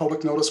 a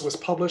public notice was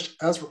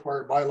published as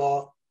required by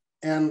law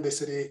and the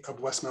City of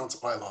Westmount's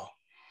bylaw.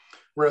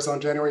 Whereas on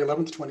January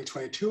 11th,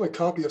 2022, a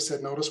copy of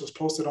said notice was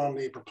posted on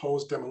the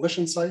proposed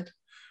demolition site.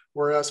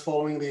 Whereas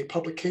following the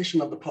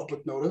publication of the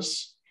public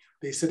notice,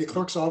 the city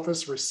clerk's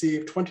office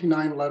received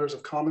 29 letters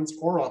of comments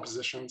or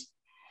oppositions,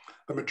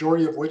 the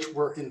majority of which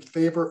were in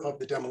favor of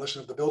the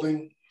demolition of the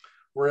building,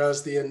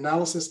 whereas the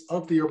analysis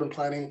of the urban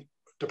planning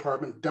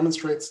department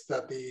demonstrates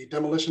that the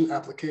demolition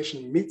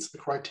application meets the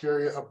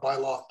criteria of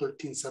bylaw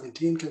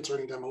 1317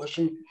 concerning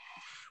demolition,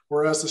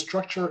 whereas the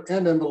structure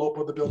and envelope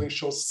of the building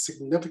shows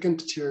significant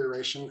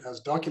deterioration as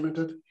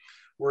documented,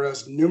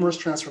 whereas numerous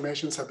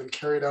transformations have been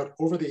carried out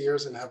over the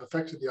years and have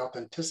affected the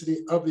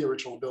authenticity of the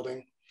original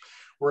building,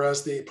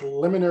 whereas the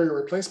preliminary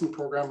replacement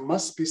program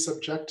must be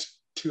subject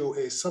to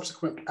a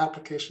subsequent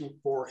application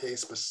for a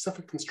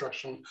specific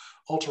construction,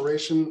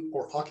 alteration,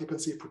 or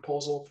occupancy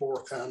proposal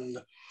for an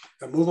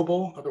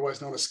immovable,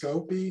 otherwise known as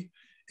SCOPE,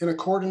 in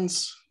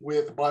accordance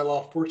with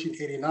bylaw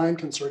 1489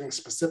 concerning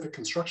specific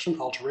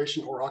construction,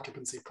 alteration, or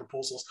occupancy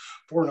proposals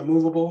for an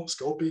immovable,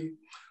 SCOPE,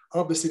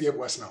 of the city of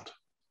Westmount.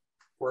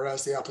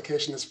 Whereas the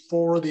application is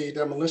for the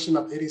demolition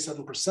of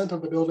 87%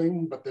 of the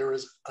building, but there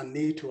is a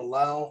need to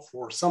allow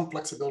for some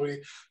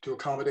flexibility to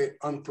accommodate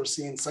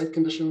unforeseen site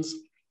conditions.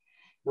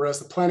 Whereas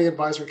the Planning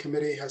Advisory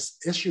Committee has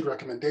issued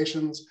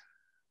recommendations,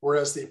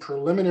 whereas the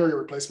preliminary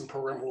replacement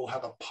program will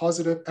have a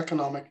positive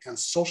economic and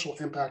social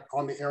impact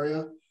on the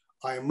area,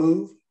 I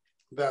move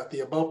that the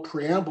above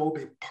preamble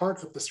be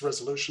part of this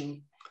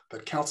resolution,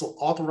 that council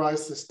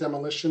authorize this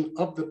demolition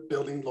of the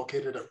building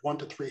located at 1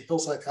 to 3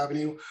 Hillside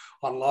Avenue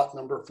on lot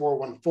number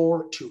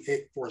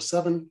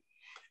 414-2847,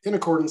 in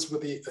accordance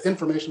with the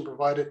information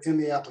provided in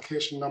the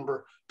application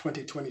number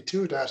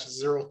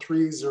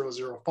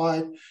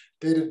 2022-03005,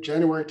 dated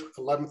January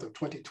 11th of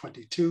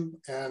 2022,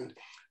 and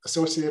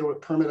associated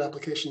with permit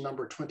application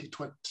number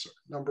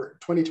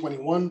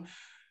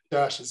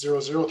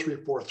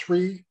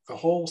 2021-00343, the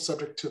whole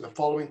subject to the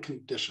following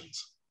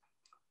conditions.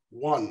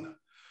 1,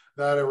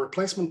 that a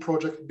replacement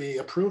project be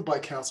approved by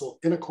council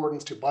in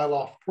accordance to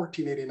bylaw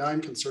 1489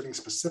 concerning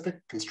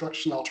specific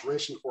construction,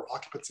 alteration, or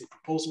occupancy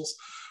proposals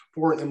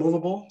for an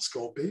immovable,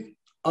 SCOPE,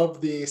 of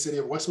the city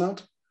of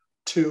Westmount.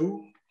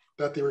 2,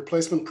 that the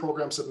replacement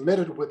program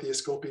submitted with the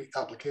SCOPE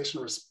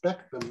application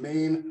respect the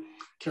main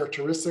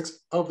characteristics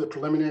of the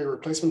preliminary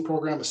replacement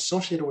program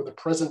associated with the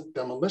present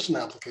demolition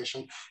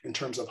application in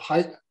terms of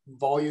height,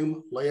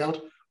 volume,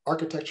 layout,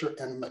 architecture,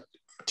 and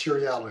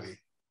materiality.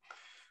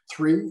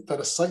 3, that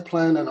a site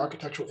plan and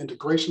architectural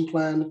integration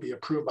plan be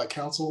approved by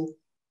council.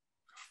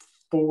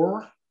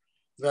 4,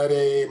 that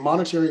a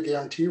monetary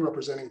guarantee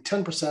representing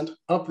 10%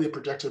 of the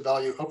projected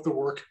value of the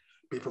work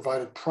be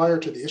provided prior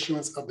to the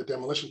issuance of the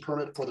demolition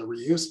permit for the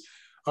reuse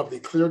of the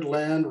cleared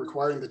land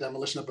requiring the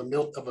demolition of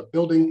a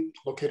building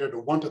located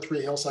at 1 to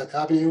 3 Hillside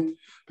Avenue.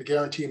 The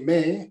guarantee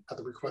may, at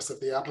the request of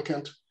the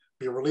applicant,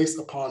 be released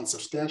upon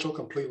substantial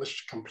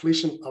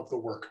completion of the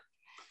work.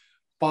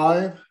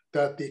 5,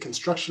 that the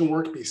construction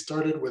work be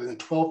started within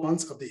 12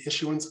 months of the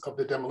issuance of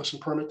the demolition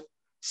permit.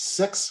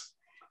 6,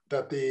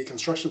 that the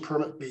construction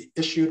permit be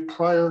issued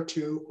prior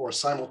to or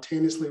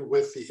simultaneously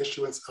with the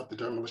issuance of the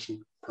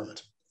demolition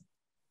permit.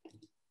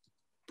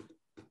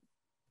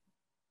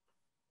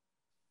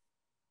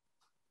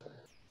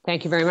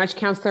 Thank you very much,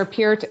 Councillor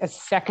Peart. A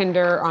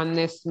seconder on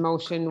this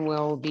motion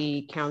will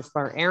be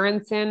Councillor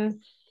Aronson.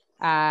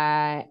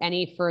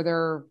 Any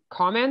further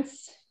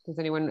comments? Does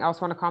anyone else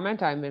want to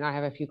comment? I mean, I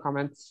have a few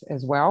comments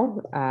as well,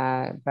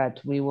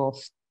 but we will.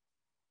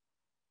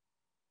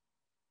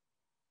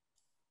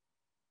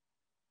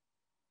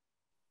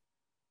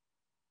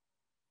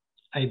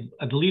 I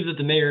believe that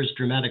the mayor's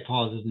dramatic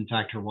pause is in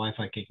fact her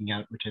Wi-Fi kicking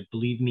out, which I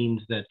believe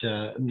means that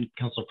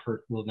Councillor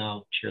Peart will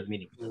now chair the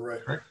meeting. Right.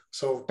 Correct?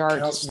 So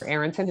Councillor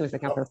Aronson, who is the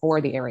councillor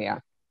for the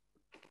area.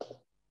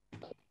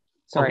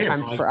 Sorry,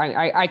 okay,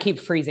 I keep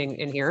freezing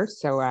in here.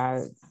 So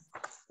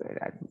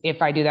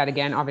if I do that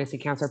again, obviously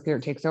Councillor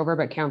Peart takes over,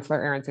 but Councillor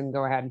Aronson,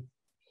 go ahead.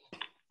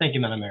 Thank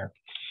you, Madam Mayor.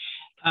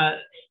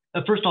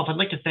 First off, I'd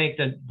like to thank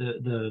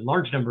the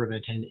large number of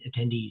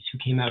attendees who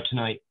came out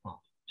tonight,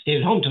 well, stayed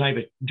at home tonight,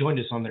 but joined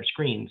us on their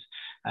screens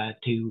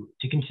to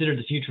consider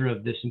the future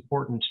of this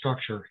important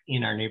structure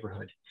in our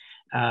neighborhood.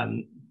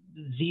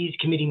 These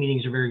committee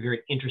meetings are very,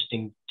 very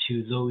interesting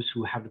to those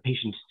who have the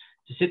patience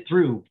to sit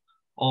through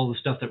all the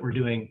stuff that we're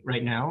doing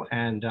right now.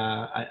 And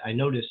I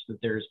noticed that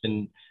there's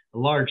been a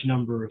large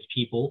number of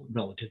people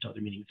relative to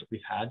other meetings that we've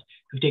had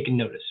who've taken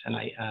notice. And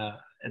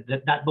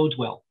that bodes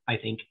well, I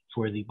think,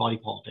 for the body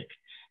politic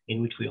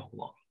in which we all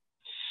belong.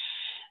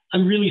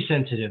 I'm really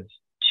sensitive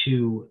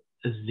to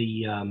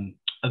the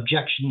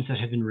objections that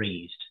have been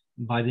raised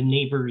by the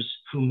neighbors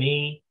who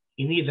may,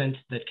 in the event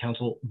that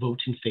council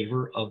votes in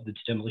favor of the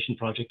demolition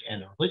project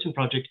and the replacement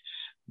project,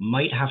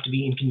 might have to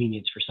be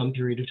inconvenienced for some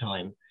period of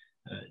time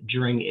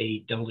during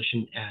a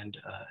demolition and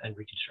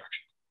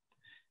reconstruction.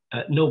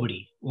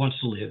 Nobody wants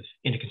to live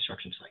in a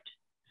construction site.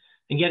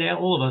 And yet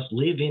all of us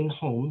live in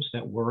homes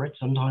that were at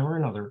some time or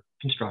another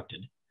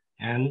constructed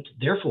and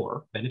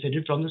therefore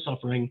benefited from the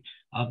suffering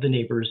of the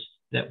neighbors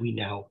that we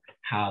now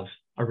have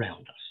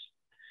around us.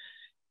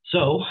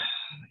 So,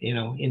 you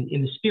know,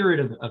 in the spirit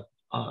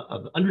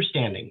of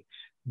understanding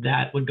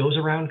that what goes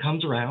around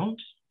comes around,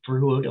 for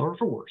good or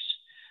for worse,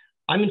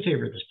 I'm in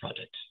favor of this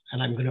project,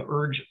 and I'm going to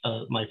urge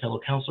my fellow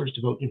councillors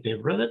to vote in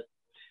favor of it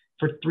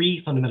for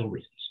 3 fundamental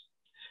reasons.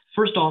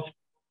 First off,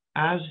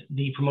 as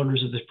the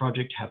promoters of this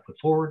project have put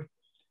forward,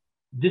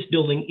 this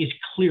building is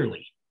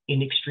clearly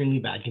in extremely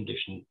bad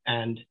condition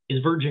and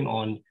is verging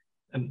on,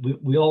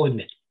 we all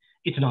admit,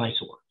 it's an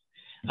eyesore,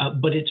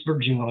 but it's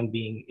verging on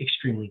being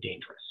extremely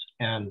dangerous.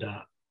 And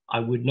I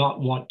would not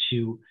want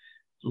to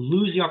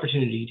lose the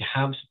opportunity to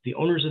have the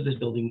owners of this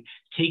building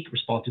take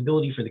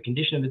responsibility for the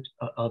condition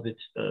of the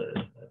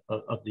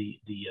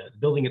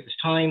building at this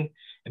time,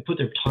 and put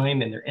their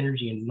time and their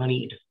energy and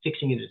money into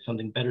fixing it as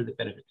something better that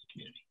benefits the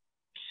community.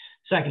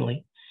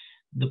 Secondly,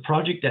 the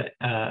project that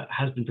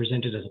has been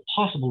presented as a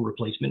possible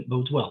replacement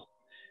bodes well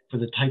for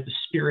the type of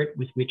spirit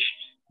with which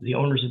the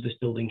owners of this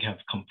building have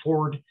come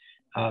forward.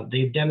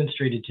 They've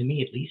demonstrated to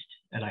me, at least,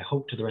 and I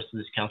hope to the rest of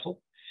this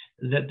council,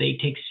 that they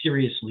take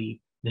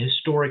seriously the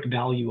historic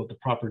value of the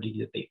property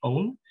that they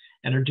own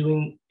and are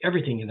doing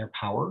everything in their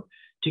power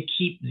to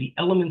keep the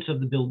elements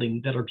of the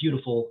building that are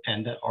beautiful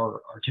and that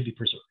are to be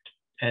preserved.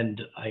 And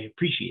I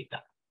appreciate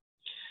that.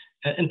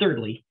 And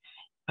thirdly,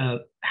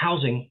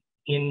 housing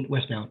in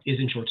Westmount is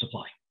in short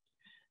supply.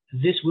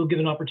 This will give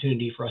an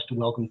opportunity for us to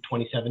welcome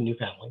 27 new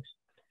families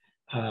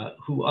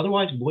who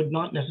otherwise would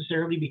not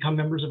necessarily become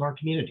members of our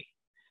community.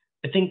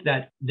 I think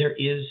that there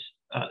is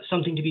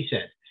something to be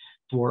said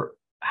for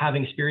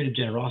having a spirit of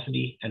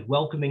generosity and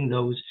welcoming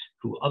those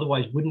who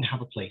otherwise wouldn't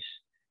have a place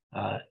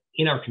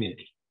in our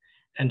community.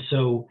 And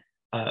so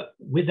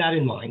with that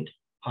in mind,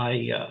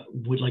 I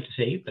would like to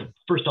say that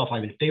first off,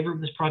 I'm in favor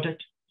of this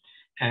project,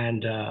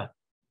 and I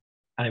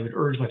would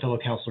urge my fellow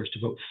councillors to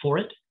vote for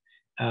it,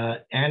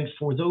 and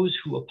for those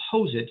who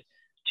oppose it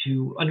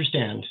to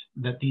understand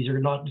that these are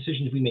not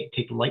decisions we may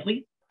take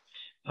lightly,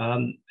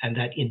 and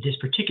that in this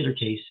particular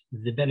case,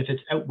 the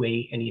benefits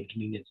outweigh any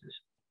inconveniences.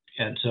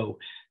 And so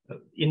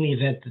in the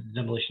event that the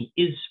demolition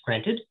is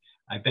granted,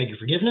 I beg your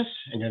forgiveness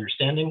and your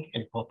understanding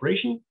and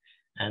cooperation.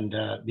 And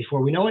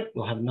before we know it,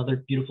 we'll have another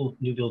beautiful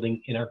new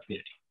building in our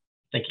community.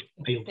 Thank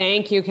you.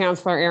 Thank you,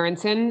 Councillor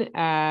Aronson.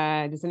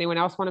 Does anyone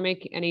else want to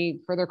make any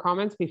further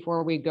comments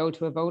before we go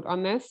to a vote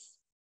on this?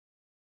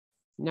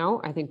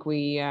 No, I think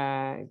we,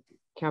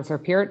 Councillor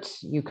Peart,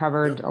 you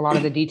covered a lot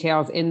of the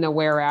details in the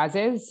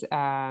whereases.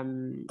 I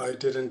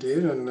did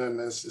indeed, and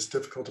it's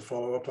difficult to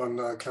follow up on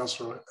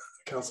Councillor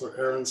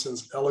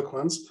Aronson's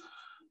eloquence.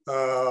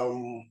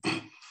 But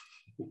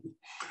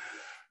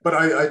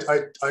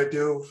I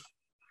do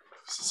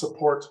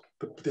support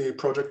the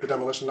project, the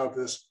demolition of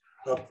this,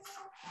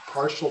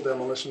 partial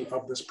demolition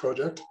of this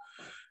project.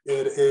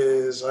 It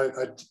is,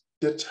 I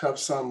did have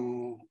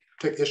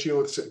take issue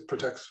with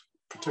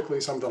particularly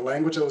some of the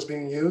language that was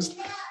being used.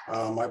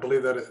 I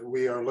believe that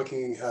we are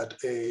looking at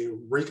a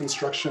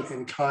reconstruction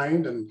in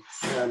kind and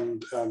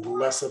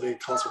less of a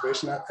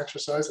conservation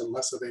exercise and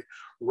less of a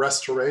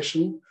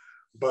restoration.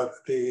 But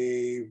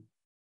because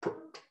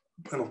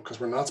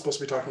we're not supposed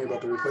to be talking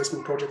about the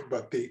replacement project,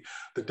 but the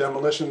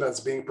demolition that's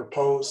being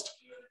proposed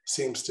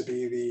seems to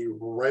be the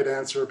right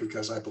answer,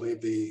 because I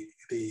believe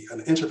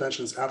an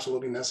intervention is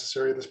absolutely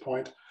necessary at this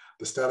point.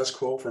 The status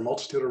quo, for a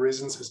multitude of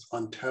reasons, is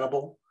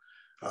untenable.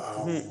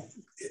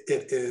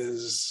 It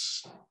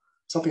is,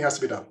 something has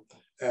to be done,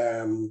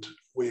 and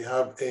we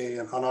have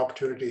an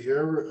opportunity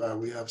here.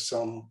 We have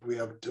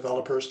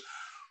developers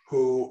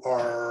who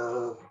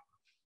are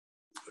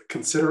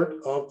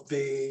considerate of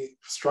the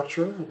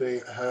structure. They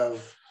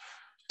have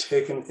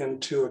taken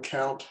into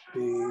account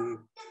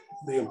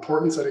the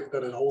importance that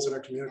it holds in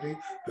our community,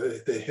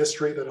 the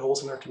history that it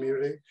holds in our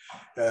community.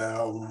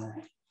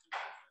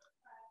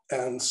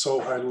 And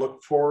so I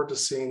look forward to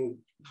seeing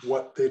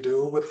what they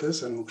do with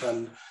this.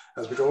 And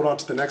as we go on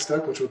to the next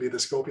step, which will be the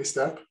scoping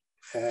step,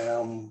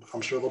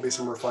 I'm sure there'll be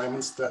some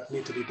refinements that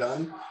need to be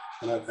done.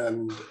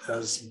 And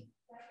as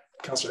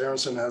Councillor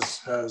Aronson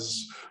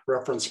has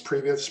referenced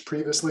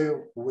previously,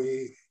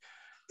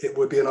 it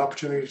would be an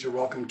opportunity to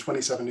welcome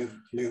 27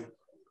 new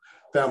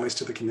families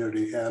to the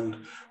community. And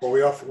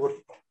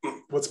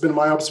what's been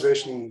my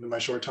observation in my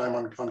short time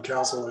on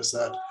council is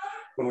that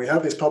when we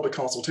have these public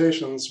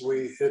consultations,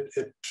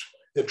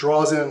 it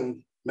draws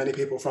in many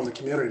people from the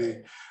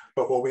community,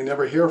 but what we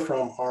never hear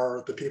from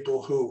are the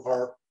people who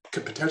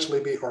could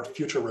potentially be our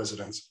future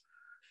residents.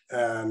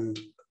 And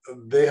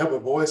they have a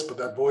voice, but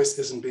that voice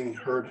isn't being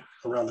heard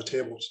around the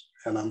tables.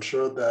 And I'm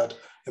sure that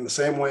in the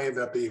same way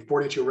that the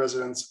 42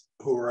 residents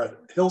who were at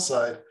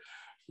Hillside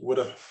would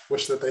have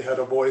wished that they had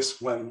a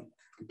voice when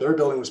their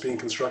building was being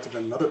constructed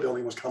and another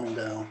building was coming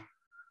down,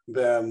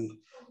 then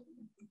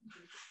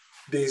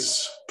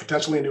these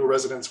potentially new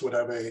residents would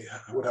have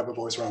a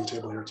voice around the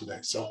table here today.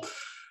 So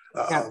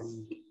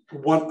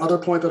one other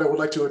point that I would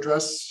like to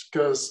address,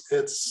 because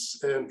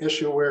it's an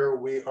issue where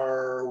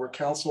where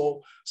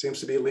council seems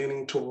to be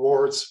leaning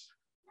towards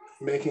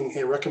making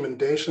a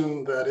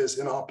recommendation that is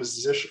in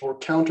opposition or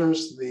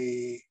counters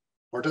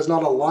or does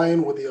not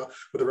align with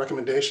the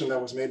recommendation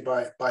that was made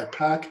by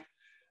PAC.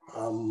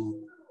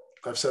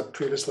 I've said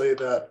previously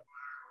that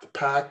the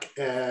PAC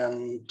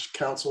and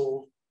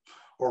council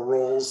or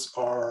roles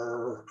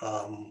are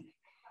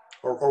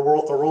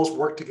roles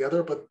work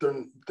together, but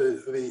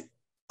the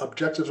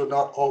objectives are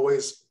not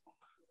always,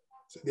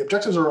 the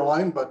objectives are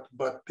aligned, but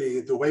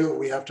the way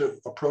we have to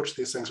approach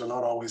these things are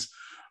not always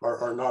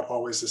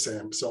the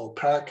same. So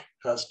PAC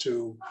has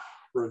to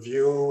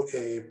review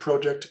a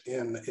project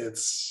in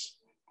its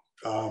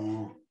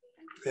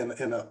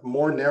in a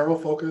more narrow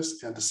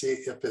focus, and to see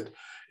if it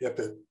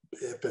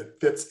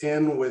fits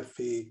in with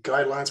the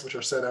guidelines which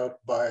are set out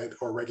by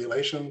or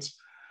regulations.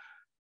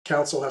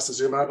 Council has to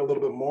zoom out a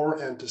little bit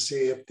more and to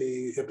see if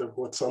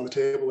what's on the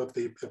table, if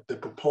the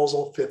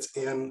proposal fits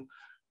in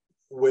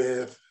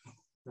with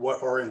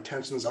what our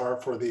intentions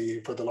are for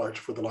the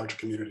large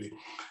community.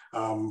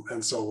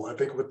 And so I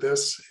think with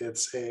this,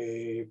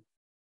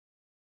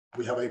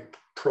 we have a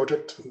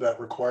project that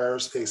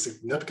requires a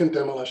significant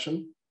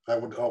demolition. I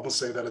would almost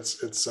say that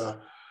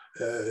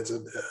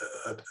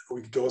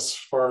we could go as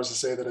far as to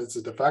say that it's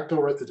a de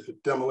facto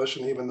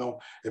demolition, even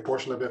though a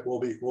portion of it will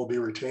be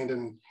retained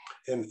in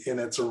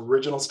its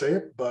original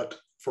state. But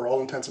for all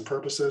intents and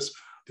purposes,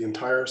 the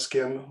entire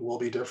skin will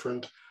be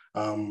different.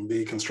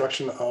 The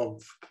construction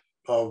of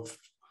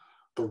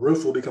the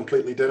roof will be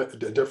completely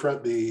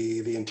different.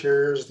 The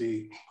interiors,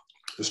 the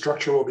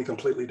structure will be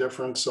completely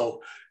different.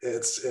 So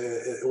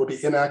it would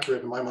be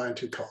inaccurate in my mind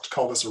to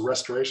call this a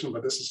restoration,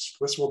 but this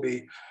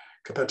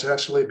could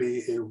potentially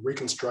be a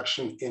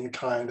reconstruction in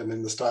kind and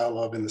in the style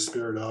of, in the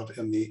spirit of,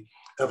 in the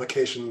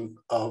evocation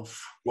of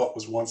what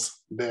was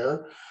once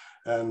there.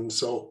 And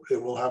so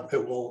it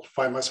will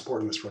find my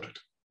support in this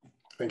project.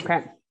 Thank you.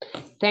 Okay,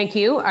 thank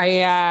you.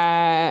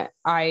 I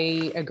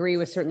agree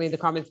with certainly the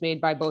comments made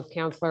by both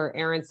Councillor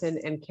Aronson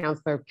and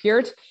Councillor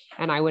Peart,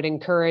 and I would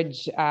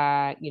encourage,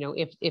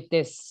 if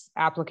this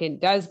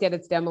applicant does get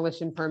its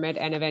demolition permit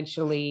and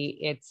eventually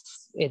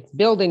its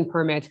building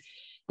permit,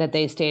 that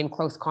they stay in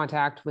close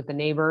contact with the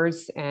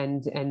neighbors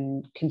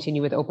and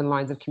continue with open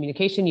lines of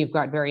communication. You've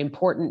got very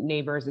important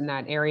neighbors in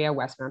that area: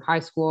 Westmount High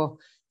School,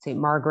 St.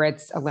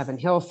 Margaret's, 11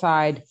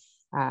 Hillside,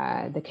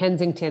 the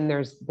Kensington.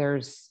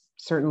 There's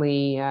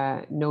certainly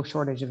no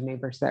shortage of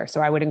neighbors there. So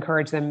I would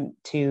encourage them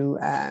to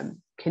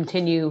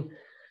continue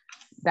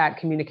that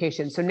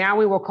communication. So now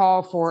we will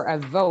call for a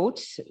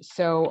vote.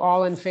 So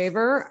all in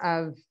favor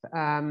of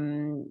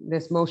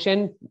this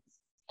motion?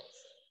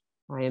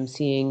 I am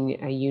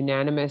seeing a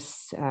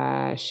unanimous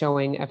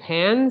showing of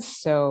hands.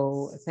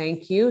 So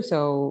thank you.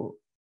 So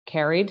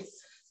carried.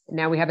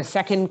 Now we have a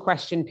second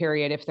question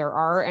period. If there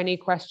are any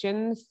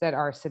questions that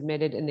are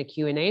submitted in the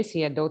Q&A,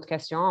 s'il y a d'autres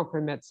questions, on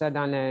peut mettre ça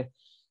dans la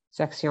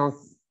section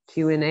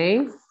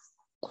Q&A.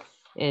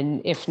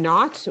 And if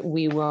not,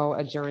 we will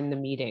adjourn the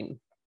meeting.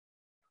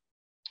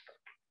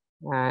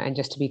 And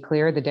just to be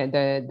clear,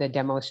 the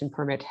demolition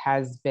permit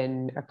has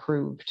been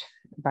approved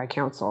by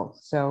council.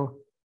 So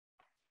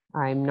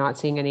I'm not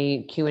seeing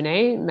any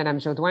Q&A. Madame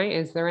Jaudoin,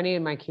 is there any?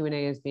 My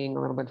Q&A is being a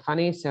little bit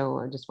funny, so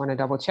I just want to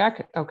double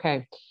check.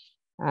 Okay.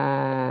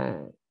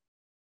 Hang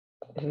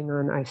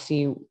on, I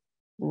see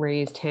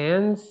raised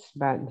hands,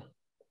 but...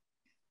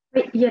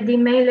 Oui, il y a des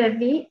mains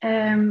levées.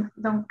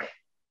 Donc,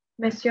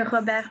 Monsieur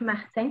Robert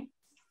Martin.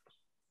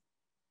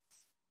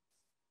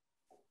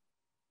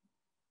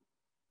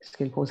 Est-ce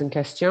qu'il pose une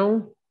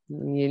question?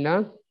 Il est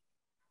là.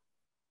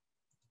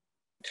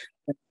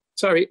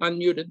 Sorry,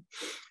 unmuted.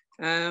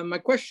 My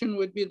question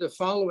would be the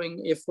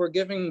following: if we're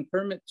giving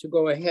permit to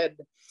go ahead,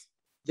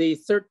 the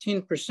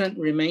 13%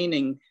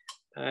 remaining,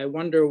 I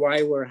wonder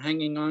why we're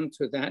hanging on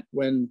to that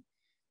when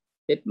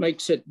it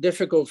makes it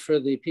difficult for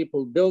the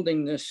people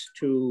building this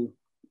to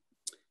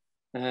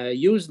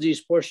use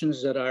these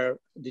portions that are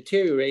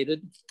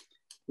deteriorated.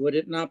 Would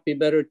it not be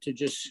better to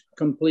just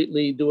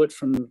completely do it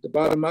from the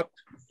bottom up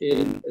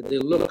in the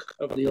look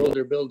of the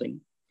older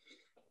building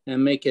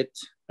and make it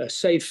a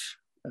safe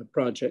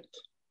project?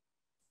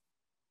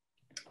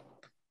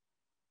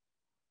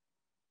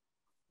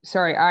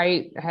 Sorry,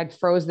 I had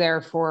froze there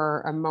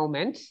for a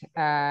moment,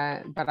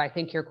 but I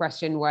think your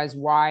question was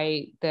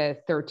why the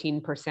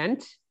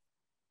 13%?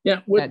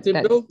 Yeah, with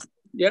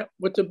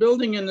the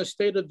building in the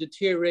state of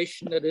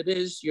deterioration that it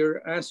is,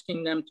 you're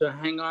asking them to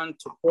hang on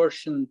to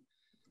portion.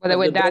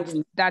 Well,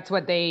 that's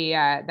what they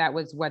that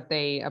was what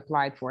they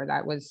applied for.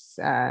 That was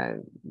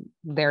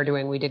their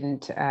doing. We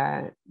didn't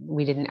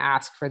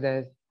ask for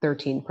the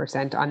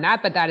 13% on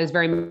that, but that is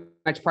very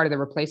much part of the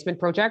replacement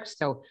project.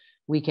 So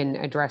we can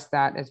address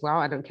that as well.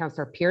 I don't,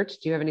 Councillor Peart,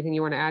 do you have anything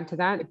you want to add to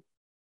that?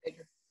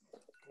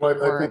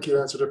 Well, I think you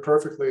answered it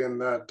perfectly in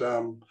that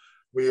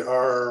we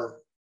are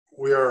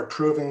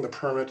approving the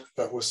permit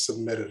that was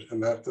submitted,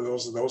 and that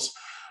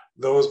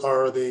those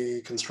are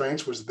the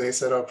constraints which they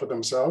set out for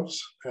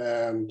themselves,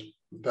 and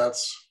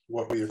that's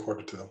what we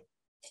accorded to them.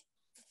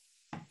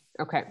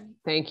 Okay,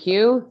 thank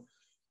you.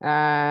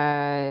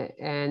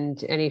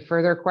 And any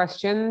further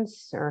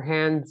questions or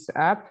hands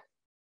up?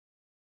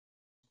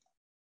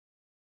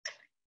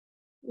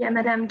 Il y a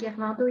Madame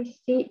Germando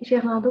ici.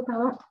 Germando,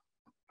 pardon.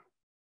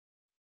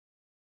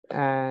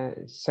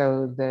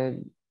 So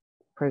the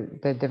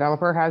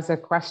developer has a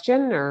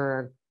question or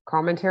a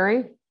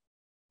commentary.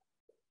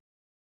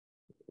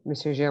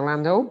 Monsieur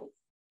Gerlando?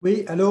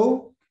 Oui,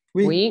 allô?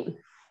 Oui. Oui.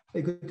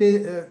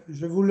 Écoutez,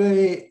 je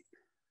voulais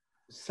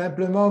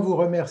simplement vous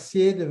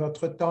remercier de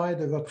votre temps et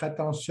de votre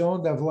attention,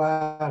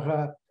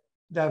 d'avoir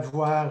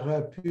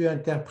pu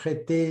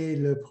interpréter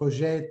le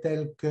projet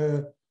tel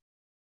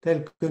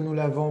que nous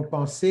l'avons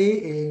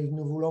pensé, et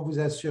nous voulons vous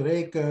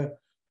assurer que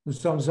nous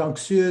sommes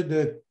anxieux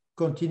de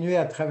continuer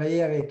à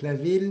travailler avec la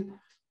ville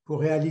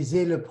pour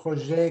réaliser le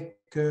projet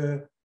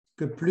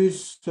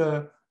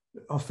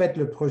en fait,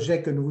 le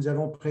projet que nous vous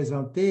avons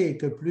présenté et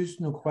que plus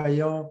nous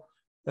croyons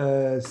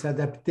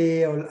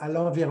s'adapter à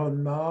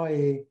l'environnement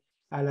et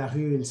à la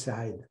rue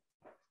Hillside.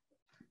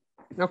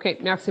 OK,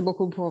 merci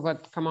beaucoup pour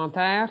votre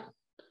commentaire.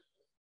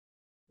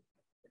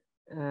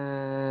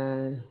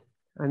 I'm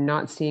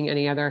not seeing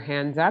any other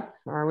hands up,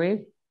 are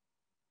we?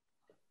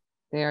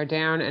 They are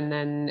down, and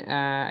then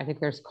I think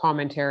there's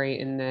commentary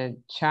in the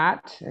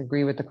chat.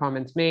 Agree with the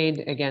comments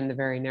made. Again, the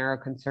very narrow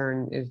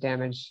concern is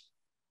damage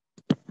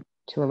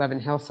to 11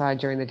 Hillside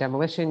during the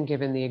demolition,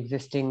 given the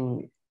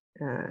existing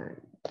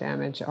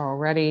damage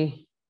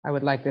already. I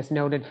would like this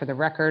noted for the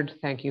record.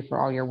 Thank you for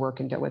all your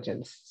work and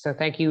diligence. So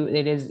thank you.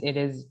 It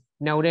is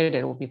noted.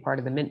 It will be part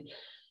of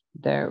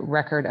the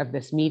record of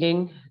this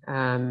meeting.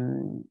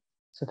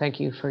 So thank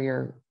you for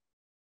your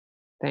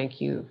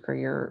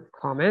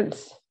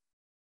comments.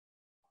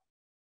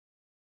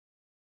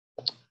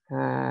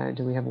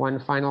 Do we have one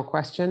final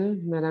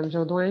question, Madame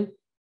Jaudoin?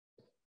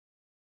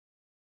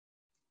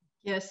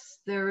 Yes,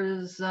 there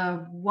is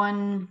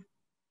one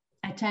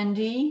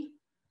attendee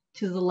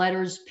to the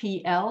letters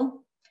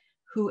PL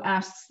who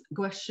asks the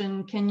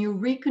question, can you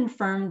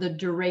reconfirm the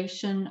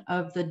duration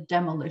of the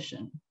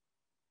demolition?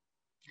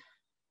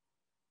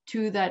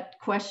 To that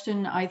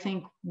question, I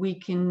think we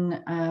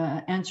can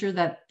answer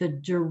that the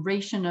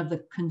duration of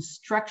the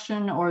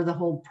construction or the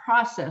whole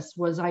process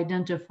was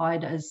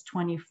identified as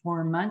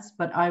 24 months,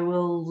 but I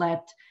will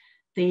let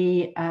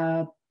the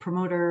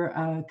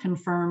promoter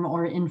confirm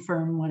or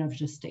infirm what I've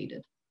just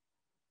stated.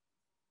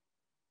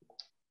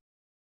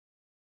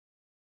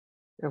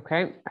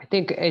 Okay, I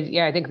think,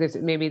 yeah, I think this,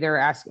 maybe they're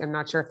asking, I'm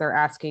not sure if they're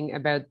asking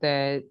about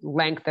the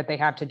length that they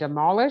have to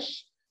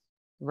demolish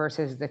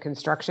versus the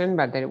construction,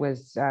 but that it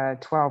was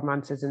 12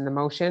 months is in the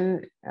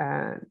motion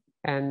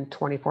and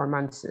 24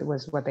 months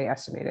was what they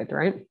estimated,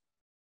 right?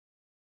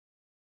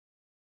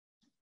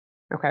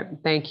 Okay,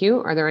 thank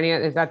you. Are there any,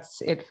 is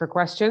that's it for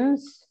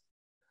questions?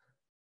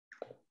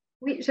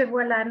 Oui, je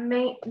vois la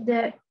main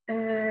de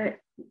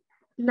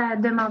la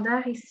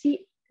demandeur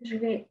ici. Je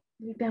vais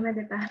lui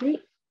permettre de parler.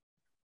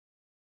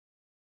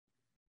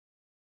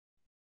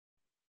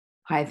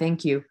 Hi,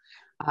 thank you.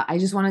 I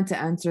just wanted to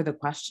answer the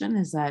question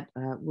is that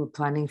we're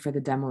planning for the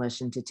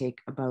demolition to take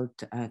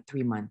about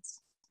 3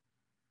 months.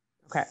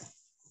 Okay.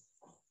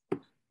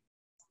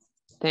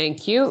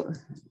 Thank you.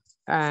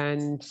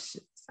 And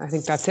I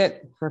think that's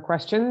it for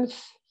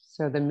questions.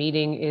 So the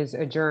meeting is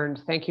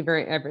adjourned. Thank you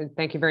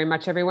very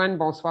much, everyone.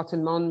 Bonsoir tout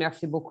le monde.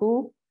 Merci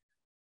beaucoup.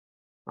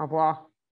 Au revoir.